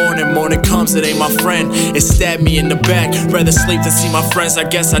in the morning, morning comes, it ain't my friend. It stabbed me in the back, rather sleep than see my friends. I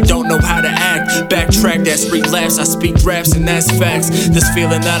guess I don't know how to act, backtrack, that's relapse. I speak raps and that's facts. This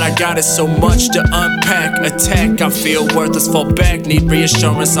feeling that I got is so much to unpack. Attack, I feel worthless, fall back. Need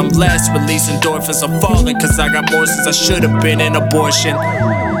reassurance, I'm last. Release endorphins, I'm falling cause I got more since I should have been in abortion.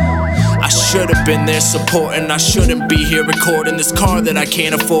 I should have been there supporting. I shouldn't be here recording this car that I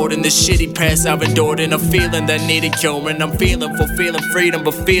can't afford. And this shitty past I've endured. And a feeling that needed curing. I'm feeling fulfilling freedom,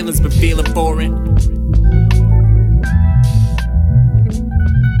 but feelings been feeling foreign.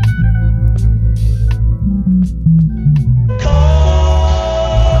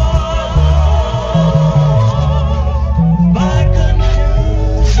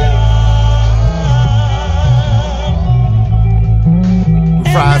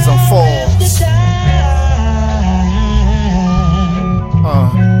 Rise and falls.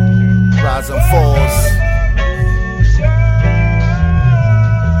 Rise and falls.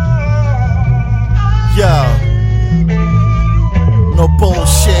 Yeah. No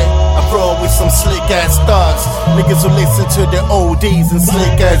bullshit. I roll with some slick ass thugs. Niggas who listen to the ODs and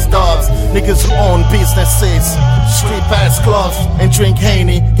slick ass dogs. Niggas who own businesses, street ass clubs, and drink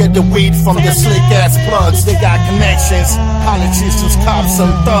Haney. Get the weed from the slick ass plugs. They got connections, politicians, cops,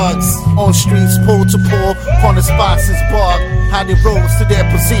 and thugs. On streets, pole to pole, corner spots is bug. How they rose to their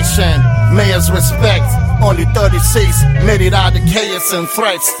position. Mayors respect. Only 36 made it out of chaos and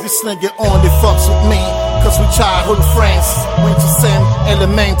threats. This nigga only fucks with me cause we childhood friends. Went to same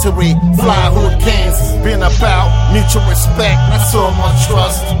elementary, flyhood kings. Been about mutual respect, not so much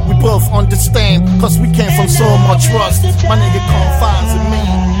trust. We both understand cause we came from so much rust. My nigga confides in me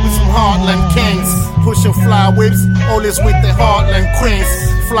with some Heartland kings. Pushing fly whips, always with the Heartland queens.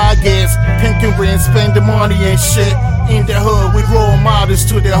 Fly gas, pink and ring, spend the money and shit. In the hood, we role models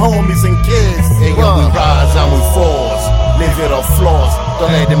to their homies and kids. Hey, yo, we rise and we falls. Live it off flaws.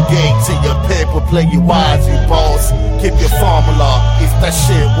 Don't let them gate to your paper. Play you wise, you boss. Keep your formula. If that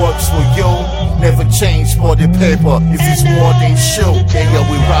shit works for you, never change for the paper. If it's more than show. Hey, yo,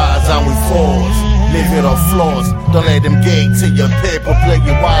 we rise and we falls. Live it off flaws. Don't let them gate to your paper. Play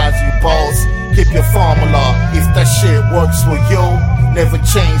you wise, you boss. Keep your formula. If that shit works for you, never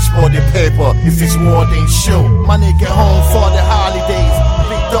change for the paper if it's more than show. My nigga home for the holidays.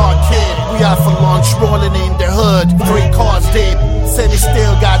 Big dog kid, we out for lunch, rolling in the hood. 3 cars deep. Said he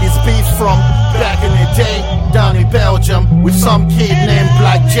still got his beef from back in the day. Down in Belgium with some kid named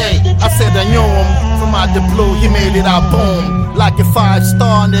Black J. I said I knew him from out the blue. He made it out boom. Like a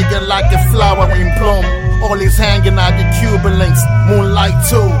 5-star nigga, like a flower in bloom. All his hanging out the Cuban links. Moonlight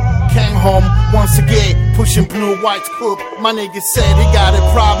too. Came home once again, pushing blue white coupe. My nigga said he got a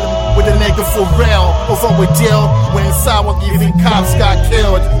problem with a nigga for real. Over with deal when sour giving cops got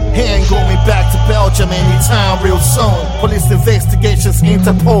killed. He ain't going back to Belgium anytime real soon. Police investigations,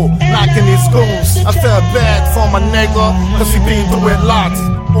 Interpol, knocking his goons. I felt bad for my nigga, cause he been through a lot.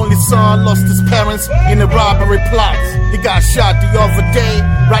 Only son lost his parents in a robbery plot. He got shot the other day,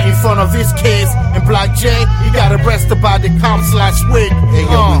 right in front of his kids. And Black J, he got arrested by the cops last week. Hey,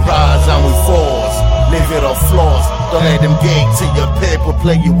 yo, we rise and we falls. Live it off flaws. Don't let them gate to your paper.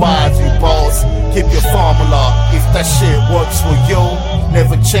 Play you wise, you boss. Keep your formula. If that shit works for you,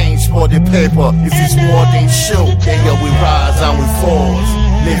 never change for the paper. If it's more than show. Hey, yo, we rise and we falls.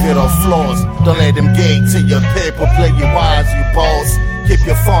 Live it off flaws. Don't let them gate to your paper. Play you wise, you boss. Keep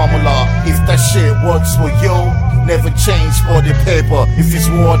your formula. If that shit works for you, never change for the paper. If it's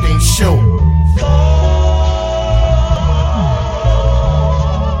more than show.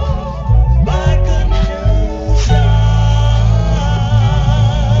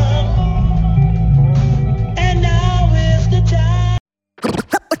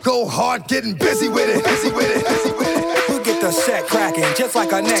 Go hard, getting busy with it. We'll get the set cracking, just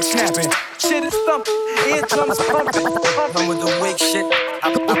like our neck snapping. Shit is thumping, eardrums pumping. Come with the wig shit,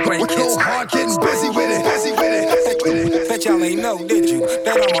 I break it. Go hard, getting busy with it. Bet y'all ain't know, did you?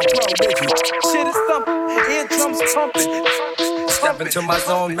 Bet I'm a pro, did you? Shit is thumping, Step into my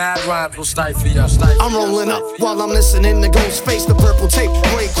zone, mad rhymes will stifle ya. I'm rolling up while I'm listening to Ghostface, the purple tape.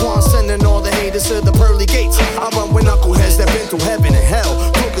 Raekwon sending all the haters to the pearly gates. I run with knuckleheads that been through heaven and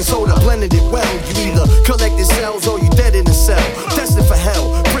hell. Cooking soda, blended it well. You either collected cells or you dead in a cell. Destined for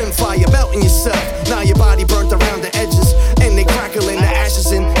hell, brim fire melting yourself. Now your body burnt around the edges, and they crackling the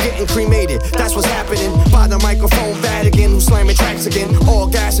ashes and getting cremated. That's what's happening by the microphone Vatican, who's slamming tracks again. All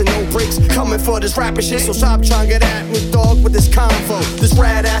gas and no brakes, coming for this rapper shit. So stop trying to get at me, dog, with this convo. This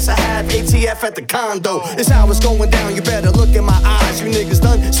rad ass I have ATF at the condo. It's how it's going down, you better look in my eyes. You niggas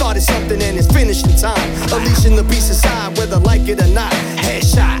done started something and it's finishing time. Unleashing the beast inside, whether like it or not.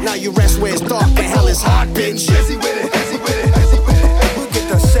 Headshot, now you rest where it's dark and hell is hot, bitch. Jazzy with it, Jazzy with it, Jazzy with it. We'll get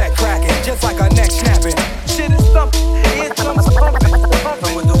the set cracking, just like our neck snapping. Shit is thumping, eardrums pumping.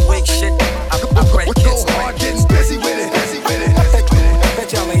 Pumping with the wig shit, I break kids. Go hard, getting busy with it, busy with it.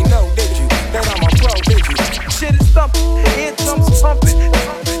 Bet y'all ain't know, did you? That I'm a pro, did you? Shit is thumping, eardrums pumping.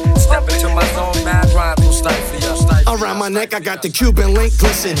 Step into my zone, mad rhymes will stifle ya. Around my neck, I got the Cuban link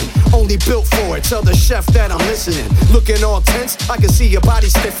glistening. Only built for it, tell the chef that I'm listening. Looking all tense, I can see your body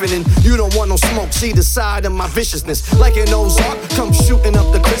stiffening. You don't want no smoke, see the side of my viciousness. Like an Ozark, come shooting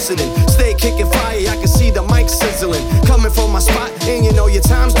up the christening. Stay kicking fire, I can see the mic sizzling. Coming from my spot, and you know your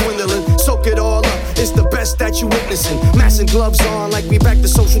time's dwindling. Soak it all up, it's the best that you witnessing. Mask and gloves on, like we back to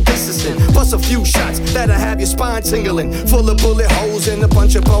social distancing. Bust a few shots that'll have your spine tingling. Full of bullet holes and a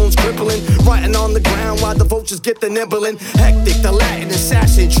bunch of bones crippling. Writing on the ground while the vultures get the nibbling. Hectic, the Latin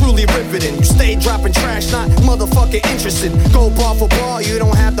assassin, truly riveting. You stay dropping trash, not motherfucking interested. Go bar for bar, you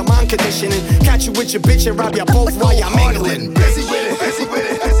don't have the mind conditioning. Catch you with your bitch and rob you both while you're mingling. Busy with it, busy with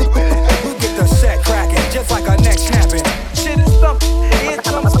it, busy with it. We'll get the set cracking, just like our neck snapping. Shit is thumping,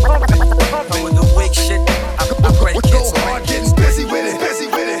 eardrums pumping. Pumping with the wig shit, I break kids. Go hard, getting busy with it, busy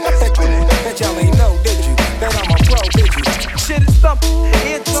with it, busy with it. Bet y'all ain't know, did you? That I'm a pro, did you? Shit is thumping,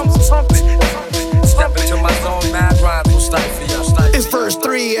 eardrums pumping. Step into my zone, mad rhymes will stifle ya. It's verse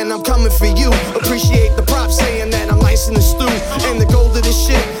 3 and I'm coming for you. Appreciate the props saying that I'm nice in the stew. And the goal of this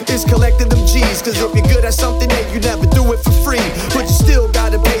shit is collecting them G's. Cause if you're good at something, then you never do it for free. But you still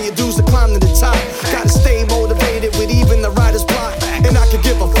gotta pay your dues to climb to the top. Gotta stay motivated with even the writer's block. And I could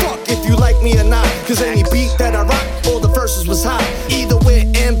give a fuck if you like me or not. Cause any beat that I rock, all the verses was hot. Either with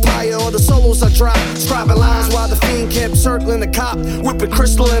Empire or the solos I drop. Scribing lines while the fiend kept circling the cop. Whipping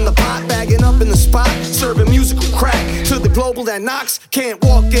crystal in the pot, bagging up in the spot. Serving musical crack to the global that knocks. Can't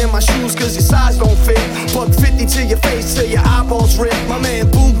walk in my shoes cause your size don't fit. Buck 50 to your face till your eyeballs rip. My man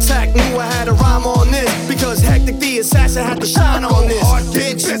Boom Tack knew I had a rhyme on this. Because Hectic the assassin had to shine on this. Hard,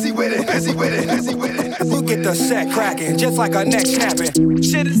 bitch. Busy with it, busy with it, busy with it. We'll get the set cracking, just like our neck snapping.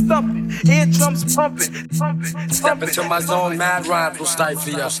 Shit is thumping, eardrums pumping. Step into my zone, mad rhymes will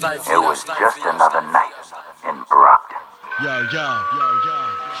stifle ya. It was just another night in Brockton. Yo,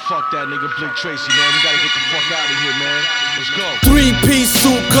 fuck that nigga Blink Tracy, man. We gotta get the fuck out of here, man. Let's go. 3-piece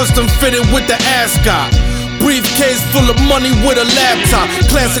suit, custom fitted with the ascot. Briefcase full of money with a laptop.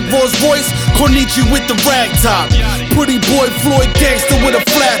 Classic Rolls Royce, Cornici with the rag top. Pretty boy Floyd gangster with a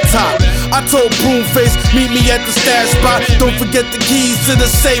flat top. I told Broomface, meet me at the stash spot. Don't forget the keys to the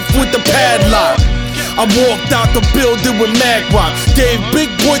safe with the padlock. I walked out the building with Magwalk. Gave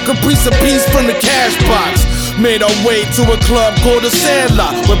Big Boy Caprice a piece from the cash box. Made our way to a club called the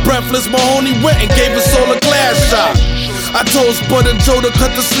Sandlot, where Breathless Mahoney went and gave us all a glass shot. I told Spud and Joe to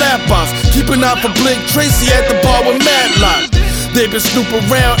cut the slap box. Keep an eye for Blink Tracy at the bar with Matlock. They been snooping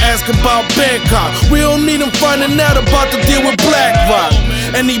around asking about Bangkok. We don't need them finding out about the deal with Black Rock.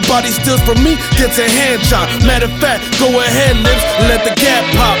 Anybody steals from me gets a hand chop. Matter of fact, go ahead, lips, and let the gap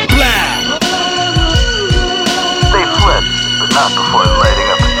pop. Blah. They fled, but not before lighting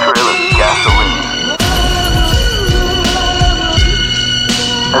up a trail of gasoline.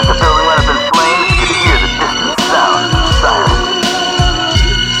 As the building went up in flames, you could hear the distant sound of silence.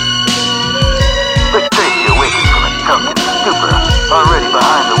 Rick Tracy awakened from a drunken stupor, already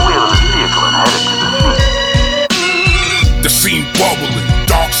behind the wheel of his vehicle and headed to the scene. The scene bubbling,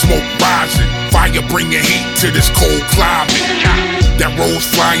 dark smoke rising, fire bringing heat to this cold climate. That rose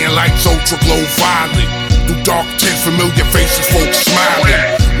flying lights ultra glow violet. Through dark tents, familiar faces, folks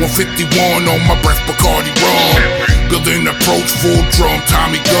smiling. 151 on my breath, Bacardi rum. Building approach, full drum,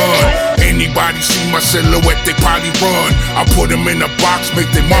 Tommy gun. Anybody see my silhouette, they probably run. I put them in a box, make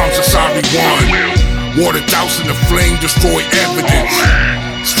their moms a sorry one. Water dousing the flame, destroy evidence.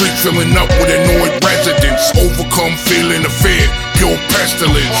 Street filling up with annoyed residents. Overcome feeling of fear, pure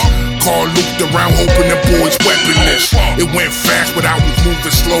pestilence. Car looped around hoping the boys weaponless. It went fast but I was moving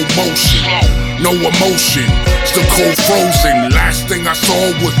slow motion. No emotion, still cold frozen. Last thing I saw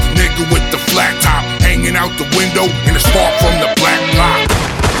was the nigga with the flat top hanging out the window and a spark from the black block.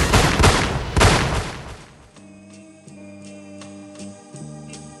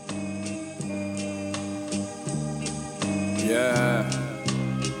 Yeah.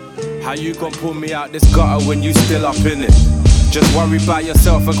 How you gon' pull me out this gutter when you still up in it? Just worry about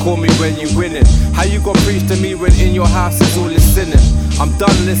yourself and call me when you winning. How you gon' preach to me when in your house is all is sinning? I'm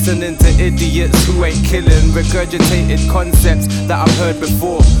done listening to idiots who ain't killing, regurgitated concepts that I've heard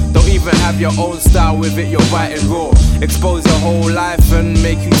before. Don't even have your own style with it, you're writing raw. Expose your whole life and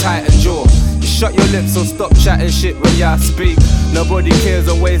make you tighten jaw. You shut your lips or stop chatting shit when y'all speak. Nobody cares,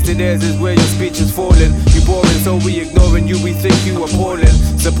 or wasted ears is where your speech is falling. You boring, so we ignoring you, we think you appalling.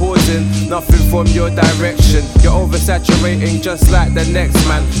 Supporting nothing from your direction. You're oversaturating just like the next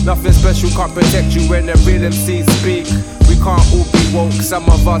man. Nothing special can't protect you when the real MCs speak. We can't all be woke, some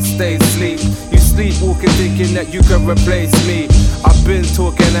of us stay asleep. You sleepwalking thinking that you can replace me. I've been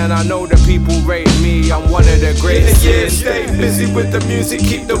talking and I know that people rate me. I'm one of the greatest. Yeah, stay busy with the music,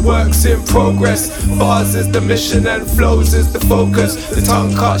 keep the works in progress. Bars is the mission and flows is the focus. The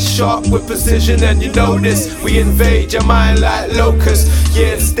tongue cuts sharp with precision and you know this. We invade your mind like locusts.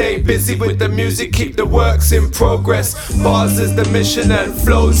 Yeah, stay busy with the music, keep the works in progress. Bars is the mission and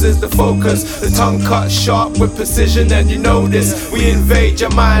flows is the focus. The tongue cuts sharp with precision and you know this. We invade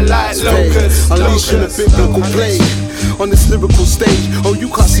your mind like locusts. Unleashing the biblical plague on this lyrical stage. Oh, you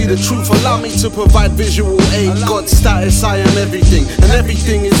can't see the truth, allow me to provide visual aid. God status, I am everything, and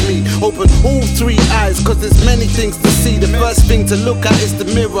everything is me. Open all three eyes, cause there's many things to see. The first thing to look at is the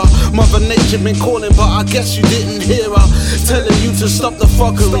mirror. Mother Nature been calling, but I guess you didn't hear her telling you to stop the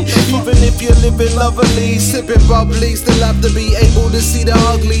fuckery. Even if you're living lovely, sipping bubbly, still have to be able to see the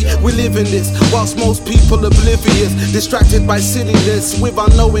ugly. We live in this, whilst most people oblivious, distracted by silliness with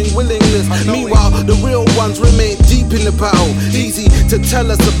unknowing willingness. Meanwhile, the real ones remain deep in the battle. Easy to tell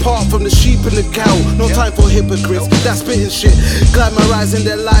us apart from the sheep and the cow. No time for hypocrites, that's spitting shit, glamorizing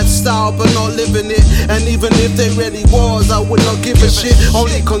their lifestyle but not living it. And even if they really was, I would not give a shit.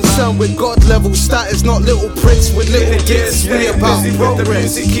 Only concerned with God level status, not little pricks with little dicks. We about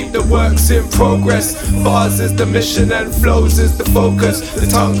progress. Music, keep the works in progress. Bars is the mission and flows is the focus. The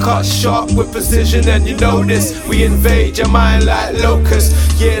tongue cuts sharp with precision and you know this. We invade your mind like locusts.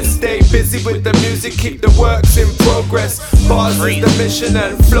 Yeah, stay busy with the music, keep the works in progress. Bars is the mission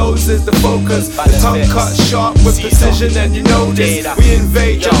and flows is the focus. The tongue cuts sharp with precision and you know this. We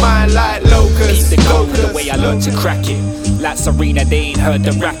invade your mind like locusts. Keep the gold the way I learned to crack it. Like Serena, they ain't heard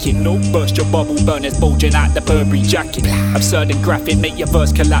the racket. No, burst your bubble burners bulging out the Burberry jacket. Absurd and graphic, make your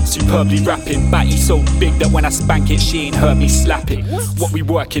verse collapse, superbly rapping. Batty so big that when I spank it, she ain't heard me slap it. What we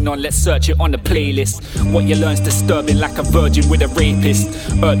working on, let's search it on the playlist. What you learn's disturbing, like a virgin with a rapist.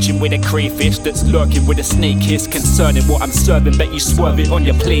 Urchin with a crayfish that's lurking with a snake hiss. Concerning what I'm serving, bet you swerve it on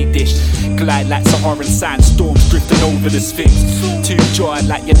your plate dish. Glide like Saharan sandstorms drifting over the Sphinx. Too joy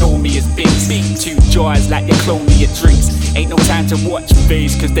like you know me as Binks. Too joys like you clone me at drinks. Ain't no time to watch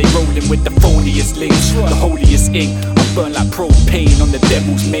phase, cause they rolling with the phoniest links. The holiest ink, I burn like propane on the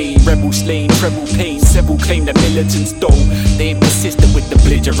devil's main. Rebel slain, treble pain, several claim the militants though. They ain't persistent with the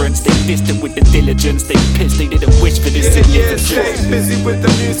belligerence, they distant with the diligence. They pissed, they didn't wish for this. Yeah, stay busy with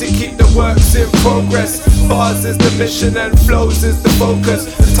the music, keep the works in progress. Bars is the mission and flows is the focus.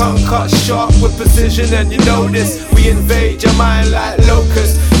 The tongue cuts sharp with precision and you know this. We invade your mind like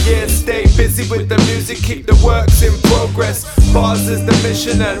locusts. Yeah, stay busy with the music, keep the works in progress. Bars is the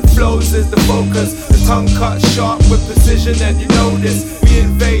mission and flows is the focus. The tongue cuts sharp with precision and you know this. We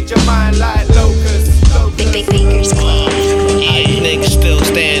invade your mind like locusts. Big fingers, you niggas still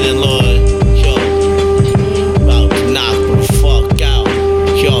standing, Lord. Yo, about to knock the fuck out.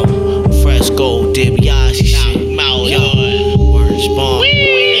 Yo, Fresco, DiBiase shit. Mouth, yo, words bomb.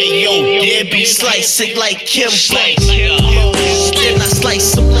 Hey, yo, Debbie slice it like Kim slice. Then I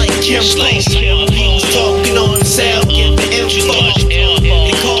slice them like Kim slice. Talking on the cell, giving info.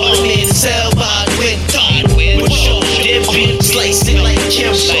 They calling me the cell by window. With your Debbie slice it like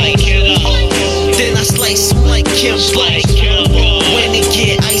Kim slice. Then I slice them like Kim slice. When it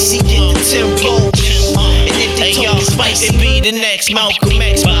get icy, get the tempo. And if they talk spicy, it be the next Malcolm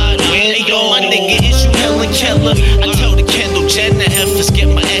X. Hey yo, my nigga, is you Helen Keller? I tell the Kendall Jenner heifers get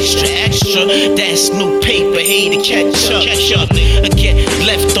my extra. That's new paper, hey to catch up. I get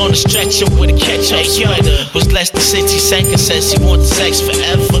left on the stretcher with a catch-up sweater. Was less than 60 seconds, says he wants sex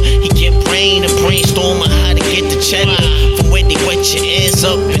forever. He get brain and brainstorm on how to get the cheddar. From when they wet your ears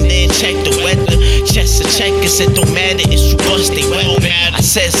up and then check the weather. Chest to check is said don't matter, it's you bust, they well matter. I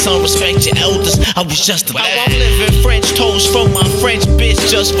said son, respect your elders, I was just a lad. I'm living French toast from my French bitch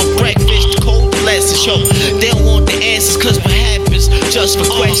just for breakfast. Cold lessons, yo, they don't want the answers cause what happens just for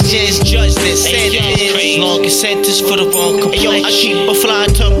questions. Judge this sentence, longest sentence for the wrong complexion. I keep a fly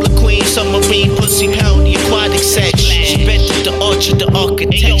tumbler queen, submarine pussy pound the aquatic section. She bent to the arch of the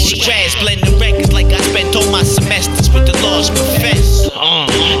architect. She jazz blending records like I spent all my semesters with the large professor.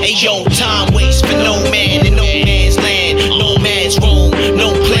 Hey yo, time waits for no man in no man's land. No man's room,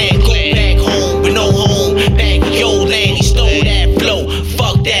 no plan. Go back home with no home. Back in your land, he stole that flow.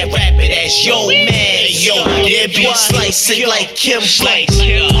 Fuck that rapper, that's yo man. Yo, there be slicing like Kimbo.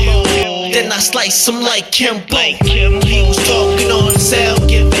 Then I slice him like Kimbo. He was talking on the cell,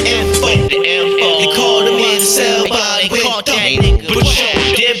 giving info. They called him in the cell by the window. But yo,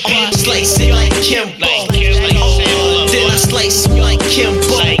 there be slicing like Kimbo. Then I slice him like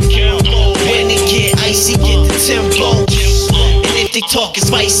Kimbo. When it get icy, get the tempo. And if they talking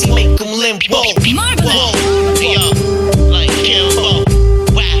spicy, make them limbo. Yo, like Kimbo.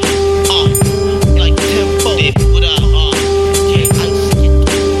 Like tempo. What up?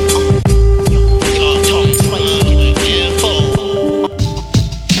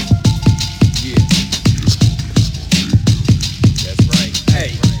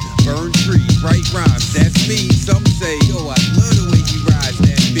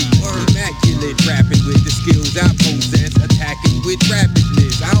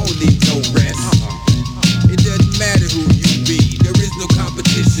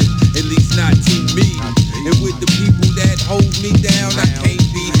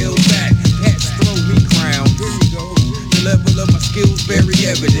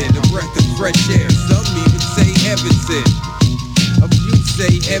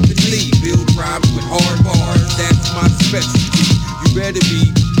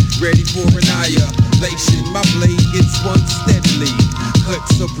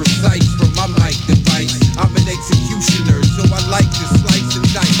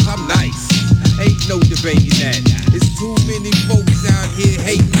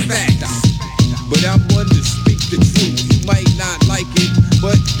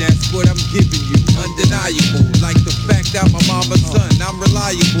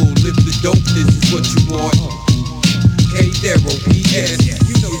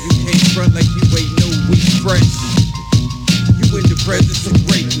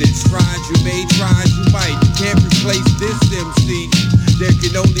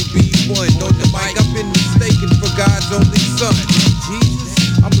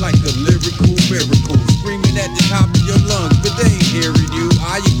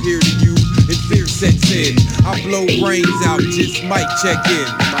 Check in.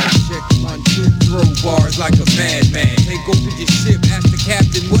 Throw bars like a madman. Take over your ship, ask the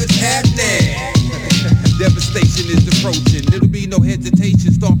captain what's happening. Devastation is approaching. There'll be no hesitation,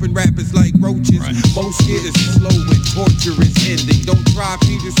 stomping rappers like roaches. Most get is slow and torturous ending. Don't try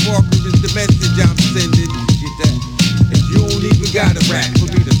Peter Sparker is the message I'm sending. Get that? And you don't even gotta rap for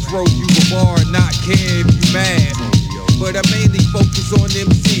me to throw you a bar and not care if you mad. But I mainly focus on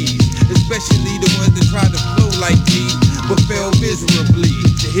MCs, especially the ones that try to flow like me, but fail miserably.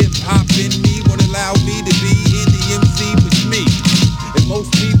 The hip hop in me won't allow me to be in the MC with me. And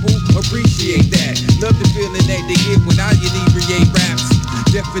most people appreciate that. Love the feeling that they get when I inebriate raps.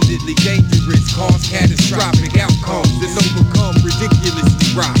 Definitely dangerous, cause catastrophic outcomes and overcome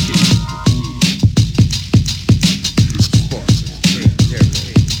ridiculously rocking.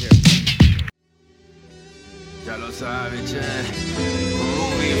 Ya lo sabes, che.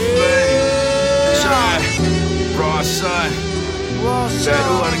 Ruby Flame, che. Raw Son,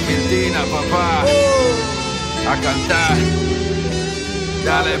 Perú, Argentina, papá. A cantar.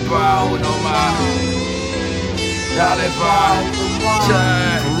 Dale pa' uno más. Dale pa', che.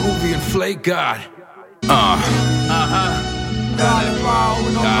 Peruvian Flake God. Dale pa'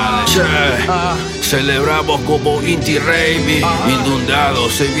 uno más. Che. Celebramos como Inti Raimi,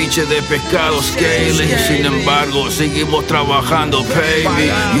 inundados, ceviche de pescado scaling. Sin embargo, seguimos trabajando, baby.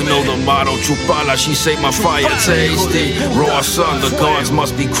 You know the motto, chupala, she say my fire tasty. Raw Son, the gods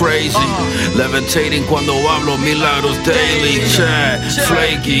must be crazy. Levitating cuando hablo milagros daily. Che,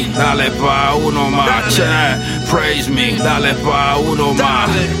 flaky, dale pa' uno más. Che, praise me, dale pa' uno más.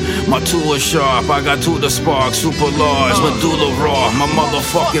 My tool is sharp, I got to the spark, super large, medulla raw, my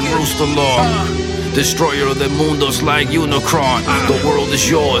motherfucking rooster law. Destroyer of the mundos like Unicron. The world is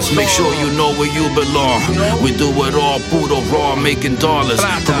yours, make sure you know where you belong. We do it all, puro raw, making dollars.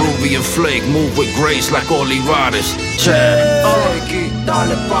 Peruvian Flake, move with grace like Olivares. Che.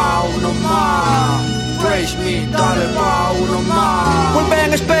 Dale pa' uno más. Praise me, dale pa' uno más.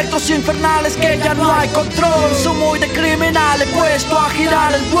 Vuelven expertos ritmos infernales que ya no hay control. Son muy de criminales puesto a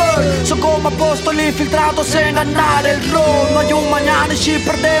girar el world. Son como apóstoles infiltrados en ganar el rol. No hay un mañana y si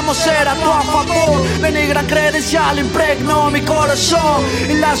perdemos será todo a favor. Denigran credencial, impregnó mi corazón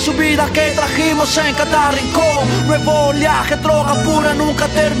y la subida que trajimos en cada rincón. Nuevo oleaje, droga pura nunca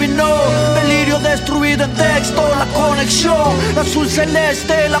terminó. Delirio destruido en texto, la conexión. La azul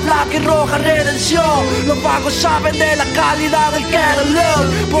celeste, la blanca y roja redención. Los vagos saben de la calidad del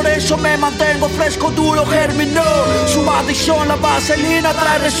catalog. Por eso me mantengo fresco, duro, germinó. Su adicción, la vaselina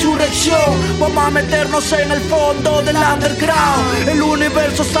trae resurrección. Vamos a meternos en el fondo del underground. El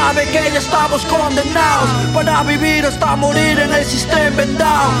universo sabe que ya estamos condenados para vivir hasta morir en el sistema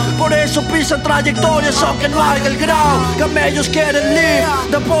vendado. Por eso pisan trayectorias aunque no haya el ground. Camellos quieren live,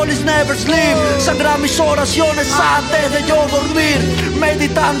 the police never sleep. Sangran mis oraciones antes de yo dormir,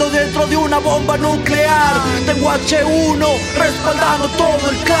 meditando dentro de una bomba nuclear. Tengo H1 respaldando todo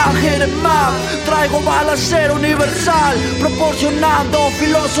el clan. Hit em up, traigo balacera universal, proporcionando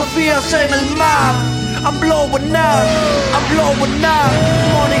filosofías en el map. I'm blowing up, I'm blowing up.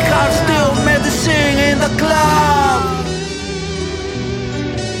 Money, heart, still medicine in the club.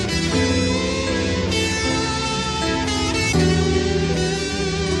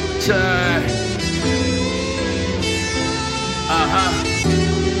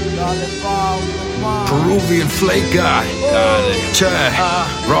 Peruvian flake guy. Chad,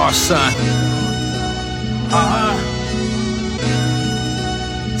 raw son.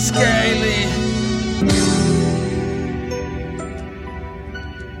 Scaly.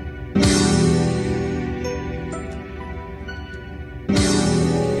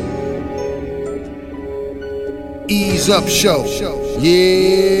 Eaze Up Show.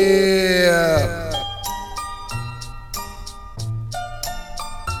 Yeah.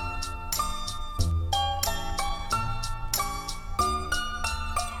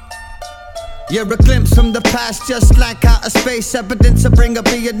 You're a glimpse from the past, just like outer space. Evidence to bring up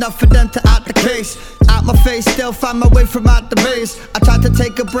be enough for them to out the case. Out my face, still find my way from out the maze. I tried to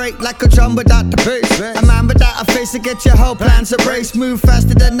take a break like a drum without the bass. A man without a face to get your whole plans erased. Move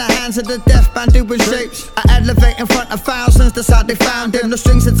faster than the hands of the deaf man doing shapes. I elevate in front of thousands, that's how they found him. No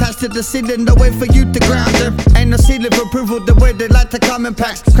strings attached to the ceiling, no way for you to ground him. Ain't no ceiling for approval, the way they like to come in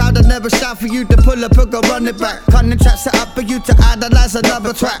packs. Crowd will never shout for you to pull up or go run it back. Cunning tracks set up for you to idolize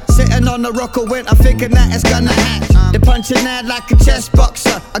another track. Sitting on a rock win, I'm thinking that it's gonna hatch. They punching out like a chess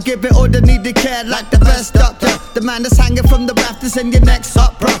boxer. I give it all the needed care like the best doctor. The man that's hanging from the rafters in your next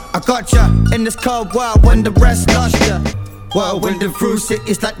opera. I got ya in this cold world when the rest lost ya. Whirlwinding through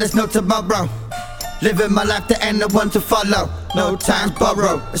cities like there's no tomorrow. Living my life to end, the one to follow. No time's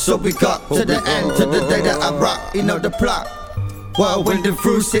borrowed, it's all we got. To the end, to the day that I rock, you know the plot. Whirlwinding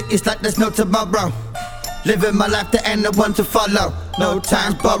through cities like there's no tomorrow. Living my life to end, the one to follow. No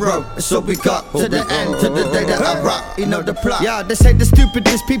time's borrowed, it's all we got. To the end, to the day that I rock, you know the plot. Yeah, they say the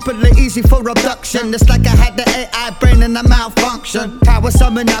stupidest people are easy for abduction. It's like I had the AI brain and a malfunction. Power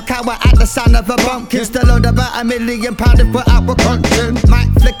summon, now cower at the sound of a pumpkin. Still owed about £1 million if we're out with crunching. Might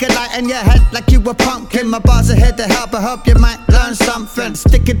flick a light in your head like you a pumpkin. My bars are here to help, I hope you might learn something.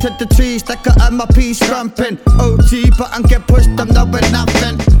 Sticking to the trees like I earn my peace strumping. OG button get pushed, I'm knowing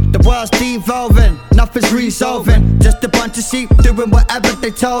nothing. The world's devolving, nothing's resolving. Just a bunch of sheep doing whatever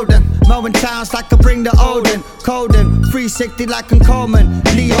they told them. Mowing towns like I bring the olden. Colden, 360 like I'm Coleman.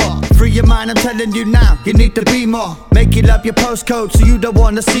 Leo, free your mind, I'm telling you now. You need to be more. Make it up your postcode so you don't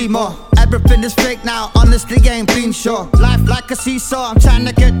wanna see more. Everything is fake now, honestly ain't been sure. Life like a seesaw, I'm trying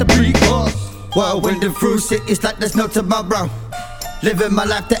to get the pre-course. Whirlwinding through cities like there's no tomorrow. Living my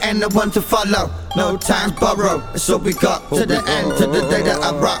life to end, the one to follow. No time's borrowed, it's all we got. To the end, to the day that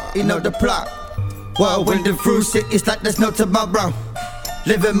I rock, you know the plot. Whirlwinding through cities like there's no tomorrow.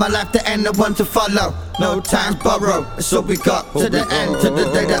 Living my life to end, the one to follow. No time's borrowed, it's all we got. To the end, to the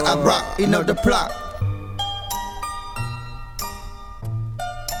day that I rock, you know the plot.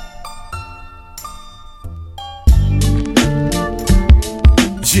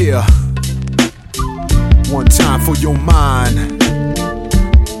 Yeah, one time for your mind.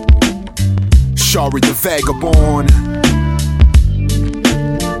 Shari the vagabond,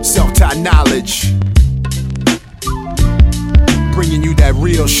 self-taught knowledge, bringing you that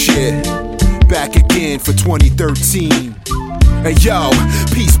real shit. Back again for 2013. Hey yo,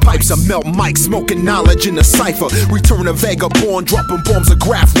 peace pipes, I melt mic, smoking knowledge in the cipher. Return a vagabond, dropping bombs, a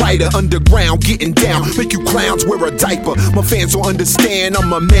graph writer. Underground, getting down, make you clowns wear a diaper. My fans will understand,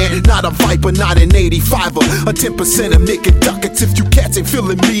 I'm a man, not a viper, not an 85er. A 10% of making ducats. If you cats ain't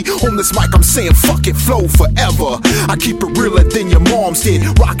feeling me on this mic, I'm saying fuck it, flow forever. I keep it realer than your moms did.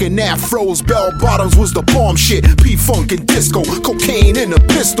 Rockin' afros, bell bottoms was the bomb shit. P-funk and disco, cocaine in a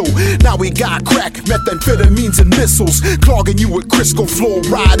pistol. Now we got crack, methamphetamines and missiles. Clogging you with Crisco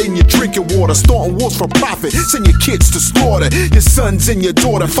fluoride in your drinking water. Starting wars for profit, send your kids to slaughter. Your sons and your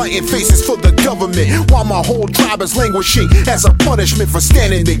daughter fighting faces for the government, while my whole tribe is languishing as a punishment for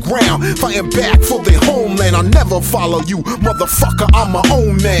standing their ground. Fighting back for their homeland. I'll never follow you, motherfucker, I'm my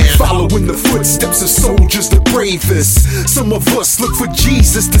own man. Following the footsteps of soldiers, the bravest. Some of us look for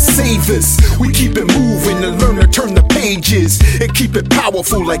Jesus to save us. We keep it moving and learn to turn the pages and keep it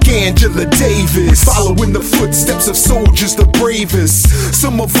powerful like Angela Davis. Following the footsteps of soldiers, the bravest.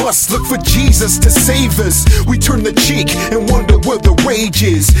 Some of us look for Jesus to save us. We turn the cheek and wonder where the rage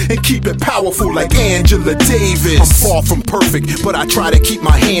is and keep it powerful like Angela Davis. I'm far from perfect, but I try to keep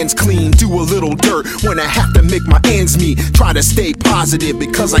my hands clean. Do a little dirt when I have to make my ends meet. Try to stay positive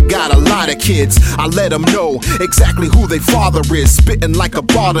because I got a lot of kids. I let them know exactly who their father is. Spitting like a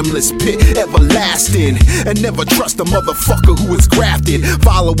bottomless pit, everlasting. And never trust a motherfucker who is grafted.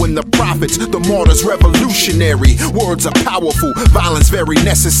 Following the prophets, the martyrs revolutionary. Words are powerful, violence very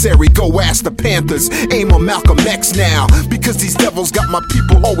necessary. Go ask the Panthers, aim on Malcolm X now. Because these devils got my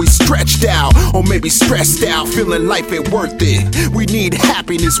people always stretched out. Or maybe stressed out, feeling life ain't worth it. We need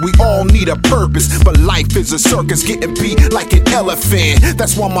happiness, we all need a purpose. But life is a circus, getting beat like an elephant.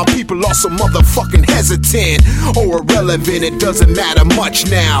 That's why my people are so motherfucking hesitant or irrelevant. It doesn't matter much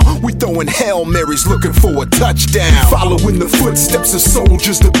now. We throwing Hail Marys looking for a touchdown. Following the footsteps of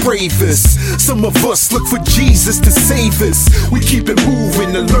soldiers, the bravest. Some of us look for Jesus to save us. We keep it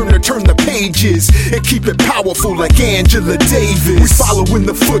moving and learn to turn the pages and keep it powerful like Angela Davis. We following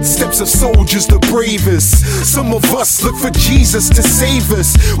the footsteps of soldiers, the bravest. Some of us look for Jesus to save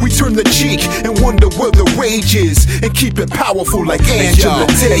us. We turn the cheek and wonder where the rage is and keep it powerful like Angela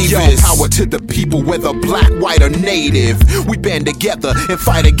Davis. Hey yo, power to the people, whether black, white, or native. We band together and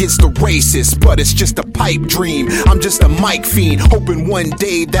fight against the racists, but it's just a pipe dream. I'm just a mic fiend, hoping one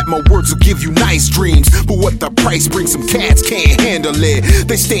day that my words will give you nice dreams. But what the price brings, some cats can't handle it.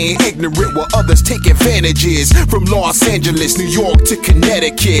 They staying ignorant while others take advantages. From Los Angeles, New York to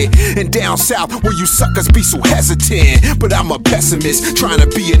Connecticut, and down south where you suckers be so hesitant. But I'm a pessimist, trying to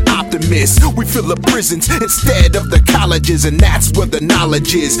be an optimist. We fill the prisons instead of the colleges, and that's where the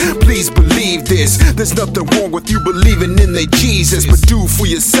knowledge is. Please believe this, there's nothing wrong with you believing in the Jesus, but do for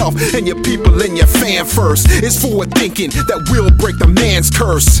yourself and your people and your fan first. It's forward thinking that will break the man's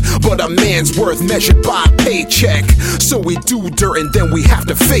curse, but a man's worth measured by a paycheck. So we do dirt and then we have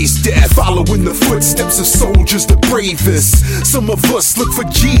to face death. Following the footsteps of soldiers, the bravest. Some of us look for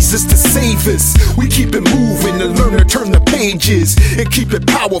Jesus to save us. We keep it moving and learn to turn the pages and keep it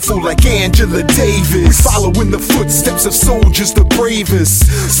powerful like Angela Davis. Following the footsteps of soldiers, the bravest.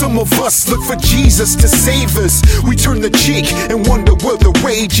 Some of us look for Jesus to save us. We turn the cheek and wonder where the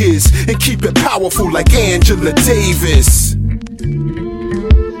rage is and keep it powerful like Angela Davis.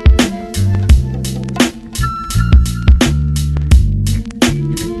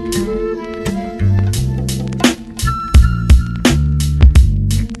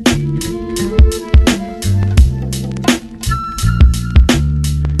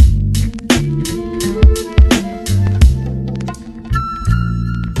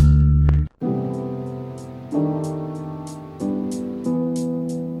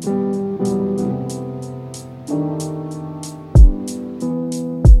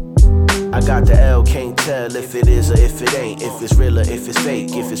 If it is or if it ain't, if it's real or if it's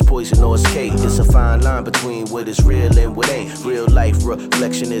fake, if it's poison or it's cake. It's a fine line between what is real and what ain't. Real life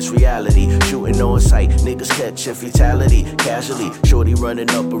reflection is reality. Shooting on sight, niggas catching fatality. Casually, shorty running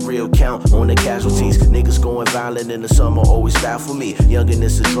up a real count on the casualties. Niggas going violent in the summer always baffle me. Youngin'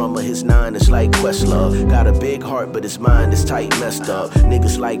 is a drummer, his 9 is like Questlove. Got a big heart, but his mind is tight, messed up.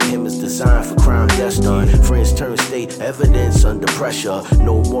 Niggas like him is designed for crime that's done. Friends turn state evidence under pressure.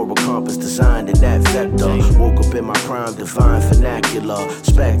 No moral compass designed in that vector. Woke up in my prime, divine vernacular,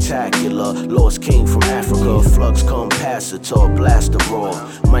 spectacular. Lost king from Africa, flux capacitor, blaster raw.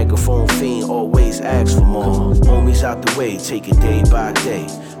 Microphone fiend, always ask for more. Homies out the way, take it day by day.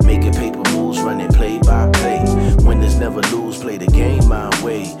 Making paper moves, running play by play. Winners never lose, play the game my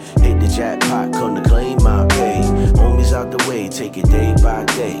way. Hit the jackpot, come to claim my pay. Homies out the way, take it day by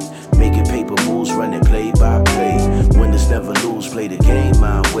day. Making paper moves, running play by play. Winners never lose, play the game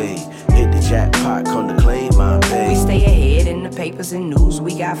my way. Hit the jackpot, come to claim my pay. We stay ahead in the papers and news.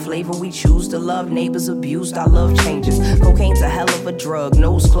 We got flavor, we choose to love. Neighbors abused, our love changes. Cocaine's a hell of a drug.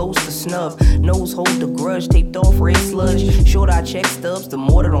 Nose close to snub, nose hold the grudge. Taped off red sludge. Short our check stubs, the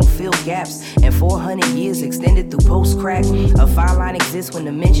mortar don't fill gaps. And 400 years extended through post crack. A fine line exists when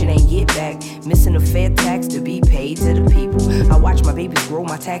the mention ain't get back. Missing a fair tax to be paid to the people. I watch my babies grow,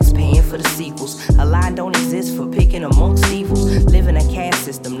 my tax paying for the sequels. A line don't exist for picking amongst evils. Live in a caste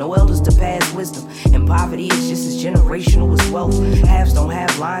system, no elders to pass wisdom. And poverty is just as generational as wealth. Haves don't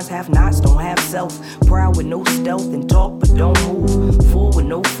have lines, have-nots don't have self. Proud with no stealth and talk but don't move. Full with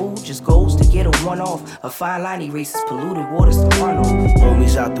no food, just goes to get a one-off. A fine line erases polluted waters to run off.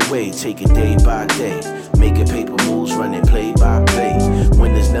 Homies out the way, take it day by day. Making paper moves, running play by play.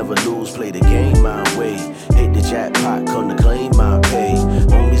 Winners never lose, play the game my way. Hit the jackpot, come to claim my pay.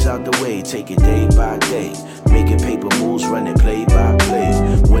 Homies out the way, take it day by day. Making paper moves, running play by play.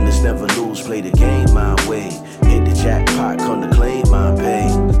 Winners never lose, play the game my way. Hit the jackpot, come to claim my pay.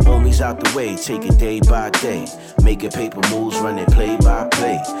 Homies out the way, take it day by day. Making paper moves, running play by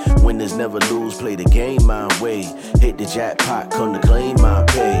play. Winners never lose, play the game my way. Hit the jackpot, come to claim my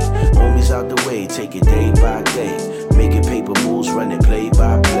pay. Homies out the way, take it day by day. Making paper moves, running play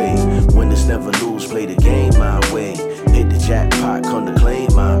by play. Winners never lose, play the game my way. Hit the jackpot, come to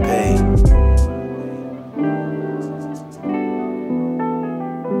claim my pay.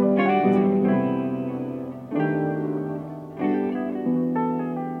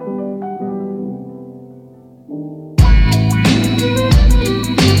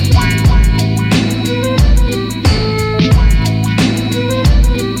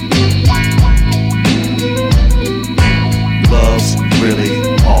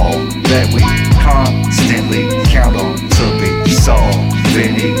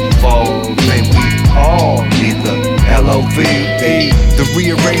 The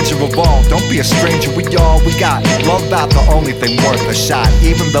rearranger of all, don't be a stranger, we got. Love about the only thing worth a shot,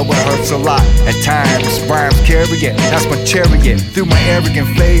 even though it hurts a lot. At times, rhymes carry it, that's my chariot. Through my arrogant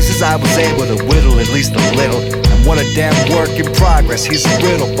phases, I was able to whittle at least a little. And what a damn work in progress, he's a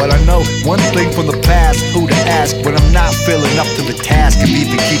riddle. But I know one thing from the past, who to ask when I'm not feeling up to the task of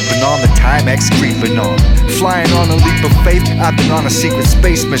even keeping on the Timex creeping on. Flying on a leap of faith, I've been on a secret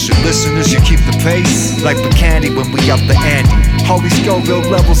space mission. Listeners, you keep the pace, like the candy when we up the ante. Holy Scoville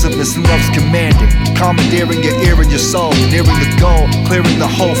levels of this love's commanding. Commandeering your ear and your soul, nearing the goal, clearing the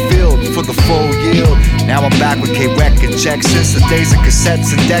whole field for the full yield. Now I'm back with K-Rec and Check since the days of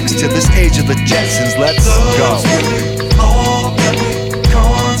cassettes and decks to this age of the Jetsons. Let's go. All that we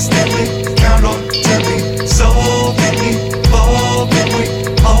constantly count on to be solving, evolving. We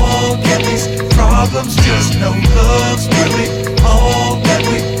all get these problems, just know love's really all that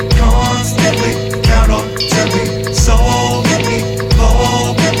we constantly count on to be solving,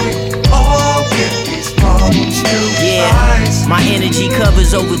 evolving. We all get these problems to rise. My energy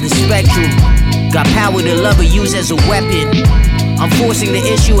covers over the spectrum. Got power to love or use as a weapon. I'm forcing the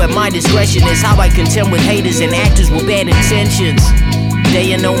issue at my discretion. Is how I contend with haters and actors with bad intentions.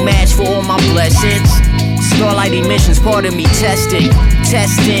 They are no match for all my blessings. Starlight emissions, part of me testing,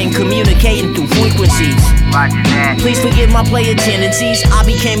 communicating through frequencies. Please forgive my player tendencies. I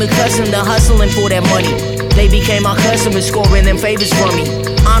became accustomed to hustling for that money. They became my customers, scoring them favors from me.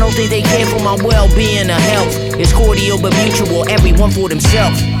 I don't think they care for my well-being or health. It's cordial but mutual, everyone for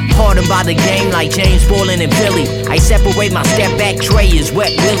themselves. Hardened by the game like James Boylan and Philly. I separate my step back tray is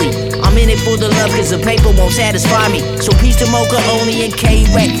Wet Willie. I'm in it for the love cause the paper won't satisfy me. So peace to Mocha only and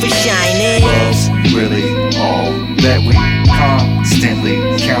K-Rec for shining. Love's really all that we constantly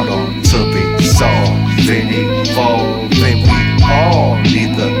count on to be solving, evolving. We all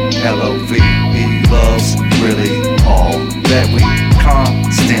need the L-O-V-E. Love's really all that we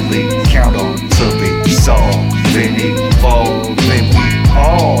constantly count on to be solving, evolving. We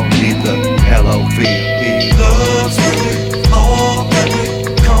all need the L-O-V-E. Love's really all that we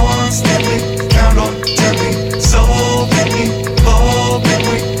constantly count on to be solving, evolving.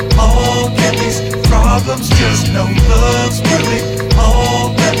 We all get these problems, just know love's really all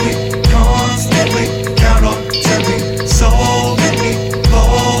that we constantly count on to be solving,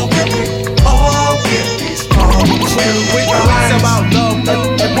 evolving. We all get these problems to rise. It's about love,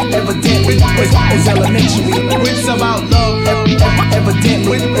 evidently, it's elementary. It's about love,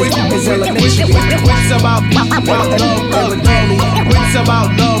 evidently, it's elementary. It's about love, evidently. It's about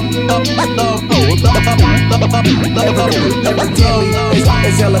love, evidently,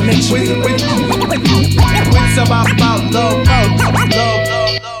 it's elementary. It's about love, love.